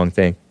into the wrong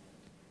thing.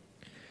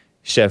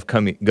 Chef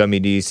Gummy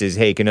D says,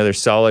 hey, another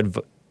solid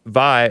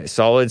vibe.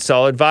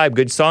 Solid vibe.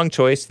 Good song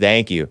choice.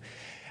 Thank you.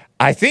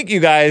 I think you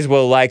guys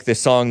will like the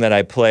song that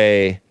I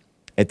play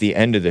at the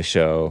end of the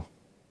show.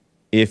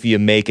 If you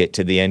make it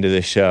to the end of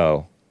the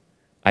show.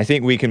 I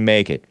think we can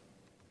make it.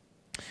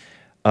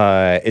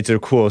 It's a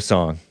cool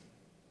song.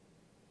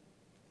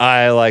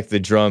 I like the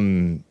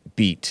drum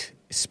beat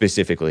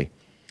specifically.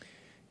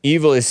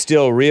 Evil is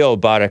Still Real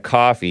bought a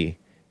coffee.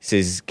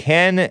 Says,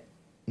 can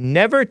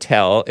never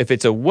tell if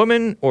it's a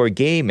woman or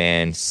gay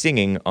man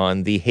singing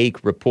on the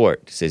Hake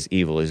Report, says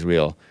Evil is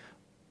Real,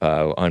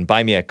 on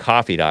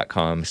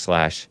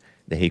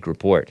buymeacoffee.com/the Hake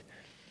Report.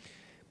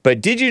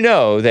 But did you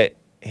know that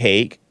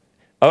Hake,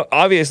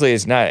 obviously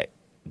it's not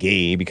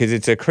gay because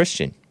it's a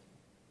Christian.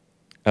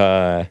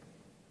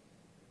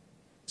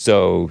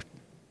 So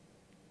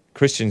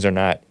Christians are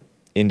not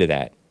into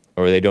that,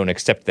 or they don't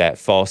accept that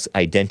false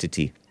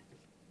identity.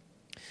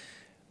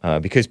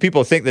 Because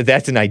people think that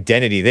that's an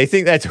identity. They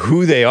think that's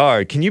who they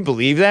are. Can you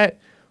believe that?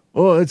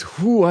 Oh, that's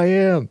who I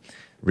am.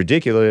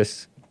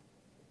 Ridiculous.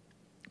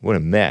 What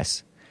a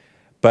mess.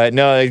 But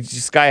no,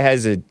 this guy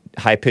has a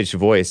high-pitched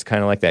voice,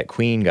 kind of like that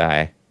Queen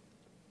guy.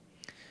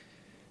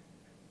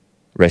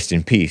 Rest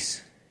in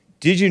peace.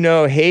 Did you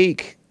know,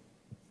 Hake,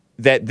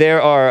 that there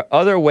are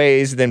other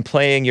ways than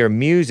playing your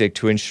music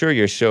to ensure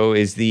your show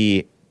is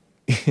the...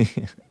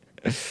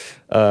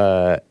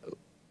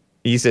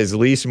 he says,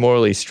 least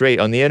morally straight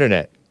on the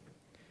internet.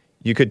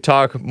 You could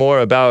talk more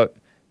about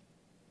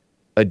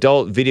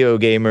adult video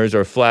gamers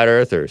or flat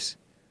earthers.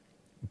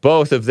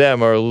 Both of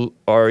them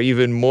are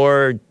even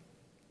more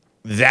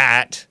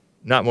that,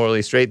 not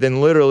morally straight,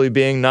 than literally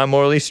being not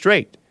morally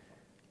straight,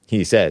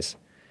 he says.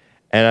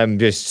 And I'm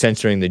just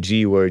censoring the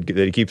G word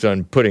that he keeps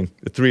on putting,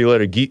 the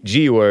three-letter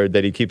G word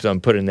that he keeps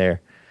on putting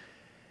there.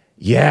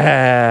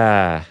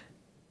 Yeah.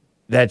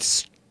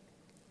 That's...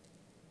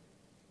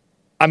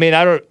 I mean,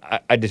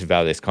 I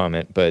disavow this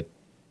comment, but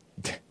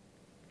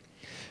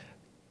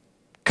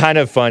kind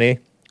of funny.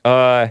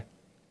 Kind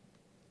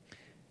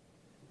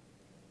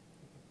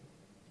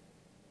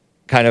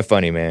of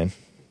funny, man.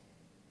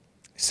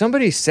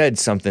 Somebody said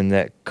something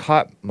that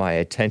caught my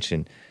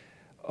attention.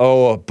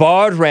 Oh,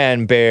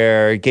 Bardran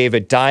Bear gave a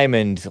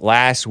diamond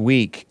last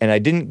week, and I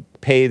didn't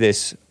pay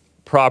this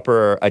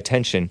proper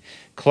attention.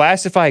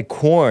 Classify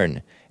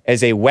corn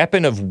as a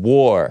weapon of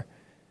war.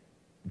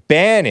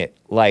 Ban it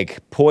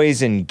like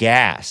poison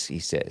gas, he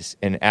says,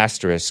 an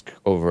asterisk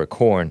over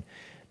corn,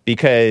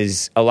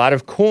 because a lot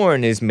of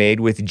corn is made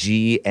with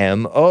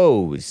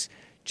GMOs,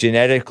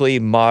 genetically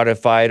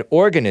modified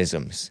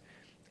organisms.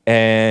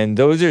 And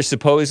those are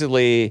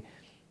supposedly,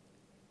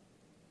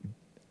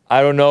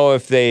 I don't know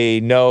if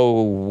they know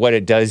what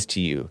it does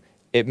to you.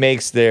 It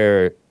makes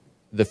the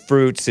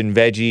fruits and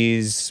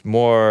veggies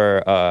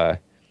more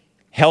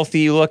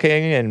healthy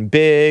looking and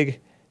big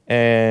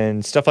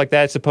and stuff like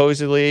that,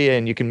 supposedly,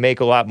 and you can make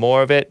a lot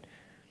more of it.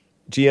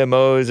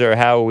 GMOs are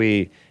how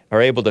we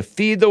are able to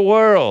feed the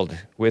world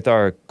with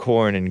our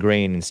corn and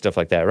grain and stuff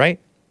like that, right?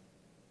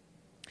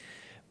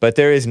 But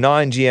there is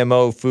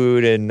non-GMO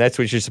food, and that's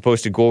what you're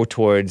supposed to go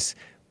towards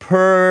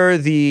per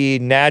the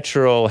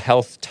natural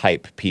health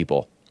type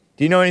people.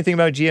 Do you know anything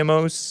about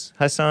GMOs,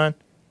 Hassan?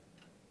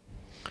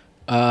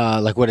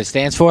 Like what it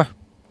stands for?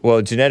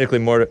 Well, genetically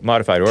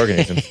modified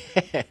organisms.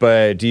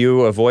 But do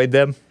you avoid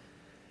them?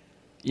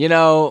 You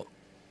know,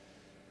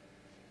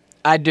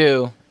 I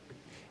do.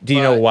 Do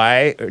you know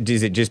why? Or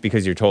is it just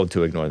because you're told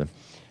to ignore them?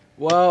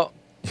 Well,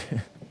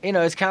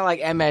 it's kind of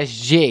like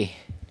MSG.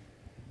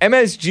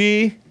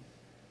 MSG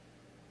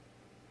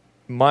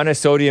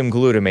monosodium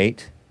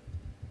glutamate,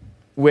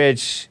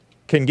 which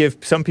can give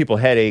some people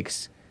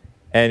headaches,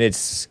 and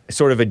it's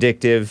sort of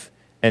addictive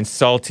and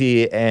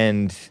salty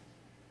and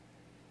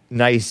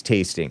nice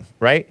tasting,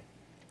 right?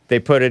 They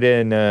put it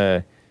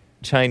in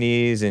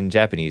Chinese and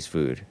Japanese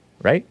food,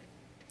 right?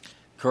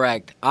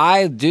 Correct.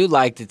 I do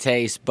like the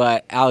taste,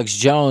 but Alex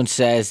Jones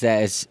says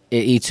that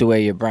it eats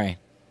away your brain.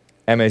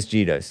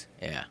 MSG does.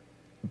 Yeah.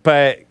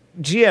 But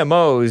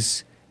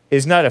GMOs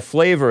is not a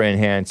flavor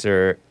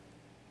enhancer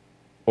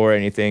or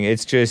anything.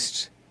 It's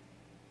just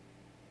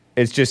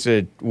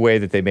a way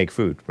that they make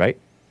food, right?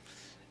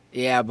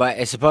 Yeah, but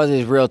it's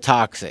supposedly real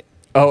toxic.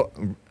 Oh,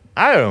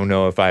 I don't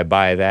know if I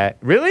buy that.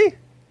 Really?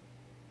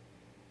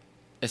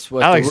 It's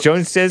what Alex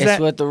Jones says that?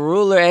 It's what the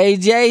ruler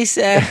AJ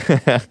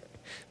said.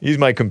 He's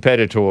my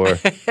competitor.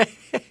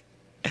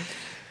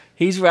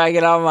 He's where I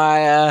get all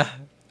my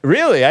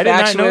really? I did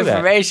not know that.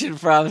 information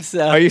from.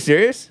 So. Are you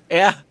serious?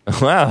 Yeah.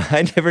 Wow,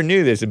 I never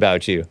knew this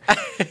about you.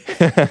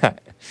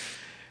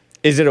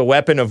 Is it a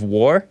weapon of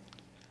war?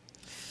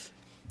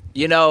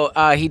 You know,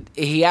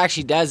 he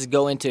actually does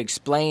go into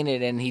explain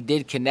it, and he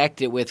did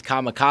connect it with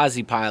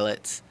kamikaze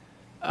pilots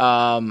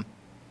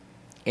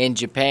in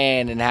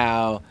Japan and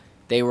how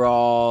they were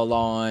all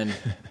on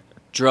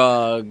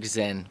drugs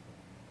and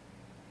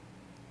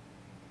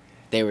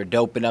they were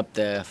doping up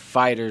the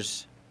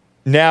fighters.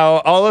 Now,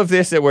 all of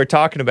this that we're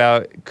talking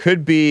about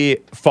could be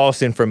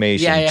false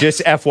information. Yeah.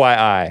 Just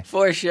FYI.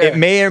 For sure. It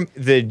may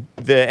the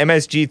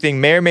MSG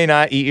thing may or may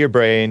not eat your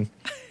brain,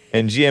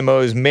 and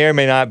GMOs may or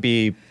may not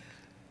be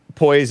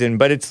poison,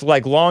 but it's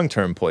like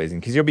long-term poison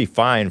because you'll be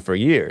fine for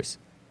years.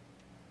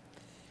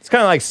 It's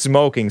kind of like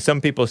smoking. Some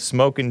people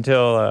smoke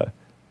until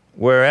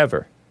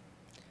wherever.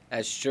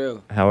 That's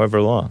true.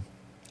 However long.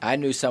 I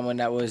knew someone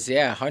that was,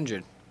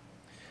 100.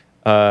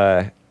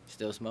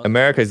 Still smoking.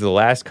 America is the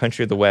last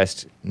country of the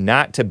West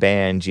not to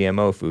ban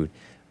GMO food.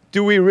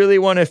 Do we really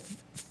want to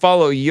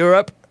follow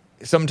Europe?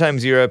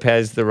 Sometimes Europe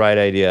has the right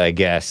idea, I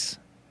guess.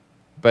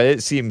 But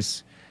it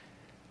seems...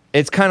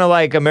 It's kind of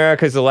like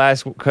America's the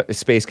last...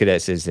 Space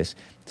Cadet says this.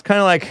 It's kind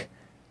of like...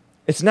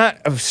 It's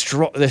not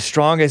the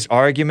strongest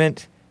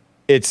argument.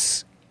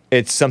 It's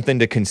something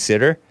to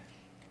consider.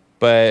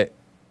 But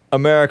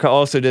America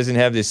also doesn't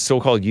have this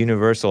so-called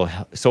universal,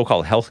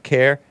 so-called health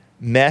care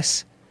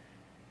mess.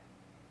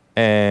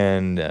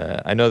 And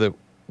I know that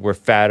we're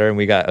fatter and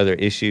we got other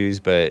issues,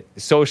 but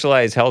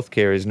socialized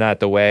healthcare is not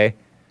the way.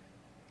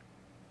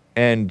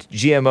 And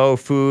GMO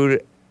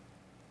food,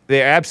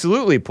 they're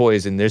absolutely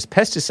poison. There's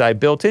pesticide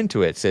built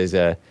into it, says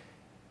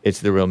it's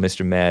the real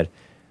Mr. Mad.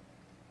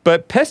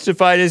 But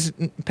pesticide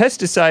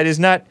is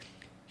not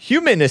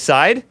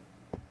humanicide,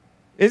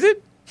 is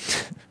it?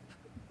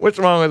 What's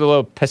wrong with a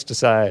little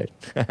pesticide?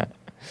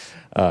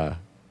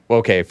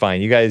 Okay,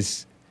 fine. You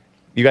guys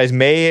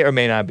may or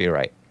may not be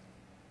right.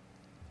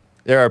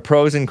 There are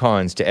pros and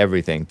cons to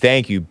everything.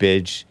 Thank you,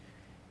 BJ.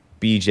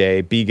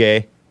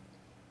 BJ.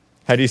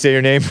 How do you say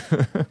your name?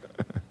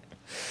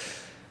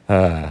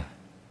 I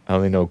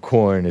only know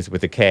corn is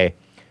with a K.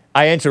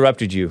 I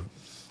interrupted you.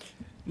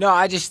 No,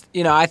 I just,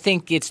 I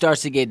think it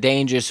starts to get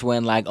dangerous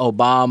when, like,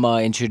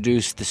 Obama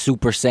introduced the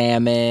super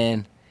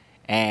salmon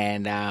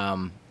and,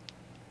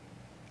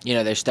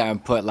 they're starting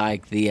to put,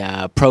 like, the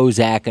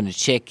Prozac on the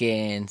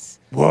chickens.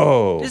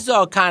 Whoa. This is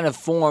all kind of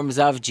forms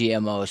of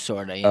GMO,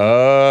 sort of.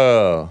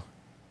 Oh.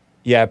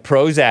 Yeah,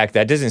 Prozac,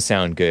 that doesn't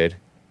sound good,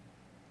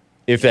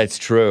 if that's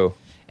true.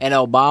 And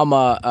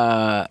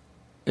Obama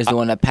is the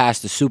one that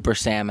passed the super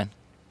salmon.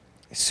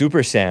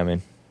 Super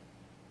salmon?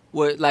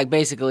 Like,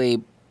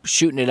 basically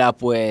shooting it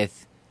up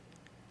with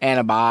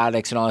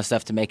antibiotics and all that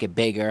stuff to make it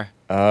bigger.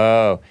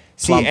 Oh.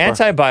 See, plumper.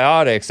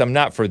 Antibiotics, I'm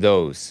not for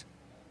those.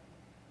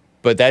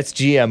 But that's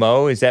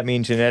GMO? Does that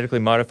mean genetically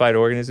modified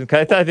organism? 'Cause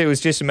I thought it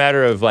was just a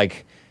matter of,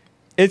 like...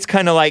 It's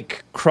kind of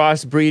like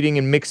crossbreeding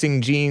and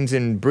mixing genes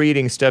and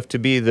breeding stuff to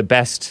be the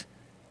best.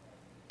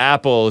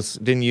 Apples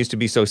didn't used to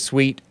be so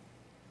sweet,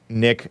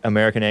 Nick,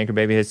 American Anchor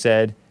Baby, has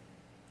said.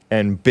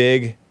 And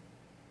big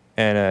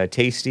and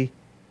tasty.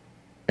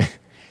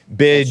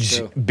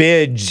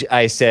 Bidge,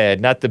 I said,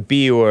 not the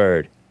B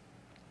word.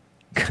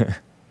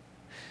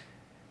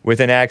 With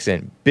an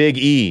accent. Big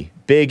E.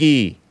 Big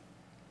E.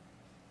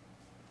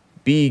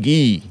 Big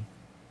E.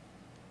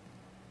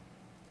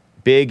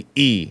 Big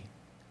E.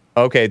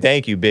 Okay,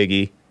 thank you,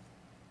 Biggie.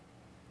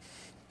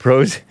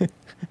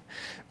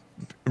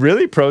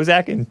 Really?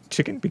 Prozac and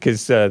chicken?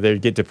 Because they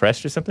get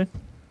depressed or something?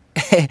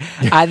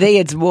 I think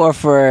it's more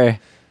to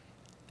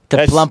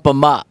plump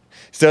them up.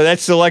 So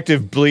that's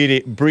selective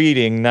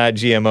breeding, not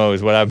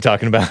GMOs, what I'm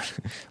talking about.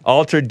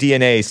 Altered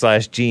DNA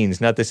 / genes,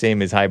 not the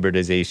same as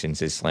hybridization,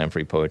 says Slam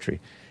Free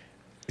Poetry.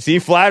 See,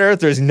 flat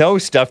earthers know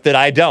stuff that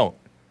I don't.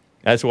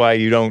 That's why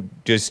you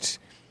don't just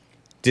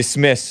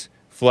dismiss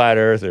flat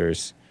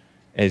earthers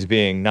as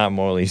being not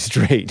morally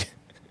straight.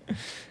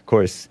 Of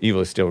course,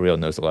 evil is still real,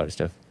 knows a lot of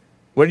stuff.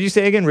 What did you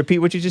say again? Repeat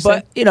what you just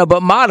said?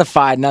 But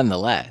modified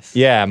nonetheless.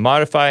 Yeah,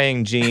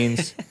 modifying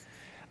genes.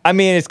 I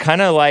mean, it's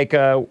kind of like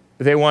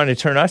they want to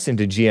turn us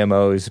into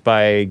GMOs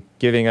by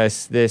giving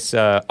us this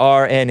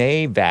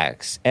RNA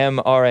vax,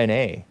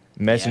 mRNA,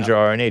 messenger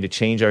RNA, to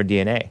change our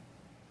DNA,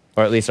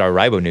 or at least our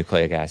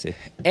ribonucleic acid.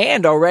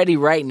 And already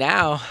right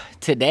now,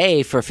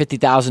 today, for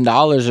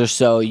 $50,000 or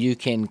so, you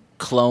can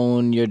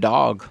clone your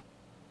dog.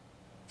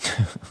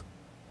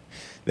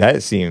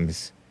 That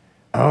seems...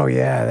 Oh,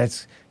 yeah,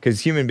 that's... Because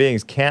human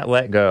beings can't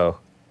let go.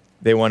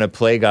 They want to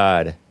play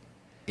God.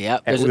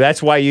 Yep.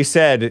 That's why you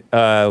said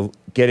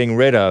getting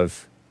rid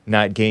of,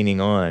 not gaining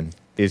on,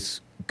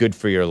 is good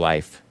for your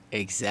life.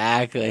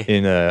 Exactly.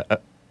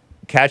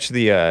 Catch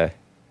the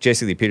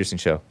Jesse Lee Peterson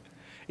show.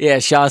 Yeah,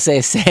 Sean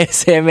says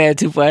Sandman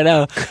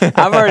 2.0.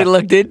 I've already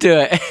looked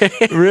into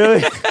it.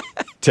 Really?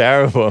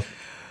 Terrible.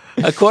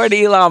 According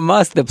to Elon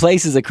Musk, the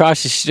place is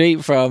across the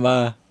street from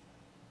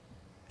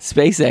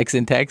SpaceX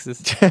in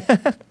Texas.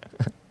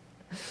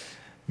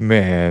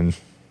 Man,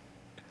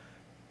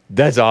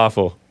 that's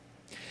awful.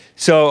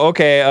 So,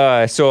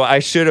 okay, so I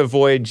should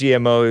avoid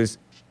GMOs,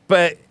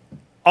 but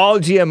all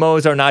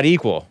GMOs are not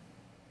equal,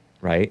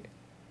 right?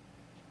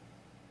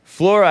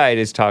 Fluoride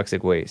is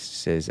toxic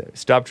waste, says,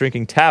 stop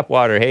drinking tap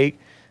water, Hake.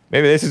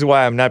 Maybe this is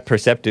why I'm not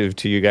perceptive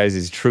to you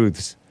guys'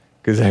 truths,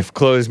 because I've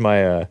closed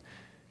my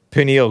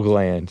pineal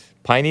gland.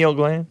 Pineal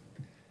gland?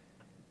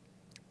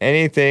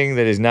 Anything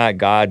that is not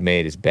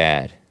God-made is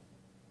bad.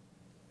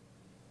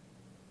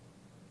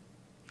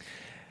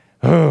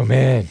 Oh,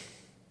 man.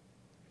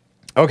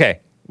 Okay.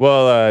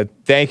 Well,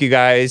 thank you,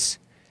 guys.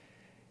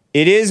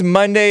 It is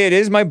Monday. It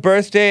is my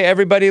birthday.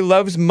 Everybody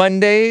loves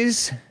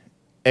Mondays,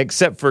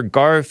 except for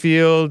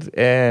Garfield.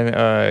 And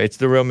it's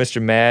the real Mr.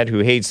 Mad who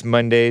hates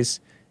Mondays.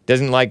 He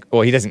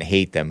doesn't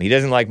hate them. He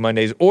doesn't like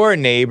Mondays or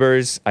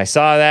neighbors. I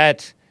saw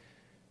that.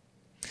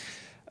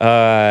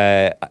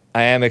 I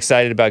am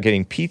excited about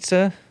getting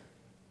pizza.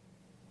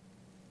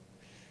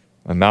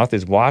 My mouth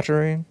is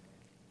watering.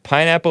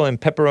 Pineapple and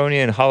pepperoni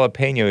and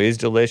jalapeno is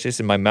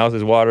delicious, and my mouth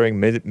is watering,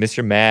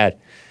 Mr. Mad.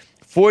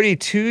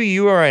 42,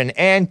 you are an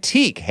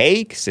antique,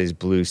 Hake, says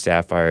Blue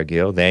Sapphire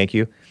Gill. Thank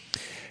you.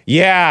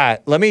 Yeah,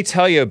 let me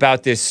tell you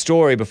about this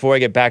story before I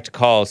get back to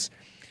calls.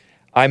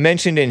 I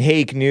mentioned in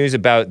Hake News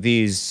about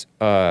these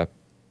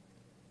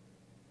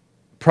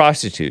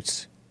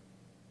prostitutes.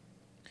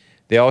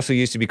 They also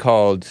used to be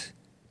called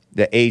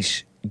the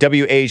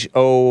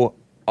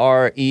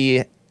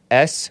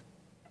WHORES,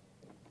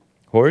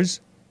 whores.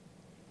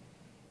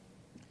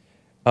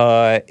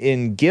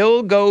 In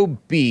Gilgo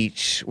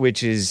Beach,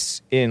 which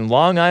is in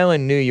Long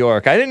Island, New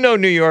York. I didn't know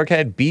New York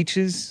had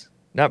beaches,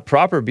 not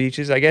proper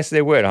beaches. I guess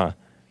they would, huh?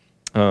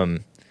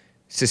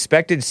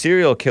 Suspected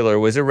serial killer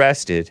was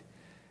arrested,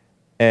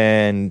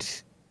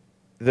 and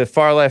the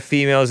far left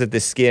females at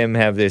the Skim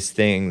have this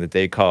thing that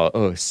they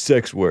call,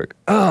 sex work.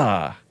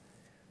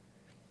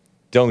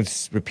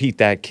 Don't repeat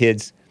that,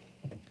 kids.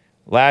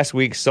 Last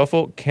week,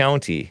 Suffolk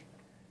County.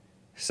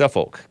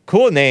 Suffolk.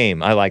 Cool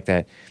name. I like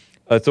that.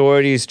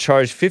 Authorities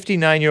charged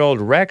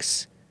 59-year-old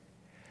Rex.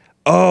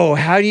 Oh,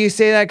 how do you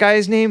say that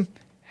guy's name?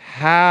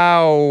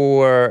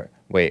 Hoyerman,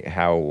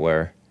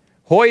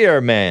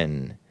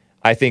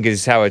 I think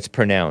is how it's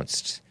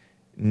pronounced.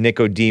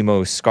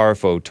 Nicodemo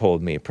Scarfo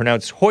told me.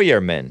 Pronounced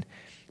Hoyerman,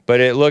 but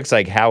it looks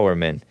like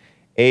Howerman.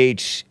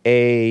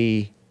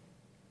 H-E.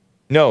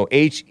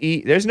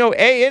 There's no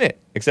A in it,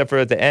 except for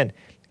at the end.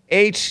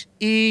 H-E-U-E-R-M-A-N-N.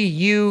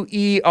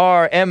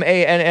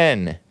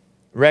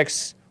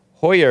 Rex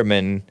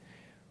Hoyerman,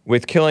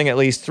 with killing at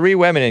least 3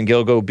 women in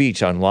Gilgo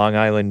Beach on Long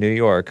Island, New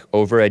York,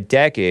 over a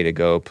decade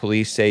ago.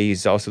 Police say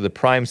he's also the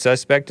prime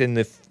suspect in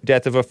the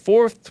death of a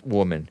 4th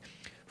woman.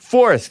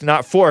 4th,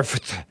 not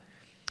 4th.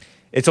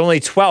 It's only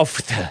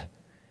 12th.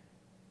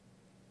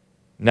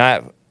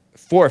 Not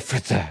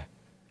 4th.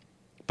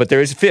 But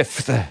there is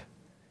 5th.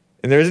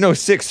 And there is no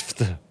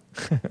 6th.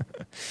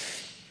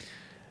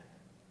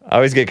 I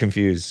always get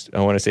confused. I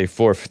want to say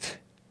 4th.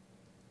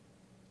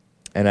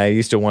 And I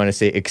used to want to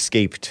say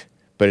escaped,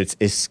 but it's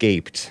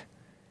escaped.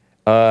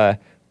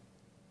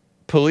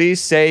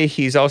 Police say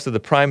he's also the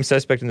prime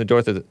suspect in the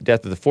death of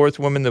the 4th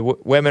woman. The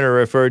women are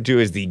referred to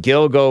as the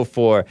Gilgo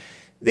 4.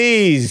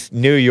 These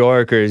New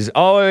Yorkers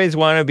always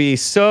want to be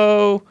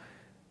so...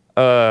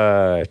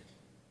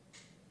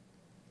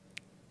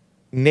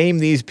 name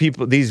these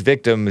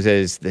victims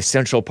as the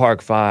Central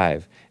Park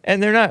 5.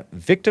 And they're not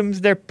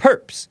victims, they're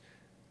perps.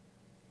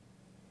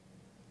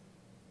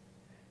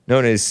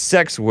 Known as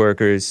sex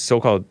workers,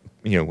 so-called,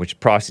 which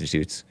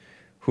prostitutes,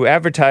 who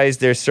advertise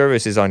their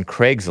services on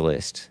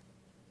Craigslist.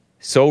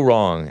 So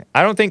wrong.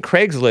 I would think that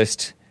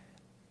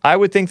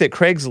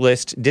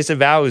Craigslist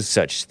disavows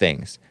such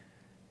things.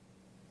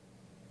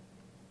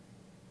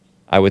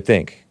 I would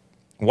think.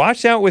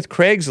 Watch out with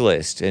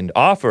Craigslist and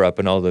OfferUp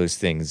and all those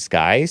things,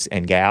 guys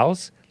and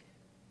gals.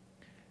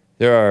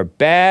 There are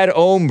bad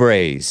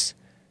hombres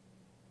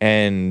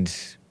and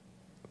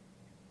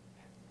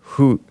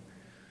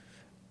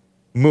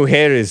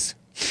mujeres.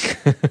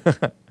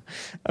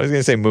 I was going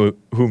to say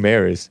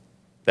mujeres.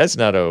 That's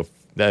not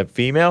that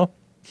female.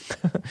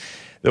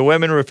 The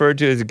women referred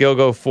to as the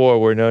Gilgo 4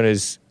 were known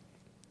as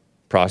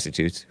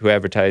prostitutes who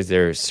advertised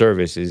their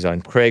services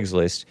on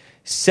Craigslist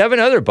 7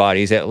 other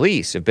bodies, at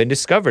least, have been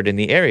discovered in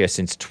the area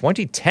since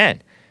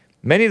 2010.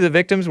 Many of the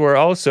victims were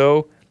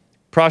also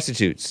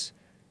prostitutes.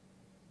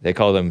 They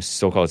call them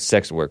so-called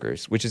sex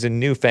workers, which is a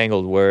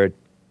newfangled word,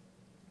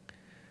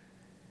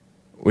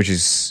 which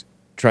is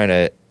trying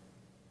to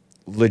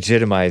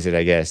legitimize it,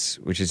 I guess,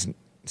 which is,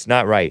 it's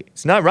not right.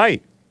 It's not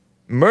right.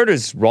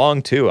 Murder's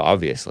wrong, too,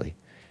 obviously.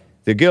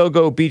 The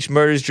Gilgo Beach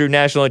murders drew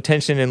national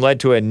attention and led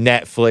to a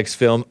Netflix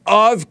film,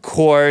 of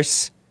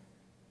course,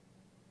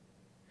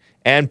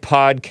 and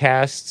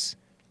podcasts.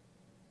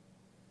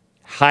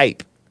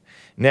 Hype.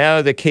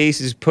 Now the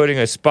case is putting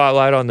a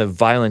spotlight on the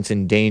violence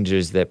and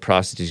dangers that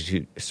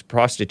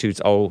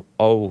prostitutes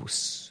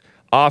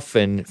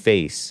often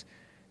face.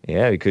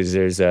 Yeah, because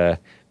there's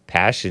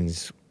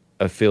passions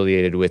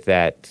affiliated with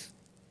that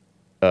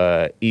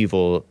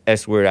evil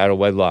S-word out of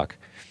wedlock.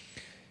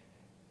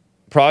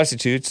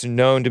 Prostitutes are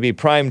known to be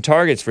prime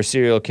targets for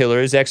serial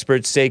killers.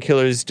 Experts say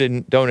killers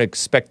don't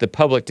expect the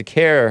public to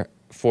care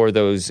for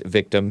those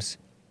victims.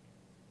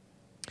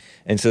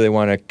 And so they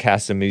want to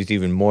cast them as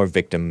even more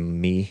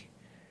victim-me.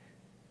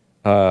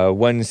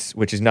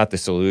 Which is not the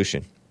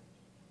solution.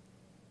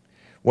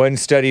 One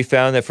study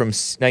found that from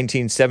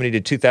 1970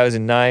 to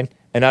 2009,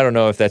 and I don't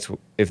know if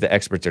the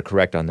experts are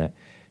correct on that,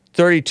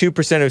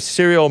 32% of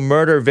serial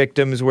murder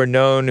victims were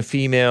known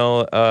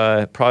female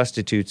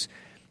prostitutes.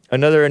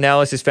 Another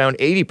analysis found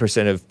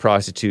 80% of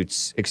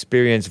prostitutes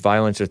experience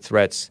violence or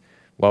threats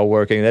while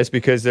working. That's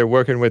because they're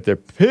working with their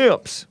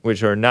pimps,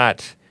 which are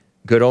not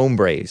good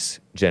hombres,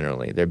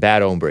 generally. They're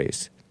bad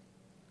hombres,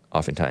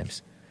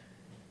 oftentimes.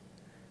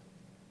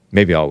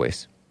 Maybe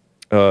always.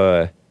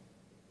 And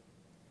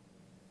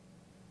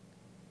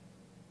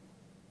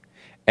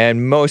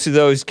most of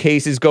those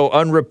cases go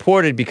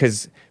unreported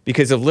because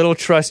of little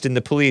trust in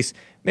the police.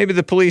 Maybe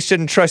the police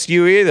shouldn't trust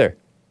you either.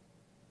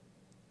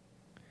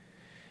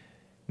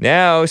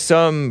 Now,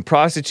 some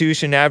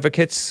prostitution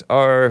advocates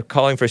are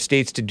calling for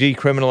states to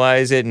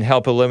decriminalize it and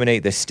help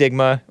eliminate the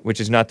stigma, which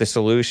is not the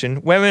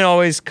solution. Women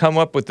always come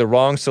up with the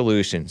wrong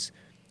solutions.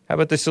 How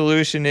about the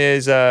solution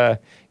is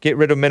get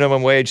rid of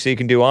minimum wage so you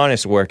can do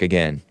honest work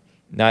again,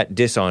 not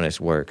dishonest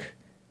work.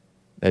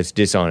 That's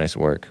dishonest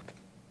work.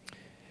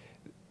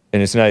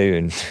 And it's not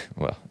even,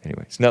 well,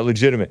 anyway, it's not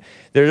legitimate.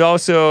 They're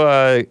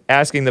also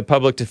asking the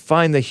public to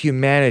find the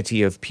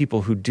humanity of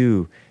people who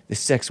do the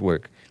sex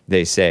work,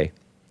 they say.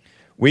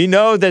 We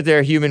know that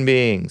they're human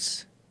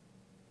beings.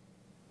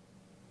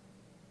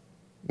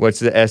 What's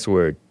the S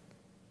word?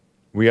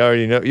 We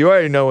already know. You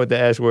already know what the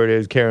S word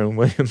is, Karen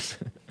Williams.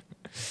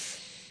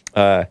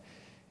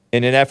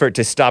 In an effort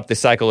to stop the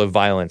cycle of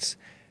violence.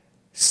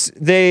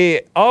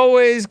 They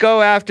always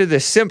go after the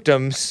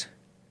symptoms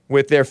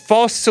with their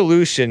false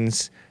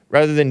solutions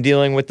rather than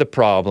dealing with the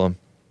problem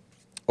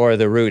or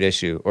the root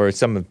issue or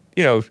some,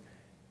 don't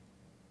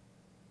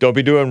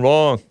be doing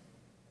wrong.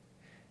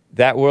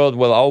 That world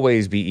will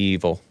always be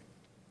evil.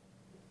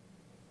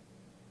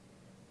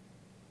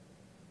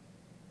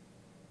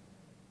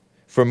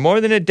 For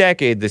more than a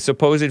decade, the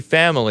supposed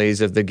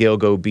families of the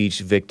Gilgo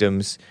Beach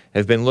victims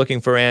have been looking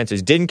for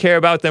answers. Didn't care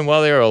about them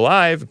while they were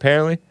alive,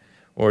 apparently,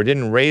 or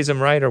didn't raise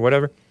them right or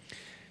whatever.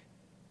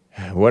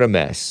 What a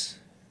mess.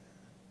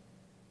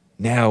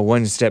 Now,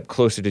 one step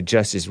closer to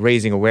justice,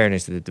 raising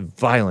awareness that the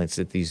violence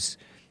that these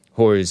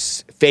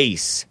whores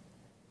face.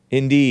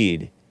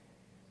 Indeed.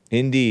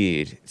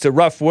 It's a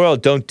rough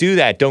world. Don't do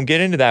that. Don't get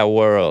into that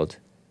world.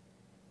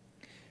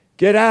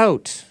 Get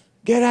out.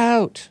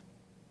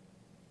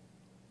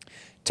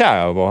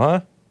 Terrible,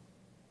 huh?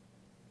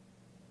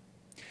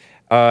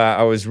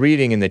 I was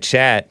reading in the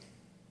chat.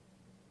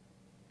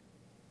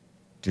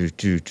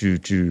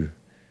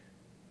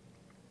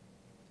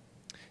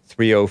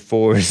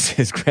 304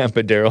 says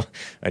Grandpa Daryl.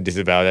 I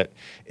disavow that.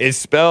 It's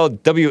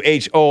spelled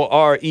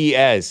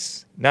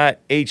W-H-O-R-E-S, not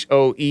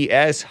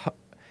H-O-E-S.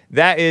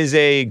 That is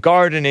a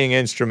gardening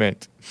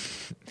instrument.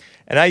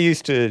 And I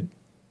used to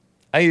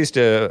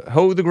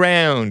hoe the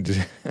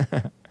ground.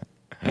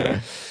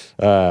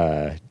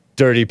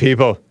 Dirty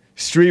people,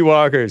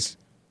 streetwalkers,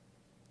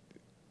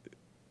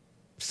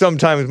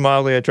 sometimes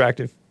mildly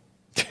attractive.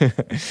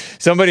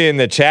 Somebody in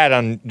the chat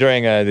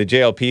during the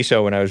JLP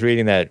show when I was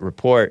reading that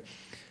report,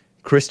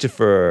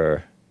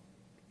 Christopher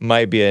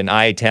might be an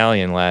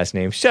Italian last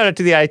name. Shout out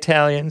to the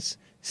Italians.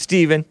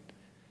 Stephen.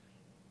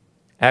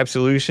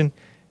 Absolution.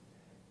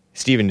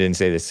 Stephen didn't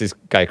say this. This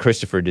guy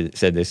Christopher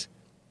said this.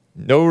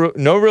 No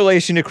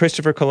relation to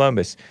Christopher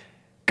Columbus.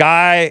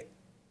 Guy,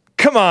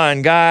 come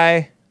on,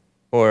 guy.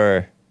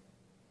 Or,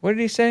 what did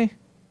he say?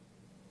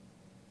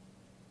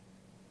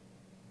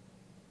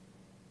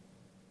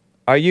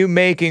 Are you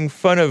making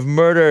fun of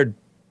murdered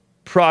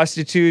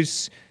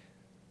prostitutes?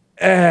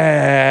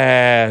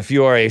 If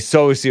you are a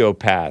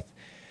sociopath.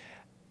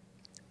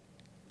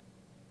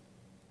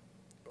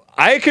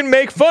 I can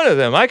make fun of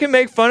them.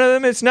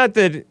 It's not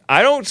that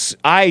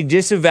I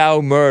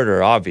disavow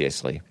murder,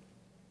 obviously.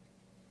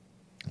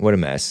 What a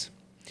mess.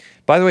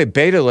 By the way,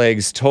 Beta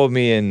Legs told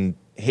me in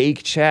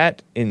Hake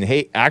chat, the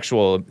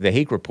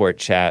Hake report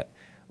chat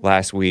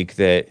last week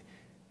that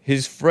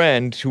his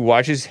friend who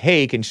watches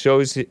Hake and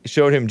showed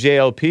him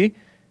JLP,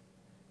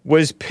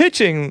 was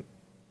pitching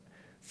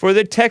for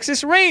the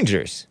Texas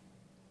Rangers.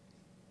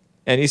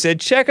 And he said,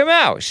 check him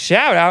out.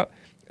 Shout out.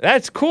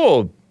 That's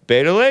cool,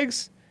 Beta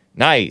Legs.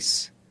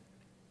 Nice.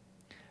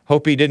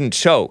 Hope he didn't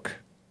choke.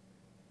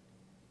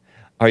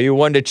 Are you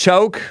one to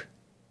choke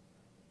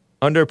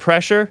under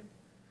pressure?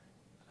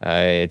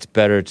 It's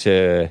better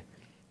to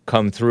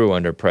come through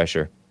under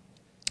pressure.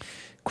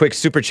 Quick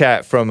super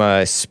chat from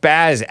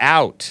Spaz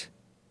Out.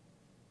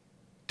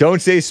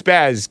 Don't say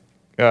spaz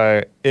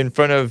in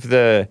front of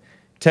the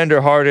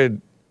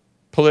tender-hearted,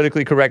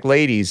 politically correct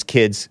ladies,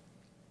 kids.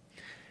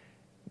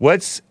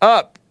 What's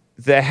up?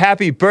 The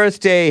happy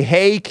birthday,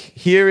 Hake.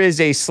 Here is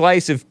a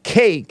slice of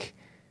cake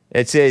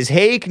that says,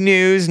 Hake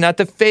news, not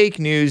the fake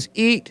news.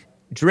 Eat,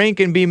 drink,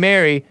 and be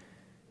merry.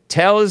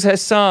 Tells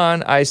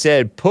Hassan I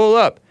said, pull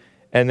up.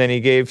 And then he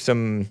gave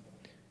some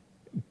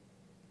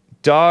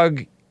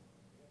dog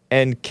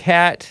and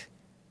cat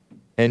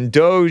and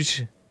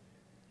Doge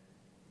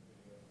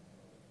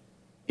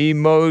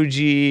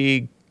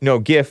emoji, no,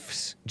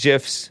 GIFs.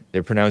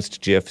 They're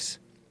pronounced GIFs.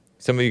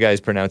 Some of you guys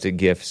pronounce it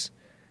GIFs,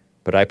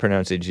 but I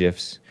pronounce it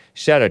GIFs.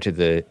 Shout out to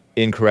the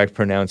incorrect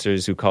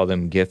pronouncers who call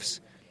them GIFs,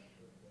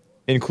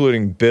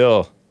 including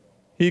Bill.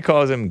 He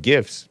calls them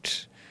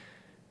GIFs.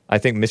 I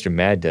think Mr.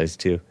 Mad does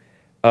too.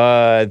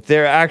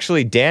 They're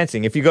actually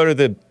dancing. If you go to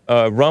the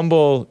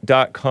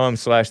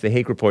rumble.com/the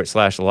Hake Report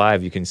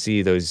 /live, you can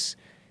see those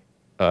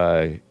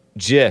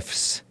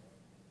GIFs.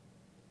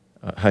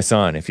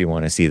 Hassan, if you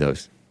want to see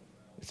those.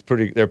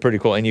 They're pretty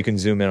cool, and you can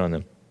zoom in on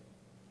them.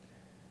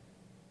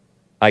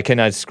 I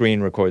cannot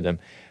screen record them.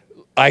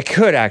 I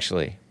could,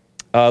 actually.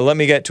 Let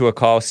me get to a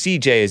call.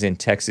 CJ is in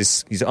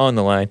Texas. He's on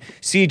the line.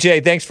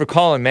 CJ, thanks for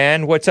calling,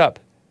 man. What's up?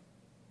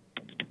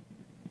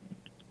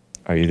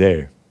 Are you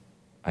there?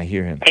 I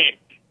hear him.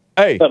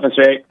 Hey. What's up,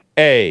 Mr. Hake?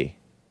 Hey.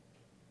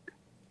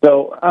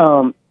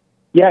 So,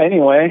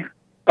 anyway,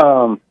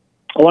 I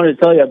wanted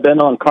to tell you I've been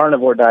on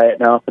carnivore diet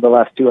now for the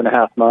last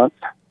 2.5 months,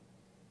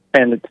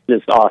 and it's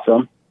just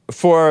awesome.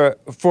 For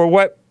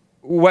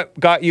what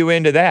got you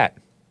into that?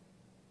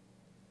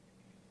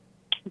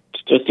 It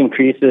just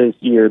increases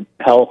your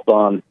health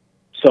on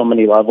so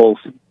many levels.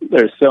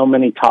 There's so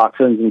many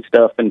toxins and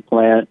stuff in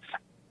plants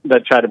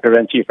that try to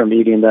prevent you from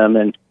eating them.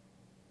 And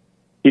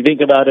you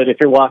think about it, if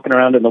you're walking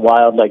around in the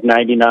wild, like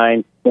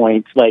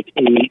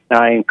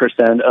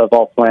 99.89% of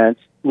all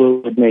plants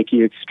would make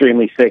you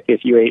extremely sick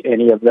if you ate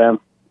any of them.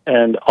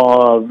 And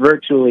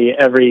virtually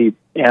every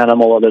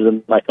animal other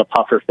than like a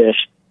puffer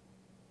fish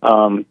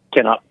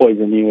cannot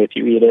poison you if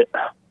you eat it.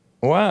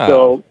 Wow.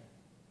 So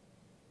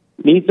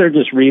meats are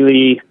just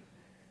really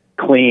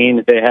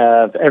clean. They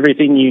have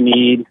everything you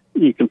need.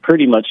 You can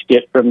pretty much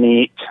get from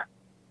meat.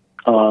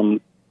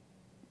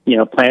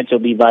 Plants will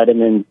be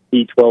vitamin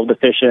B12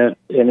 deficient,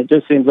 and it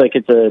just seems like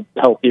it's a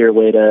healthier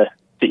way to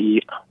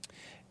eat.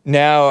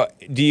 Now,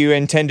 do you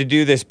intend to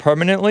do this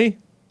permanently?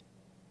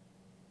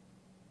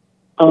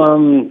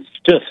 All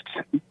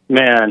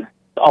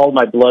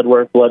my blood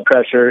work, blood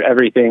pressure,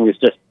 everything has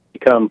just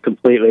become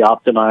completely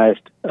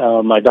optimized.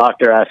 My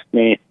doctor asked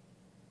me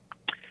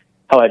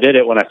how I did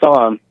it when I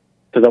saw him,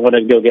 because I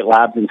wanted to go get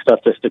labs and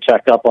stuff just to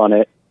check up on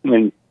it.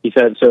 And he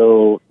said,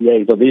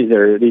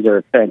 these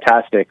are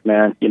fantastic,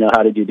 man.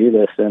 How did you do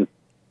this? And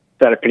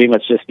that I pretty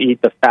much just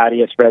eat the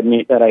fattiest red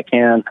meat that I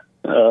can.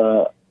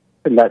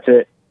 And that's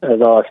it.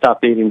 That's all. I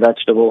stopped eating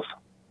vegetables.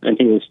 And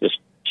he was just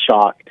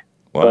shocked.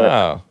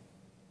 Wow.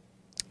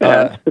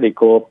 But, it's pretty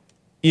cool.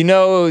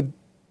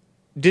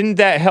 Didn't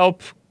that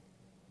help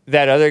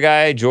that other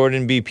guy,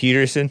 Jordan B.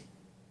 Peterson?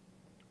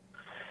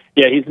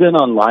 Yeah, he's been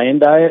on Lion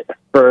Diet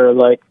for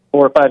like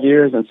 4 or 5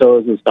 years, and so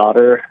is his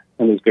daughter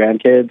and his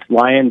grandkids.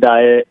 Lion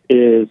Diet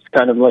is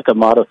kind of like a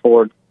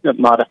modified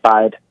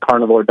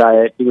carnivore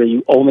diet where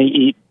you only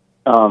eat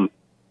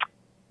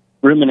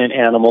ruminant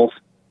animals.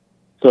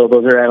 So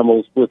those are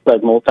animals with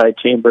like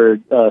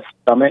multi-chambered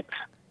stomachs.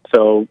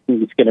 So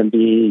it's going to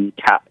be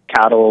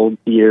cattle,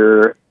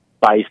 deer,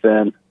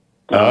 bison,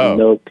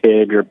 no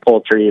pig or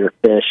poultry or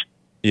fish.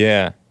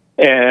 Yeah.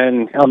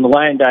 And on the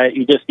Lion Diet,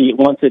 you just eat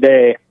once a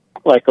day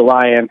like a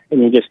lion,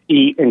 and you just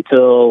eat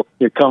until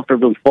you're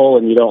comfortably full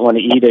and you don't want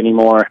to eat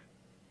anymore.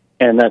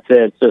 And that's it.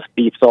 It's just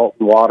beef, salt,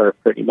 and water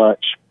pretty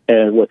much,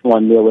 and with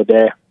one meal a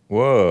day.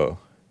 Whoa.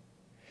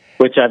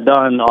 Which I've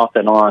done off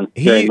and on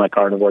during my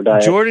carnivore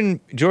diet. Jordan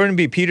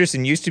B.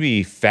 Peterson used to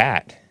be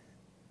fat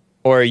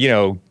or,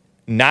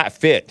 not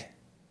fit.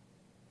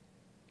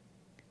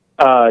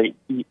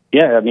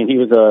 Yeah, I mean, he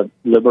was a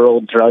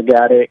liberal drug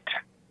addict.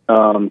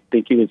 I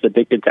think he was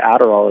addicted to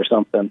Adderall or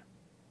something.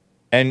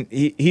 And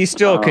he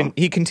still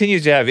he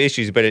continues to have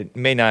issues, but it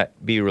may not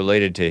be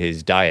related to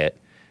his diet.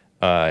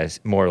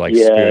 It's more like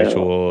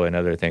spiritual and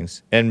other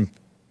things, and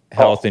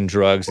health and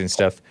drugs and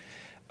stuff.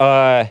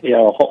 Most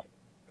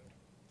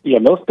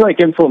like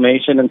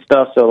inflammation and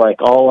stuff. So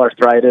like all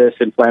arthritis,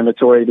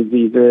 inflammatory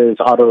diseases,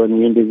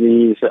 autoimmune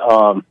disease,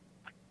 are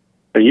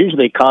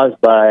usually caused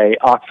by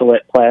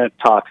oxalate plant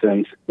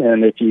toxins.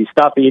 And if you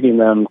stop eating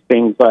them,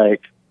 things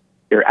like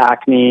your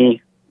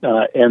acne,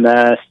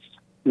 MS,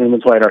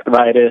 rheumatoid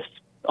arthritis,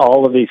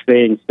 all of these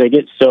things, they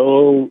get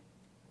so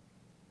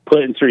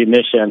put into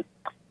remission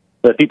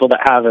that people that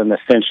have them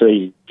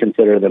essentially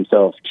consider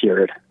themselves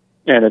cured.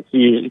 And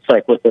it's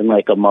like within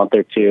like a month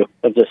or two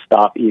of just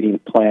stop eating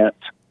plants.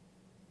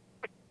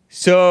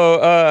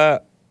 So,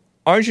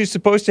 aren't you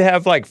supposed to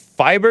have like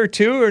fiber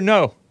too, or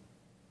no?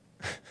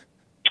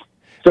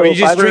 So or you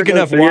just drink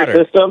enough water?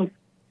 Your system.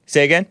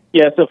 Say again?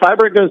 Yeah, so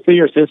fiber goes through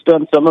your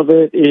system. Some of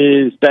it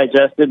is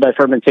digested by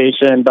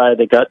fermentation by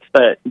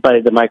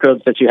the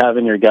microbes that you have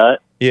in your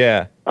gut.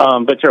 Yeah.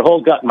 But your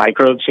whole gut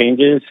microbe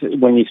changes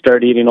when you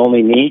start eating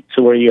only meat,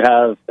 to where you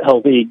have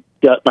healthy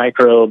gut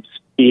microbes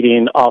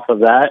feeding off of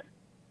that.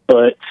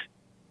 But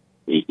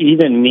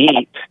even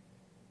meat,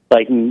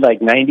 like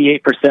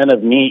 98%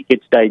 of meat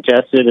gets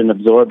digested and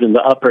absorbed in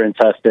the upper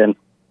intestine.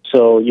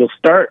 So you'll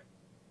start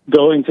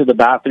going to the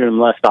bathroom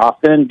less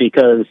often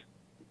because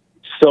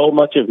so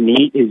much of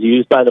meat is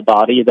used by the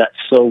body that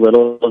so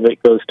little of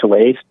it goes to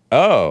waste.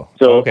 Oh,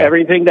 so okay.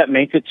 Everything that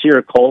makes it to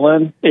your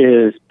colon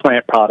is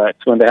plant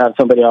products. When they have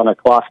somebody on a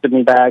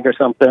colostomy bag or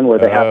something where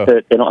they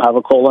don't have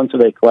a colon, so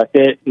they collect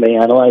it and they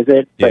analyze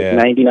it. It's like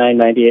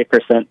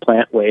 98%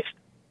 plant waste.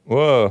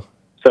 Whoa.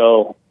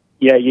 So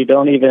yeah, you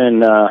don't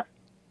even.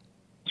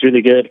 It's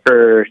really good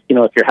for if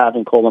you're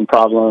having colon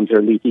problems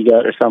or leaky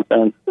gut or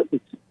something.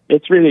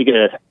 It's really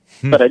good.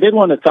 But I did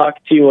want to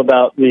talk to you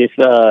about this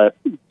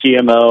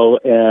GMO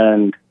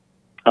and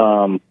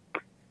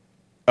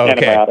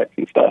antibiotics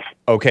and stuff.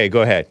 Okay,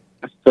 go ahead.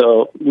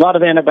 So a lot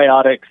of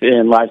antibiotics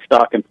in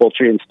livestock and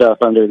poultry and stuff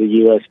under the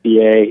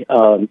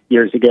USDA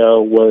years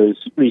ago was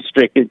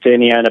restricted to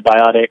any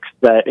antibiotics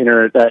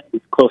that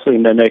closely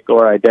mimic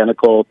or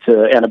identical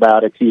to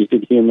antibiotics used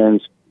in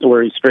humans. Were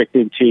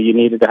restricted to, you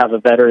needed to have a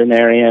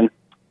veterinarian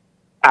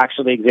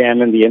actually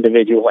examine the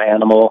individual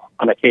animal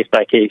on a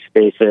case-by-case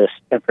basis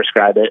and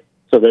prescribe it.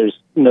 So there's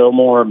no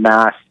more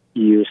mass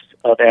use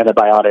of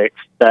antibiotics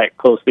that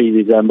closely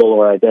resemble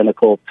or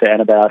identical to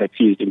antibiotics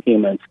used in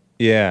humans.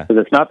 Yeah.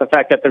 Because it's not the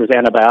fact that there was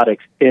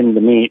antibiotics in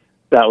the meat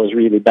that was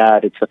really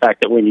bad. It's the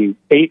fact that when you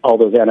ate all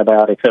those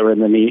antibiotics that were in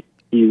the meat,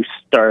 you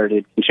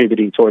started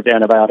contributing towards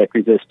antibiotic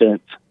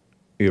resistance.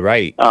 You're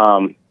right.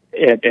 And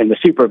the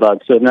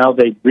superbugs. So now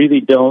they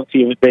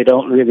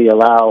don't really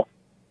allow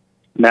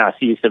mass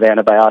use of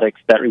antibiotics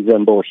that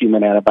resemble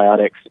human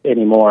antibiotics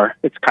anymore.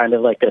 It's kind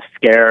of like a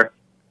scare.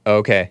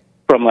 Okay.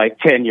 From like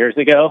 10 years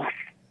ago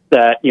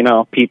that,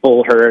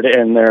 people heard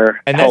in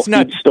their health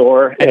food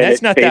store, and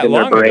that's not that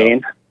long ago.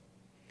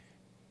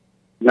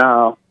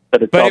 No,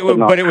 but it's also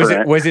not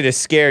current. Was it a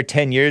scare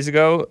 10 years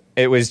ago?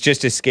 It was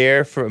just a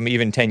scare from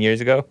even 10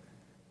 years ago?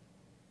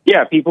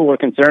 Yeah, people were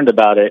concerned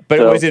about it. But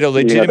was it a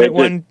legitimate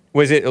one?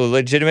 Was it a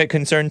legitimate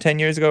concern 10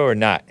 years ago or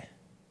not?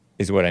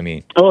 Is what I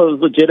mean. Oh, it was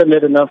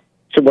legitimate enough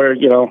to where,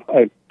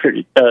 they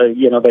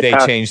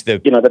changed the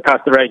they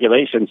passed the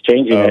regulations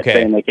changing it,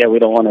 saying like, we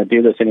don't want to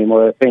do this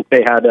anymore. I think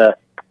they had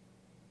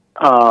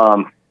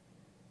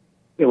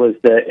it was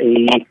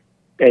the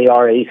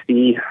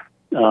ARAC,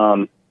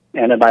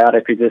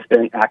 Antibiotic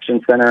Resistant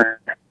Action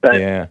Center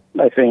that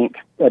I think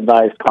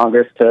advised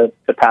Congress to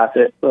pass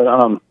it.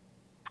 But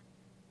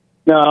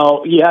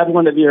no, you had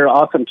one of your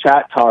awesome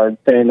chat cards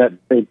saying that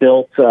they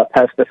built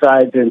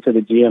pesticides into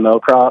the GMO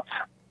crops.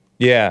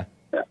 Yeah.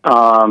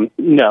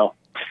 No.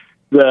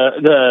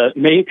 The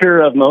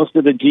maker of most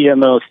of the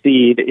GMO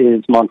seed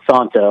is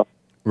Monsanto.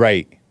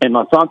 Right. And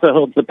Monsanto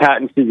holds the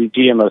patents to the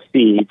GMO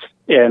seeds.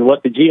 And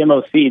what the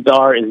GMO seeds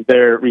are is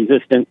they're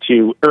resistant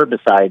to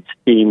herbicides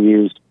being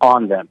used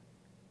on them.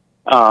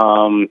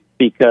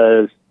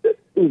 Because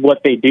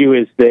what they do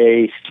is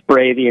they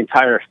spray the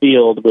entire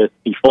field with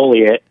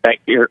defoliate,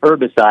 your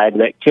herbicide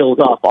that kills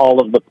off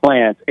all of the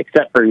plants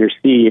except for your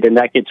seed, and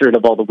that gets rid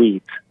of all the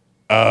weeds.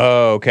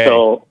 Oh, okay.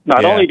 So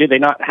not only do they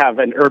not have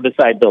an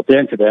herbicide built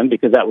into them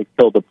because that would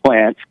kill the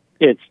plant,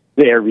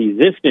 they're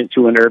resistant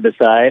to an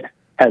herbicide,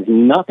 has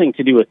nothing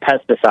to do with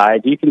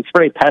pesticides. You can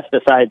spray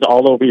pesticides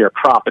all over your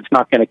crop. It's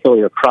not going to kill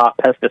your crop.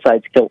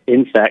 Pesticides kill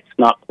insects,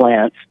 not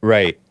plants.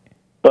 Right.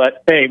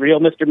 But, hey, real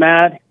Mr.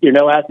 Mad, you're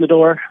no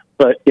Asmodor,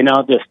 but,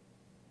 just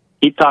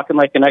keep talking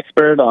like an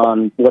expert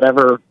on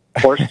whatever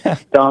horse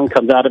dung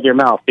comes out of your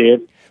mouth,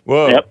 dude.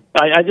 Whoa. Yep.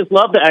 I just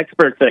love the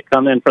experts that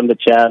come in from the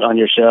chat on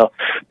your show.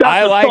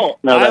 That's salt.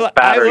 No, that's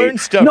battery. I learned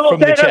stuff from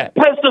the chat.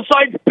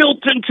 Pesticides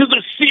built into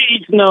the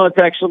seeds. No, it's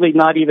actually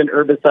not even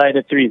herbicide.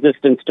 It's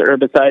resistance to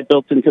herbicide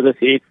built into the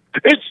seed.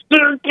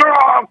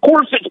 Of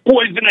course it's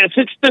poisonous.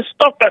 It's this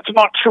stuff that's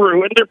not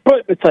true. And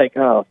it's like,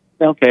 oh,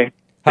 okay.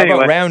 How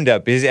about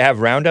Roundup? Does it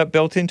have Roundup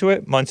built into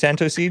it?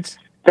 Monsanto seeds?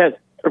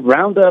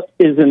 Roundup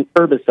is an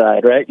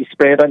herbicide, right? You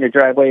spray it on your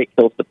driveway, it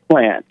kills the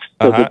plants.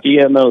 So the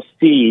GMO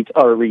seeds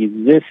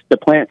the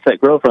plants that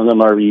grow from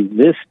them are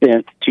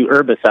resistant to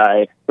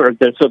herbicide.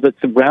 So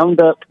that's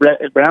Roundup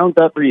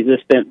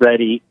resistant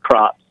ready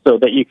crops, so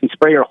that you can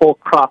spray your whole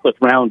crop with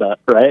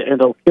Roundup, right?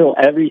 And it'll kill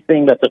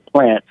everything that's a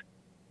plant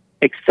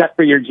except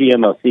for your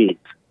GMO seeds.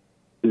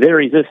 They're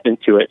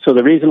resistant to it. So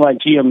the reason why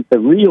the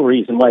real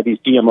reason why these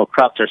GMO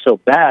crops are so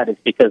bad is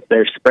because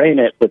they're spraying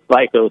it with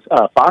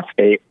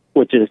glyphosate,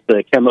 which is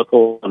the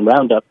chemical in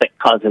Roundup that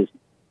causes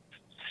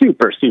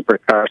super, super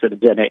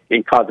carcinogenic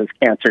and causes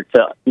cancer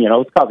to,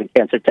 it's causing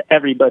cancer to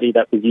everybody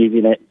that was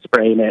using it,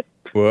 spraying it,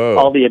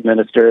 all the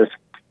administrators.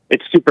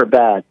 It's super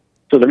bad.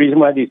 So the reason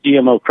why these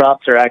GMO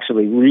crops are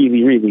actually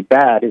really, really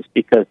bad is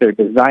because they're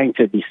designed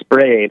to be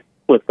sprayed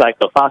with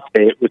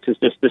glyphosate, which is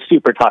just a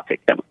super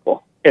toxic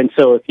chemical. And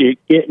so if you're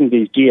getting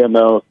these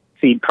GMO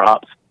seed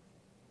crops,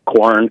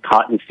 corn,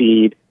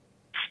 cottonseed,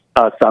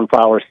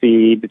 sunflower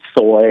seed,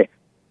 soy,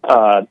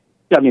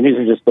 these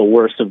are just the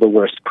worst of the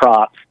worst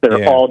crops.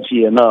 They're all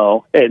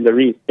GMO, and the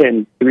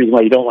reason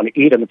why you don't want to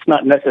eat them, it's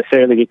not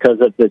necessarily because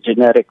of the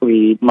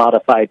genetically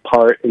modified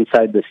part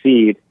inside the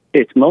seed.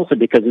 It's mostly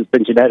because it's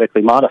been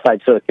genetically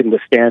modified so it can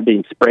withstand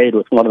being sprayed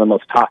with one of the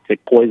most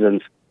toxic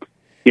poisons,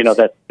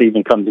 that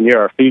even comes near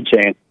our food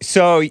chain.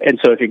 So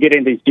if you're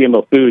getting these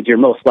GMO foods, you're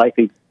most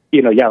likely,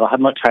 you have a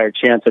much higher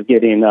chance of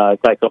getting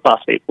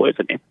glyphosate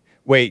poisoning.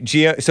 Wait,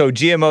 so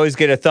GMOs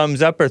get a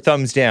thumbs up or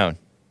thumbs down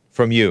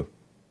from you?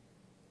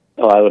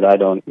 Oh, I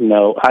don't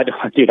know. I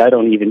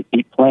don't even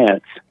eat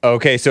plants.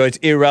 Okay, so it's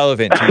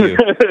irrelevant to you.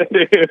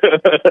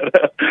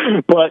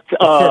 But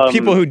for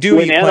people who do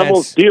eat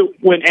plants,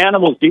 when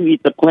animals do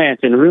eat the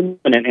plants, and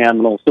ruminant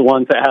animals, the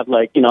ones that have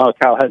a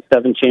cow has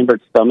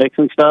 7-chambered stomachs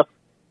and stuff,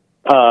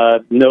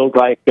 no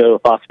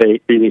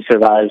glyphosate really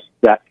survives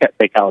that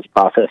callus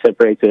process. It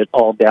breaks it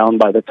all down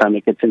by the time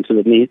it gets into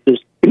the meat.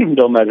 There's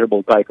no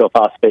measurable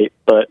glyphosate,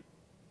 but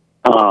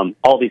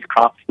all these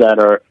crops that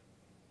are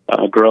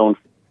grown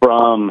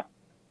from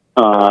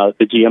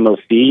the GMO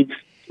seeds,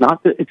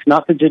 it's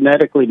not the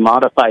genetically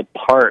modified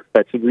part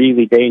that's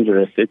really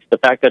dangerous. It's the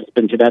fact that it's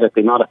been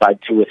genetically modified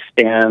to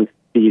withstand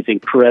these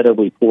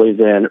incredibly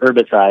poison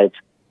herbicides,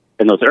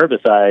 and those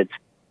herbicides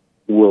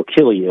will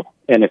kill you.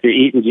 And if you're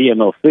eating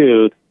GMO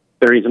food,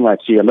 the reason why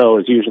it's GMO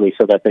is usually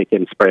so that they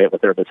can spray it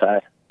with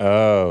herbicide.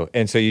 Oh,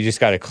 and so you just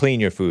got to clean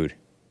your food.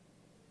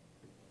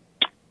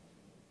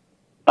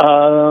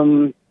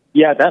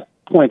 At that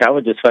point, I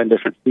would just find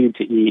different food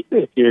to eat.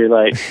 If you're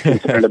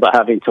concerned about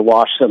having to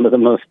wash some of the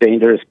most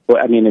dangerous, all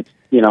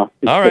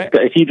right.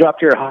 If you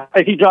dropped your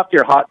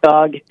hot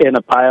dog in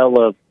a pile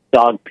of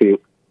dog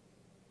poop,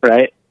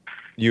 right?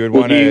 You would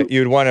want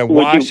to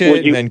wash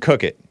it and then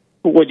cook it.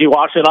 Would you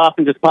wash it off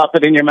and just pop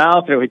it in your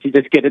mouth, or would you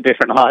just get a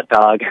different hot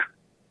dog?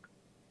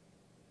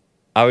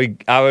 I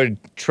would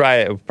try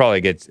it.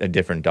 Probably get a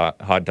different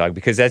hot dog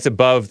because that's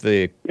above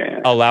the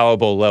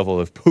allowable level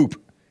of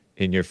poop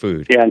in your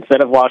food. Yeah,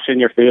 instead of washing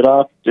your food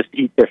off, just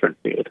eat different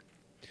food.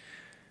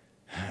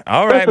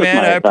 All right,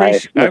 man. I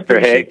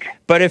appreciate Hake.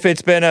 But if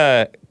it's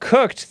been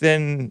cooked,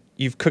 then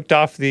you've cooked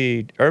off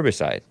the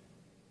herbicide.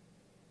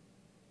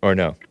 Or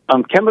no?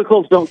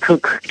 Chemicals don't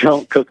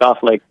cook off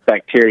like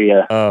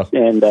bacteria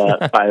and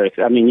virus.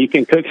 You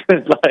can cook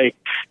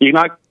you're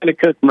not going to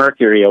cook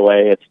mercury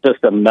away. It's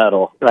just a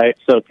metal, right?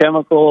 So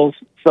chemicals,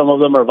 some of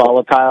them are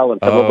volatile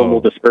and some of them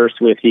will disperse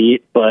with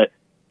heat, but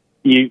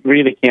you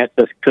really can't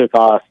just cook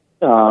off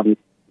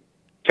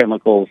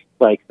chemicals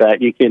like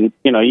that. You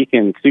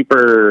can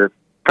super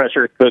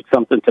pressure cook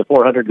something to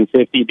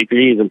 450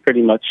 degrees and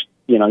pretty much,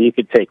 you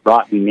could take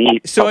rotten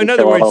meat. So in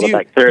other words,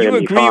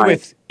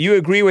 you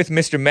agree with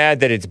Mr. Mad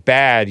that it's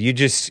bad. You're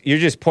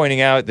just pointing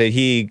out that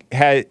he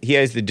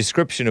has the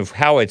description of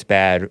how it's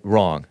bad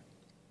wrong.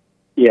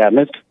 Yeah,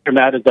 Mr.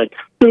 Mad is like,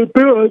 they're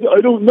bad,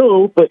 I don't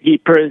know, but he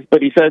says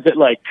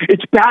it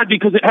it's bad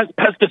because it has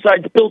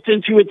pesticides built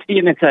into it,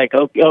 and it's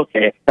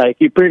okay,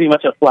 you're pretty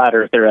much a flat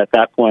earther at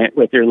that point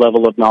with your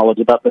level of knowledge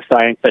about the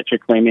science that you're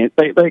claiming.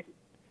 It's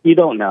you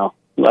don't know.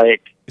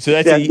 So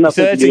that's a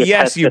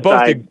yes. You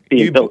both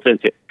agree.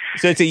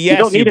 So it's a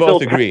yes. You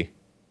both agree.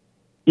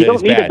 You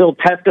don't need to build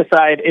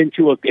pesticide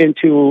into a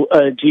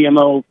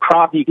GMO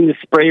crop. You can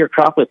just spray your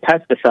crop with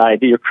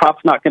pesticide. Your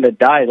crop's not going to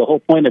die. The whole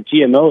point of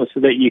GMO is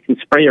so that you can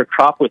spray your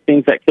crop with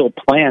things that kill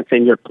plants,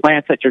 and your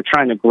plants that you're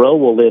trying to grow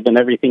will live, and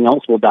everything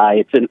else will die.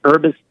 It's an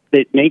herbicide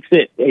that makes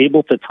it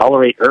able to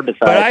tolerate herbicide.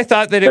 But I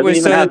thought that it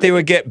was so that they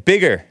would get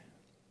bigger.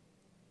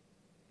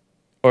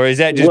 Or is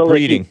that just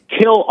breeding? If you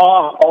kill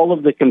off all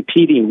of the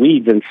competing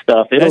weeds and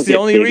stuff, that's the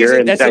only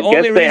reason. That's the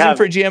only reason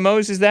for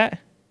GMOs. Is that?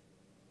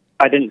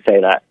 I didn't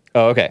say that.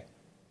 Oh, okay.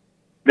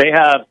 They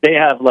have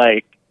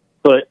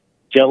put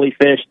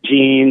jellyfish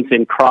genes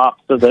in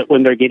crops so that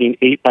when they're getting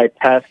ate by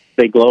pests,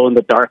 they glow in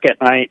the dark at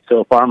night,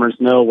 so farmers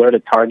know where to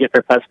target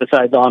their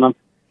pesticides on them.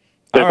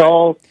 There's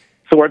all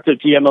sorts of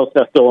GMO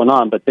stuff going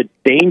on, but the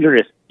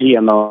dangerous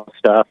GMO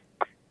stuff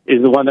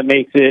is the one that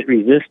makes it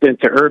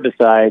resistant to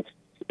herbicides,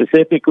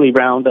 specifically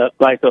Roundup,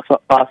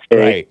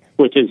 glyphosate,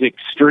 which is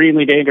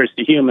extremely dangerous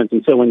to humans.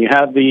 And so when you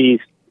have these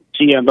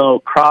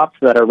GMO crops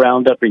that are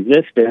Roundup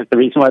resistant, the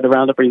reason why they're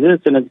Roundup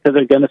resistant is because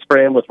they're going to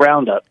spray them with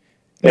Roundup.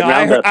 No,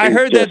 I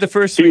heard that the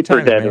first 3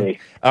 times. Deadly.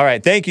 All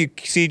right, thank you,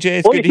 CJ.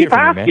 It's good to hear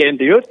from you, man.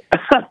 Dude.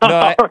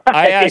 No,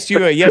 I asked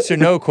you a yes or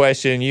no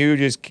question. You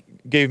just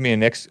gave me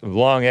a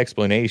long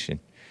explanation,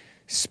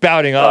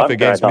 spouting off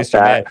against Mr.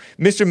 Mad.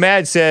 Mr.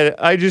 Mad said,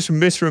 I just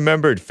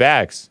misremembered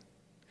facts.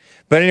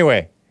 But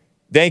anyway,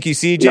 thank you,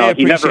 CJ. No, I appreciate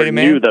he never it,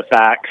 man. knew the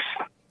facts.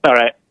 All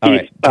right. All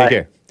right, take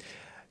care.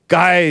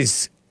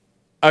 Guys,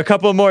 a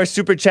couple more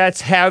super chats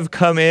have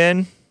come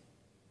in.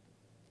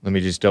 Let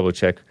me just double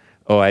check.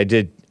 Oh, I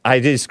did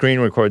screen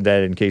record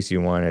that in case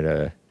you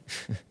wanted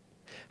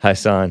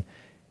Hassan.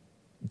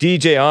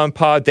 DJ On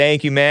Pod,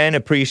 thank you, man.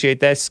 Appreciate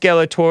that.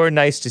 Skeletor,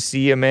 nice to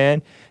see you,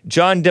 man.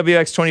 John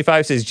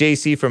WX25 says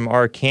JC from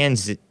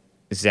Arkansas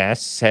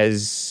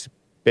has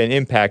been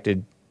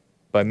impacted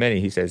by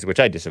many, he says, which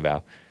I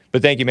disavow.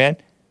 But thank you, man.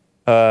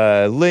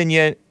 Lin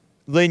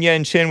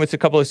Yen Chin with a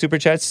couple of super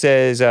chats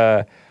says,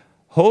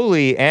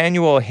 holy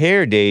annual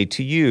hair day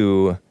to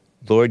you,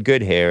 Lord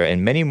Good Hair,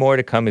 and many more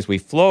to come as we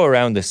flow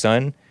around the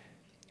sun,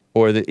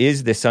 or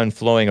is the sun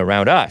flowing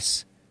around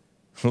us?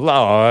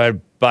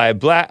 Lord, by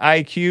black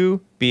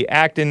IQ, be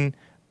acting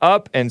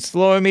up and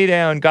slowing me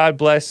down. God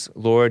bless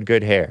Lord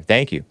Good Hair.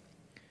 Thank you.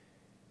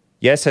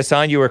 Yes,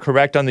 Hassan, you were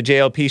correct on the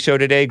JLP show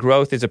today.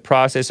 Growth is a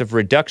process of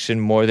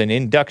reduction more than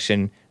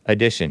induction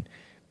addition.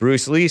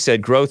 Bruce Lee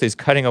said growth is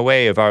cutting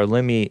away of our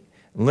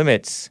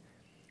limitations,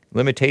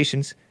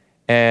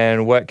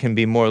 and what can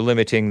be more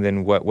limiting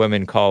than what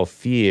women call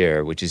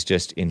fear, which is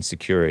just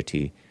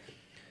insecurity.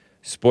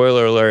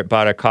 Spoiler alert,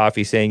 bought a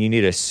coffee saying you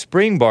need a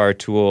spring bar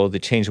tool to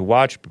change a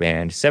watch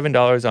band.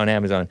 $7 on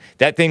Amazon.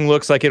 That thing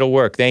looks like it'll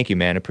work. Thank you,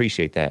 man.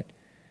 Appreciate that.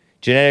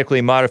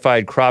 Genetically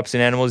modified crops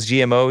and animals,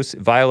 GMOs,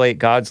 violate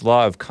God's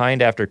law of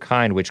kind after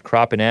kind, which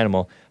crop and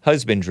animal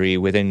husbandry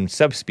within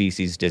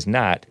subspecies does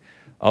not.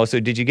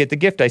 Also, did you get the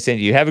gift I sent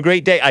you? Have a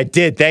great day. I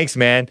did. Thanks,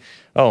 man.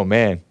 Oh,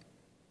 man.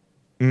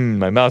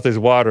 My mouth is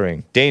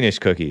watering. Danish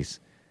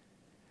cookies.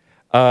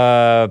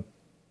 And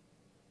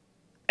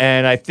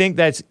I think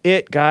that's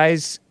it,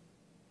 guys.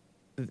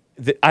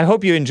 I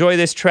hope you enjoy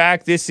this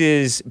track. This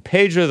is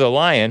Pedro the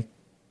Lion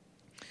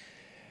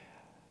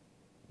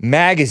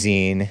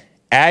Magazine.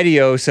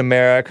 Adios,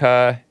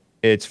 America.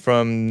 It's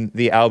from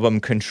the album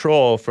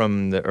Control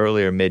from the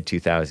earlier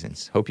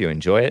mid-2000s. Hope you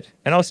enjoy it,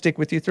 and I'll stick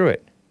with you through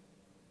it.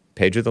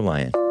 Pedro the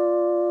Lion.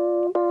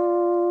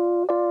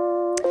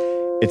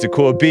 It's a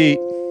cool beat.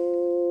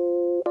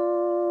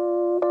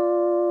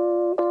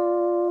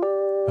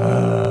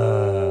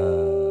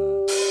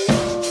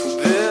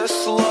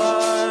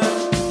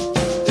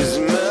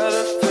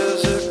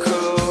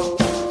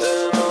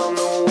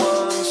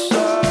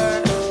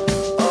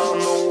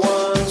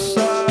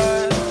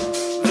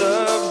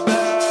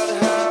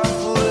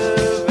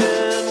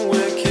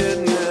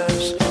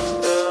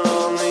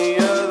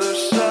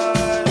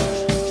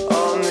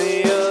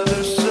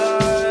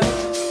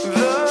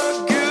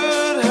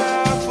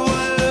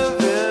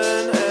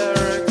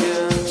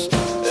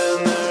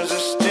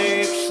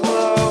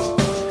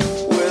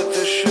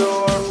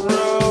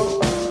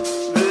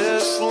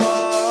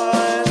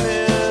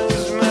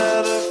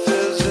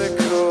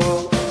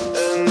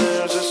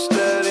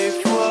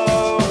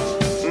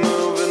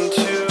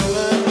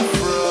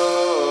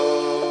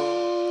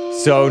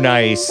 So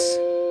nice.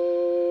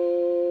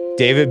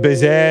 David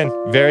Bazan,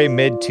 very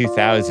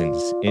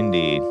mid-2000s,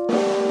 indeed.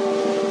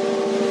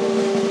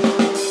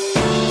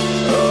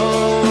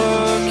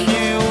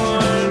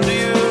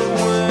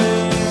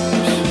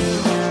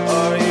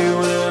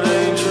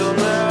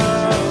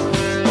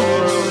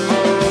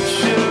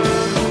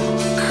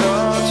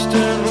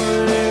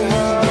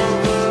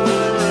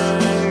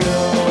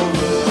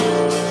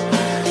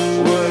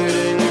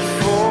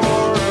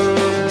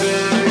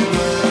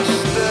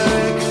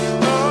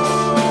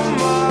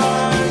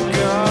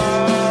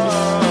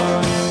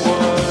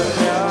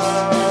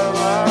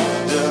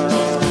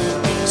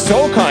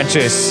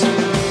 Conscious.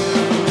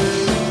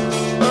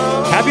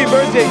 Happy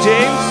birthday,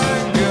 James,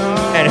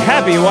 and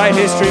happy White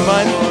History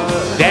Month.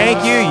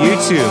 Thank you, you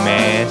too,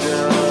 man.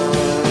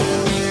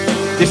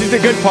 This is the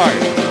good part.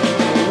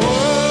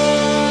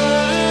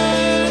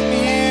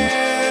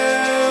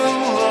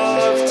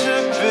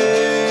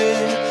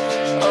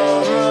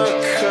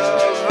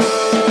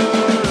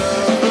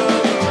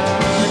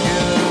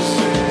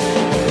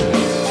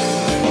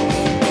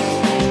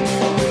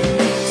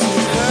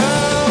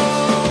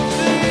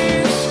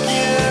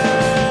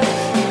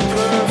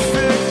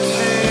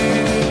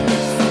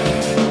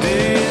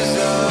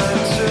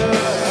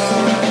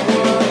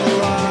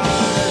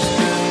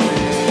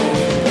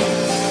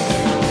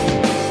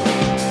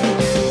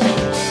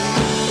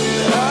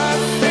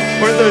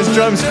 Those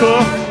drums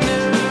cool?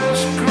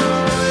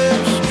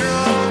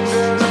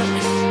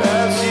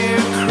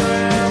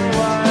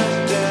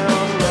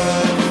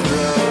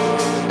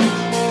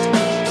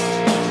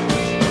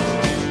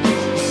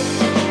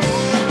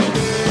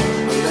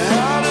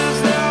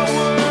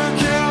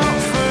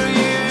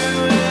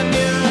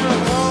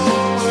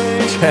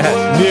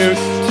 Mute.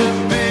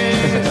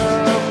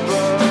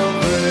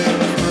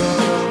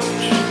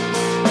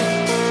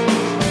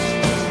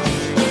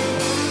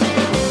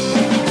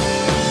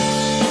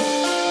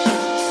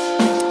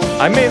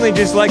 I mainly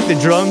just like the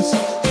drums.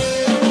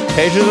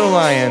 Pedro the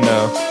Lion,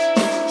 though.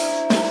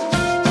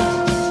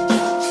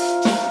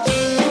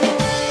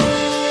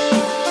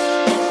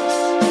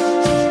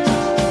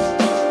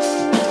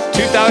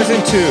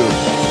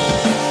 (2002).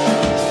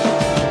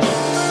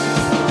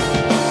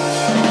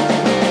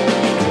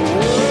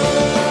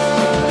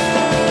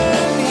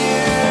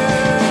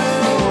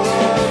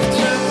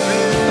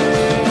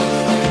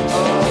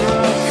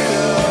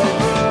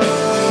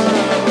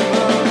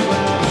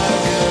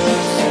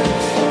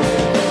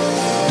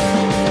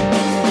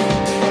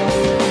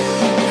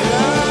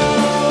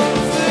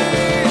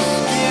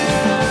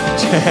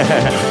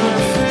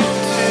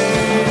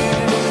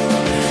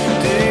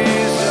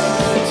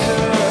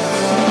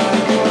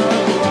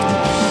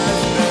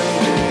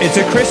 It's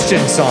a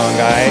Christian song,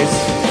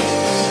 guys.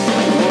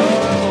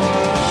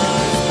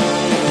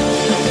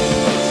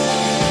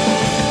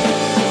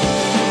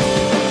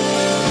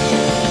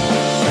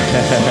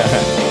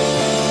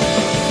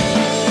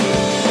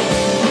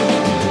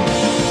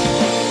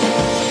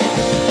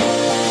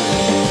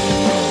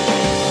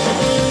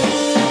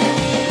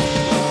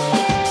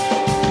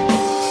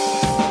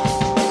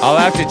 I'll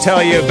have to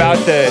tell you about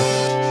the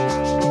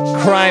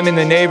crime in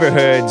the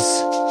neighborhoods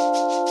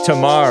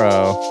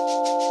tomorrow.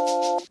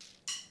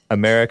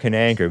 American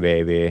Anchor,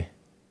 baby.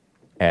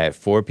 At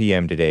 4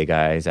 p.m. today,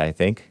 guys, I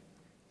think.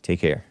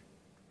 Take care.